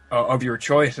server of your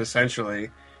choice, essentially,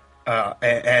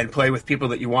 and play with people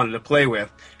that you wanted to play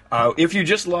with. If you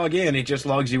just log in, it just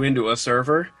logs you into a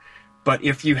server. But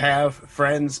if you have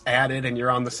friends added and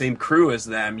you're on the same crew as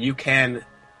them, you can,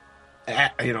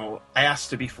 ask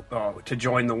to be to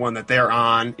join the one that they're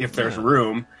on if there's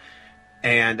room,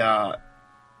 and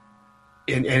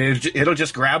it'll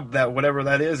just grab that whatever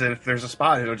that is, and if there's a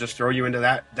spot, it'll just throw you into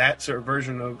that sort of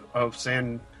version of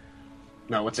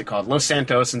Los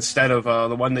Santos instead of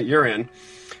the one that you're in,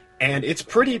 and it's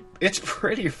pretty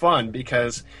fun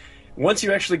because once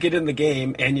you actually get in the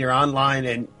game and you're online,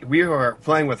 and we were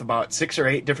playing with about 6 or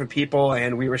 8 different people,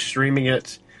 and we were streaming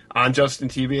it on Justin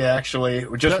TV, actually,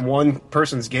 just one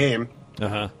person's game.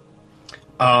 It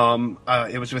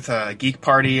was with a Geek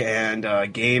Party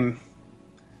and Game.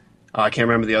 I can't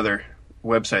remember the other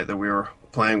website that we were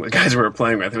playing with, guys we were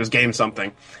playing with. It was Game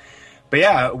something. But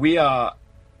yeah, we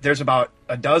there's about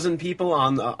a dozen people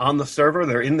on the server.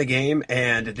 They're in the game,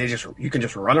 and you can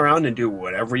just run around and do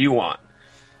whatever you want.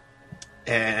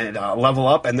 And level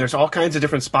up, and there's all kinds of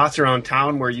different spots around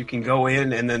town where you can go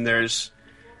in, and then there's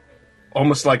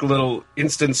almost like little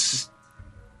instance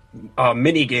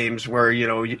mini games where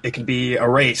it can be a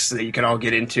race that you can all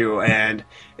get into, and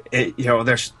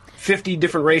there's 50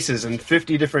 different races and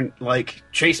 50 different like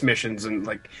chase missions and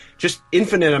like just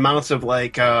infinite amounts of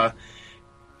like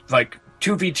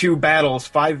 2v2 battles,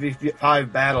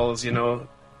 5v5 battles,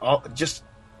 all just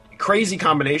crazy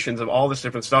combinations of all this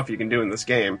different stuff you can do in this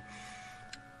game.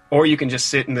 Or you can just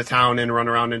sit in the town and run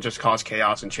around and just cause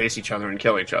chaos and chase each other and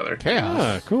kill each other. Chaos?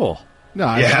 Ah, cool. No,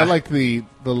 I like the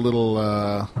little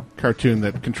cartoon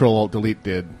that Control-Alt-Delete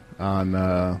did on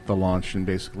the launch, and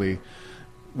basically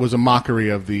was a mockery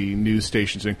of the news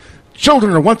station saying,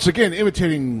 children are once again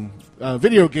imitating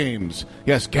video games.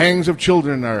 Yes, gangs of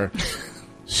children are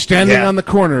standing on the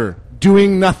corner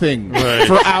doing nothing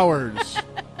for hours,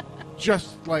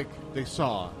 just like they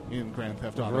saw in Grand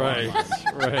Theft Auto. Right.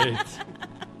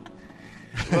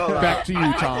 Well, back to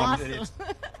you, Tom.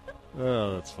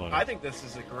 Oh, that's funny. I think this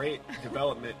is a great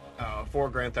development for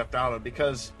Grand Theft Auto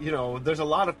because, there's a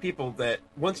lot of people that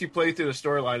once you play through the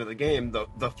storyline of the game,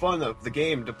 the fun of the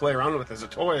game to play around with as a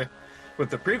toy with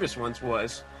the previous ones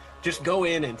was just go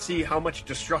in and see how much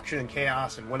destruction and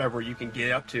chaos and whatever you can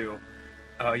get up to,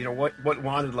 what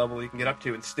wanted level you can get up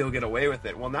to and still get away with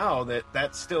it. Well, now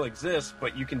that still exists,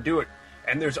 but you can do it,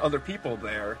 and there's other people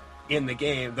there in the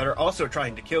game that are also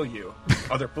trying to kill you,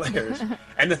 other players.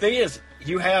 And the thing is,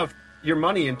 you have your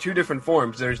money in 2 different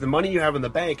forms. There's the money you have in the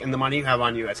bank and the money you have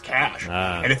on you as cash.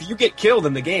 And if you get killed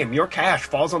in the game, your cash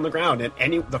falls on the ground,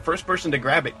 and the first person to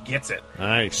grab it gets it.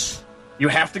 Nice. You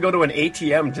have to go to an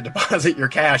ATM to deposit your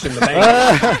cash in the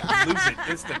bank. You lose it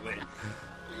instantly.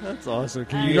 That's awesome.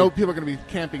 People are going to be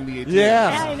camping the ATM.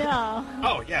 Yeah, I know.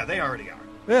 Oh, yeah, they already are.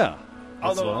 Yeah.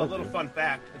 Although, a little fun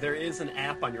fact, there is an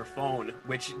app on your phone,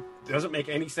 which doesn't make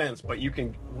any sense, but you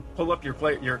can pull up your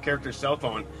character's cell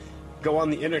phone, go on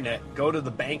the internet, go to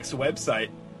the bank's website,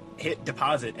 hit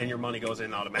deposit, and your money goes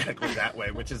in automatically that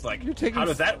way, which is like, how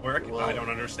does that work? I don't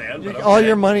understand. But all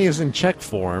your money is in check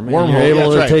form, and Wormhole, you're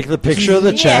able to right. take the picture of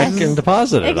the check and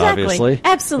deposit it, Exactly. obviously.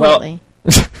 Absolutely.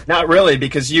 Not really,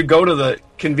 because you go to the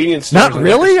convenience store. Not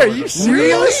really? Are you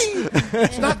serious?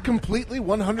 It's not completely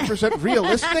 100%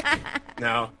 realistic.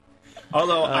 No.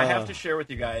 Although, I have to share with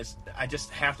you guys, I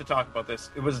just have to talk about this.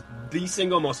 It was the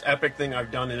single most epic thing I've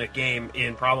done in a game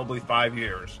in probably 5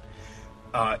 years.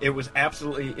 It was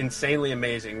absolutely insanely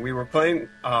amazing. We were playing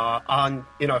on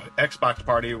Xbox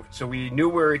party, so we knew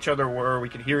where each other were. We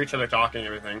could hear each other talking and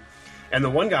everything. And the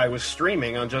one guy was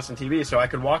streaming on Justin TV, so I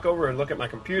could walk over and look at my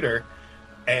computer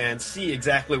and see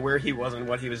exactly where he was and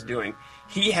what he was doing.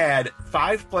 He had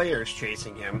 5 players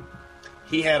chasing him.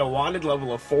 He had a wanted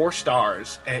level of 4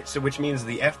 stars, which means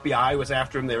the FBI was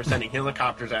after him. They were sending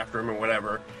helicopters after him or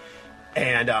whatever.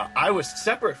 And I was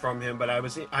separate from him, but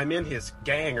I'm in his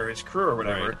gang or his crew or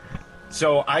whatever. Right.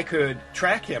 So I could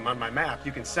track him on my map.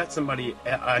 You can set somebody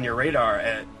on your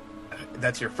radar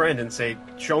that's your friend and say,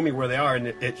 show me where they are, and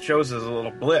it shows as a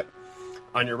little blip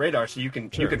on your radar, so you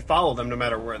can follow them no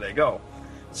matter where they go.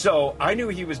 So I knew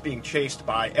he was being chased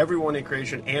by everyone in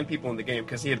creation and people in the game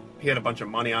because he had a bunch of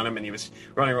money on him and he was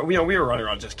running around. You know, we were running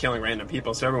around just killing random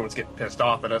people, so everyone was getting pissed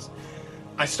off at us.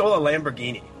 I stole a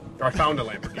Lamborghini, or I found a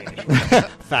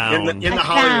Lamborghini in the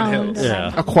Hollywood Hills.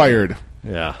 Yeah. Acquired.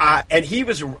 Yeah. And he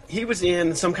was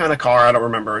in some kind of car, I don't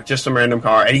remember, just some random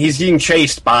car, and he's being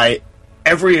chased by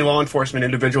every law enforcement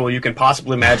individual you can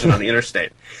possibly imagine on the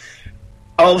interstate.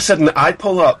 All of a sudden, I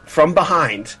pull up from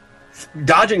behind,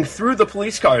 dodging through the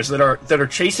police cars that are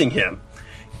chasing him,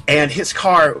 and his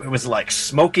car was like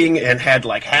smoking and had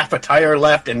like half a tire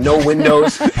left and no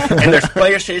windows, and there's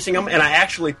players chasing him, and I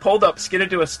actually pulled up, skidded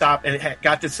to a stop, and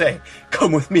got to say,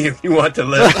 "Come with me if you want to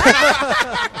live."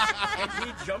 And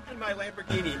he jumped in my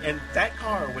Lamborghini, and that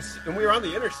car was, and we were on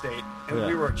the interstate, and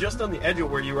we were just on the edge of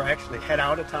where you were actually head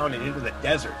out of town and into the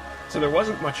desert. So there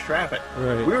wasn't much traffic.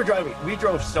 Right. We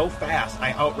drove so fast,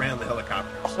 I outran the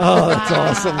helicopters. Oh, that's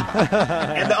awesome.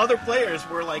 And the other players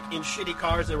were like in shitty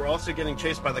cars that were also getting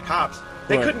chased by the cops.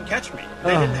 They Right. couldn't catch me.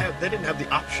 They didn't have the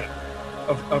option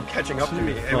of catching up to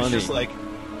me. It was funny. just like,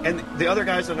 and the other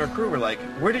guys on our crew were like,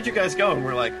 "Where did you guys go?" And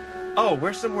we're like, "Oh,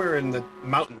 we're somewhere in the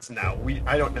mountains now.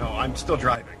 I don't know. I'm still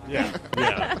driving." Yeah.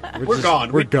 We're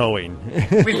gone. We're going.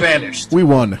 We vanished. We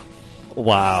won.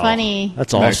 Wow. Funny.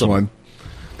 That's Nice awesome. one.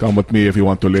 Come with me if you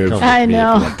want to live. I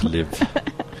know. If you want to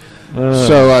live.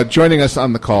 So joining us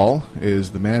on the call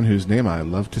is the man whose name I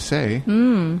love to say,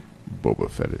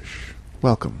 Boba Fetish.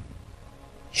 Welcome.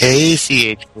 Hey,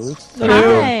 CH.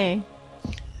 Hi.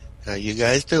 How you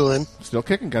guys doing? Still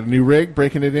kicking. Got a new rig,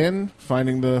 breaking it in,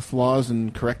 finding the flaws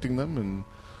and correcting them. And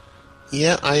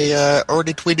Yeah, I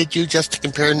already tweeted you just to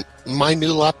compare my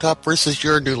new laptop versus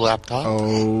your new laptop.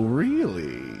 Oh,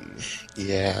 really?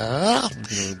 Yeah.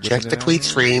 Check the tweet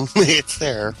stream. It's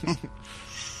there.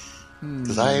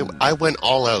 Because I went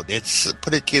all out. It's,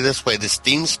 put it to you this way, the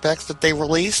Steam specs that they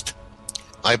released,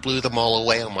 I blew them all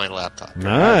away on my laptop.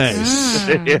 Nice.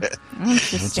 Interesting.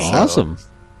 That's awesome.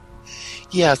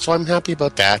 Yeah, so I'm happy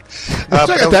about that. So I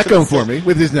got that going for me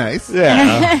with his nice.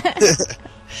 Yeah.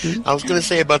 I was going to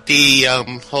say about the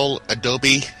whole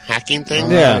Adobe hacking thing.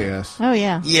 Yeah. Yes. Oh,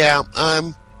 yeah. Yeah,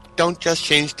 don't just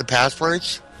change the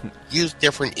passwords. Use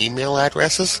different email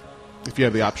addresses. If you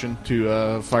have the option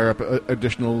to fire up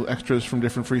additional extras from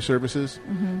different free services.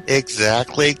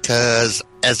 Exactly, because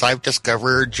as I've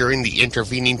discovered during the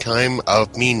intervening time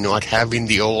of me not having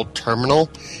the old terminal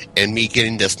and me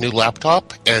getting this new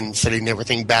laptop and setting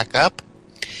everything back up,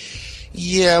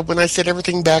 yeah, when I set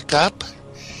everything back up,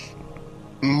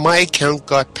 my account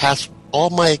all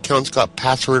my accounts got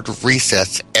password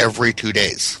resets every 2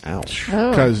 days. Ouch.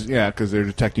 Because they're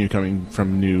detecting you coming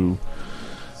from new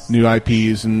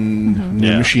IPs and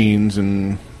new machines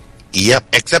and. Yep,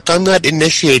 except I'm not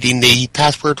initiating the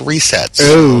password resets.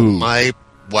 Oh. My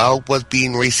WoW was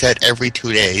being reset every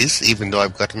 2 days, even though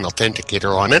I've got an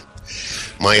authenticator on it.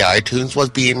 My iTunes was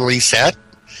being reset.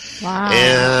 Wow.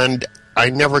 And I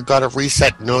never got a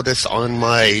reset notice on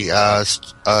my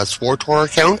SWTOR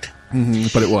account.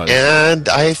 But it was. And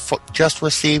I just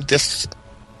received this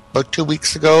about 2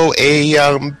 weeks ago,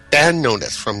 a ban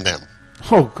notice from them.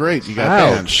 Oh, great! You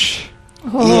got Ouch.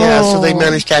 Yeah, so they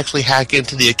managed to actually hack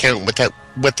into the account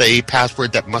with a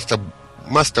password that must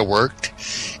have worked,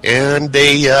 and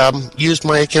they used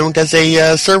my account as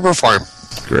a server farm.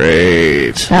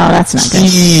 Great. Oh, that's not good.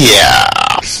 Yeah.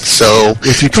 So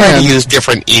if you try can to use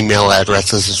different email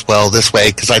addresses as well this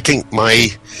way, because I think my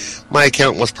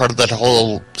account was part of that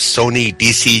whole Sony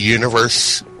DC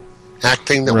Universe hack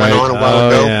thing that went on a while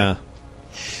ago. Yeah.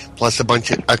 Plus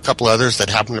a couple others that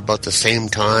happened about the same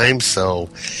time. So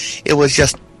it was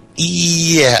just,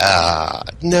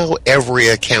 now every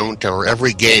account or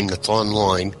every game that's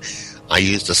online, I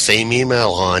use the same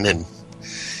email on, and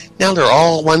now they're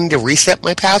all wanting to reset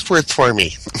my passwords for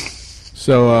me.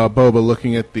 So, Boba,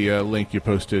 looking at the link you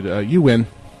posted, you win.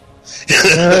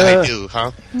 I do,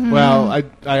 huh? Well,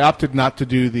 I opted not to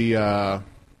do the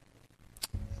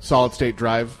solid-state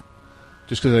drive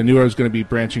just because I knew I was going to be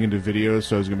branching into videos,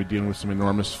 so I was going to be dealing with some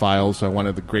enormous files, so I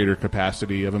wanted the greater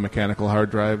capacity of a mechanical hard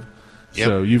drive. Yep.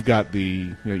 So you've got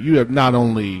you have not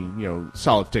only,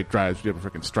 solid-state drives, but you have a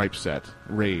freaking stripe set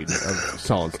raid of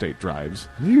solid-state drives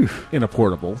in a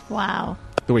portable. Wow.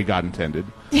 The way God intended.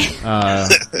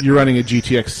 You're running a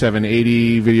GTX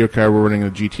 780 video card. We're running a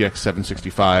GTX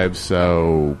 765,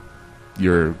 so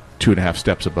you're 2.5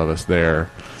 steps above us there.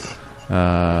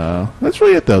 That's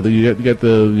really it, though. You get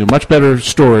the much better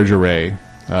storage array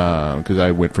because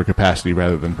I went for capacity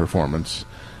rather than performance.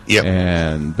 Yep.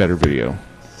 And better video.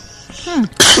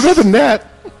 But other than that,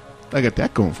 I got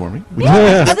that going for me.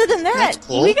 Other than that,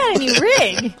 cool. we got a new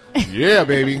rig. Yeah,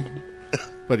 baby.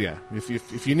 But yeah,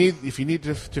 if you need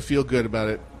to feel good about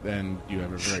it, then you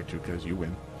have a right to, because you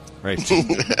win. Right.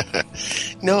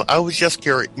 No, I was just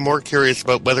more curious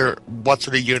about what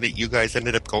sort of unit you guys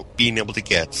ended up being able to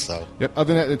get. So. Yep.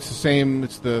 Other than that, it's the same.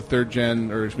 It's the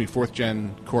 4th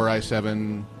gen Core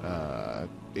i7,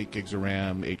 8 gigs of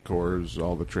RAM, 8 cores,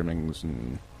 all the trimmings,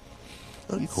 and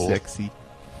cool. Sexy.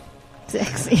 And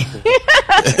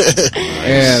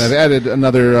I've added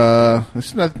another.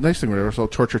 It's a nice thing. We're also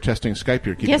torture testing Skype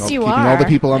here, keeping all the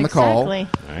people on the call. All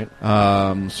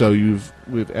right. So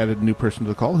we've added a new person to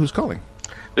the call. Who's calling?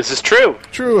 This is True.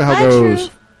 True. How goes?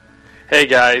 True. Hey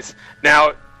guys.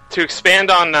 Now to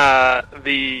expand on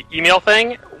the email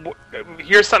thing,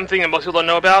 here's something that most people don't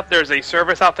know about. There's a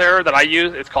service out there that I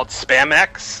use. It's called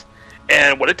SpamX,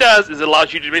 and what it does is it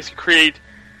allows you to basically create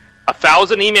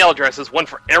 1,000 email addresses, one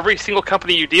for every single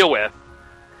company you deal with,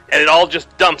 and it all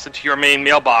just dumps into your main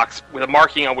mailbox with a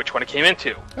marking on which one it came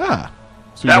into.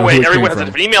 So that way everyone has a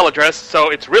different email address, so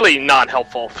it's really not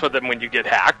helpful for them when you get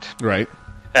hacked. Right.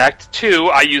 Act 2,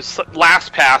 I use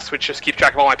LastPass, which just keeps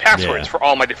track of all my passwords for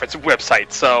all my different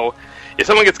websites. So if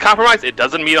someone gets compromised, it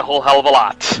doesn't mean a whole hell of a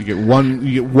lot. You get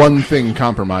one thing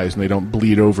compromised, and they don't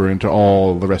bleed over into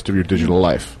all the rest of your digital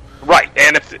life. Right,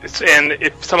 and if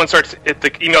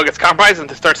the email gets compromised and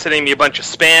they start sending me a bunch of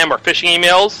spam or phishing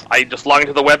emails, I just log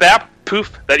into the web app.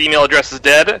 Poof, that email address is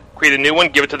dead. Create a new one,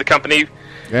 give it to the company.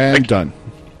 And done.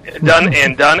 Done,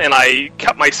 and I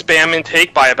cut my spam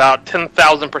intake by about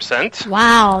 10,000%.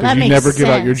 Wow, that makes sense. You never give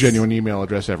out your genuine email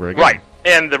address ever again. Right,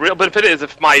 and the real benefit is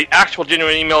if my actual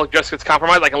genuine email address gets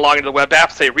compromised, I can log into the web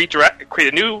app, say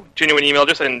create a new genuine email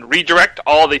address, and redirect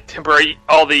all the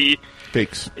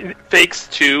fakes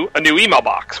to a new email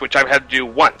box, which I've had to do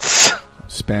once.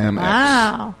 SpamX.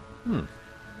 Wow.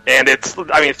 And it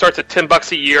starts at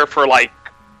 $10 a year for like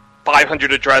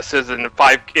 500 addresses and a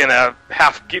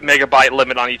half megabyte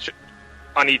limit on each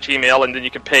email, and then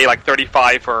you can pay like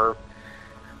 $35 for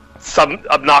some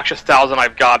obnoxious 1,000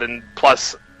 I've gotten,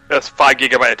 plus 5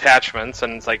 gigabyte attachments,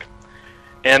 and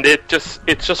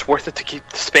it's just worth it to keep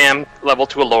the spam level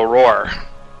to a low roar.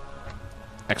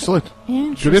 Excellent.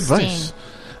 Good advice.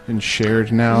 And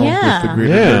shared now with the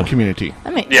greater nerd community.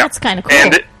 That's kind of cool.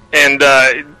 And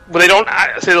when they don't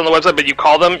say it on the website, but you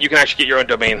call them, you can actually get your own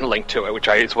domain linked to it, which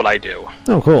is what I do.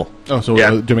 Oh, cool. So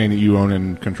a domain that you own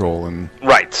and control. And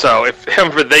right. So if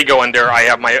whoever they go under,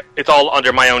 it's all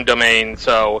under my own domain,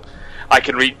 so I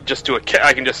can do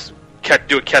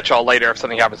a catch-all later if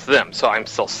something happens to them, so I'm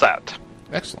still set.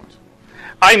 Excellent.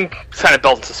 I'm kind of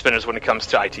belt and suspenders when it comes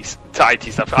to IT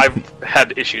stuff. I've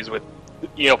had issues with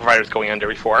email providers going under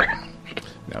before.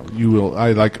 No,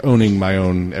 I like owning my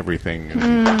own everything.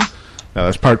 Now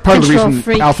that's part of the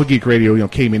reason Alpha Geek Radio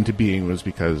came into being, was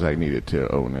because I needed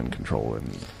to own and control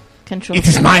It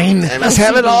is mine. Let's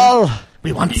have it all.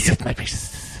 We want to sit my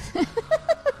face.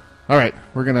 All right,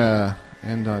 we're gonna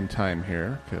end on time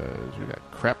here because we got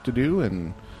crap to do,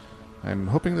 and I'm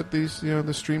hoping that the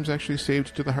stream's actually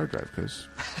saved to the hard drive, because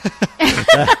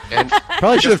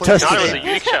probably should have tested it. It was a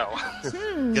unique show.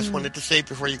 Just wanted to say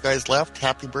before you guys left,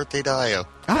 happy birthday to Io.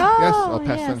 Yes, I'll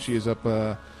pass on. She is up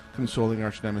consoling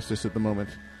Arch Nemesis at the moment.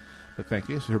 But thank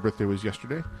you. So her birthday was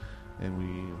yesterday, and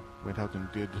we went out and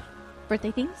did birthday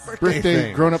things?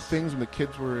 Birthday grown-up things when the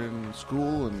kids were in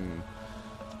school, and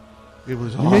it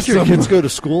was awesome. You made your kids go to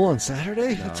school on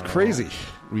Saturday? That's crazy.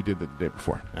 We did the day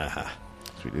before.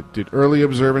 So we did early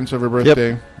observance of her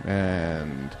birthday,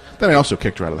 and then I also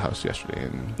kicked her out of the house yesterday,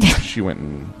 and she went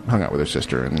and hung out with her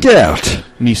sister and get out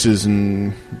nieces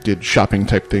and did shopping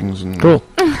type things. And cool.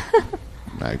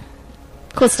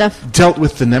 Cool stuff. Dealt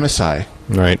with the Nemesis.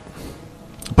 Right.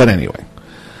 But anyway,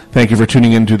 thank you for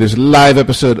tuning in to this live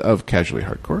episode of Casually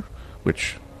Hardcore,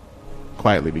 which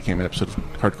quietly became an episode of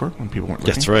Hardcore when people weren't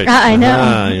looking. That's right. I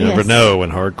know. You never know when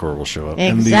Hardcore will show up.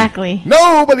 Exactly.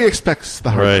 Nobody expects the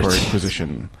Hardcore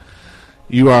Inquisition.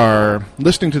 You are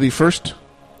listening to the first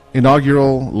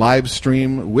inaugural live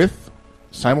stream with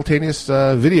simultaneous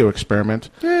video experiment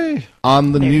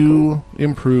on the new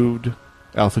improved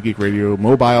Alpha Geek Radio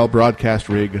mobile broadcast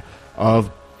rig of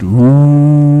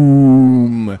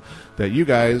doom that you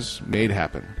guys made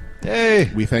happen.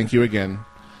 Yay! We thank you again.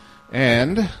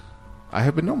 And I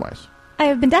have been Gnomewise. I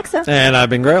have been Dexa. And I've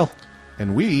been Grail.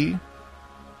 And we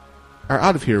are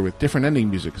out of here with different ending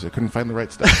music because I couldn't find the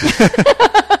right stuff.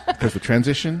 Because the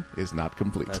transition is not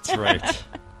complete. That's right.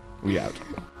 We out.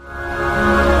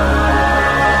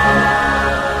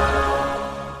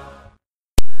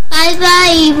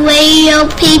 Bye-bye, radio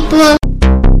people.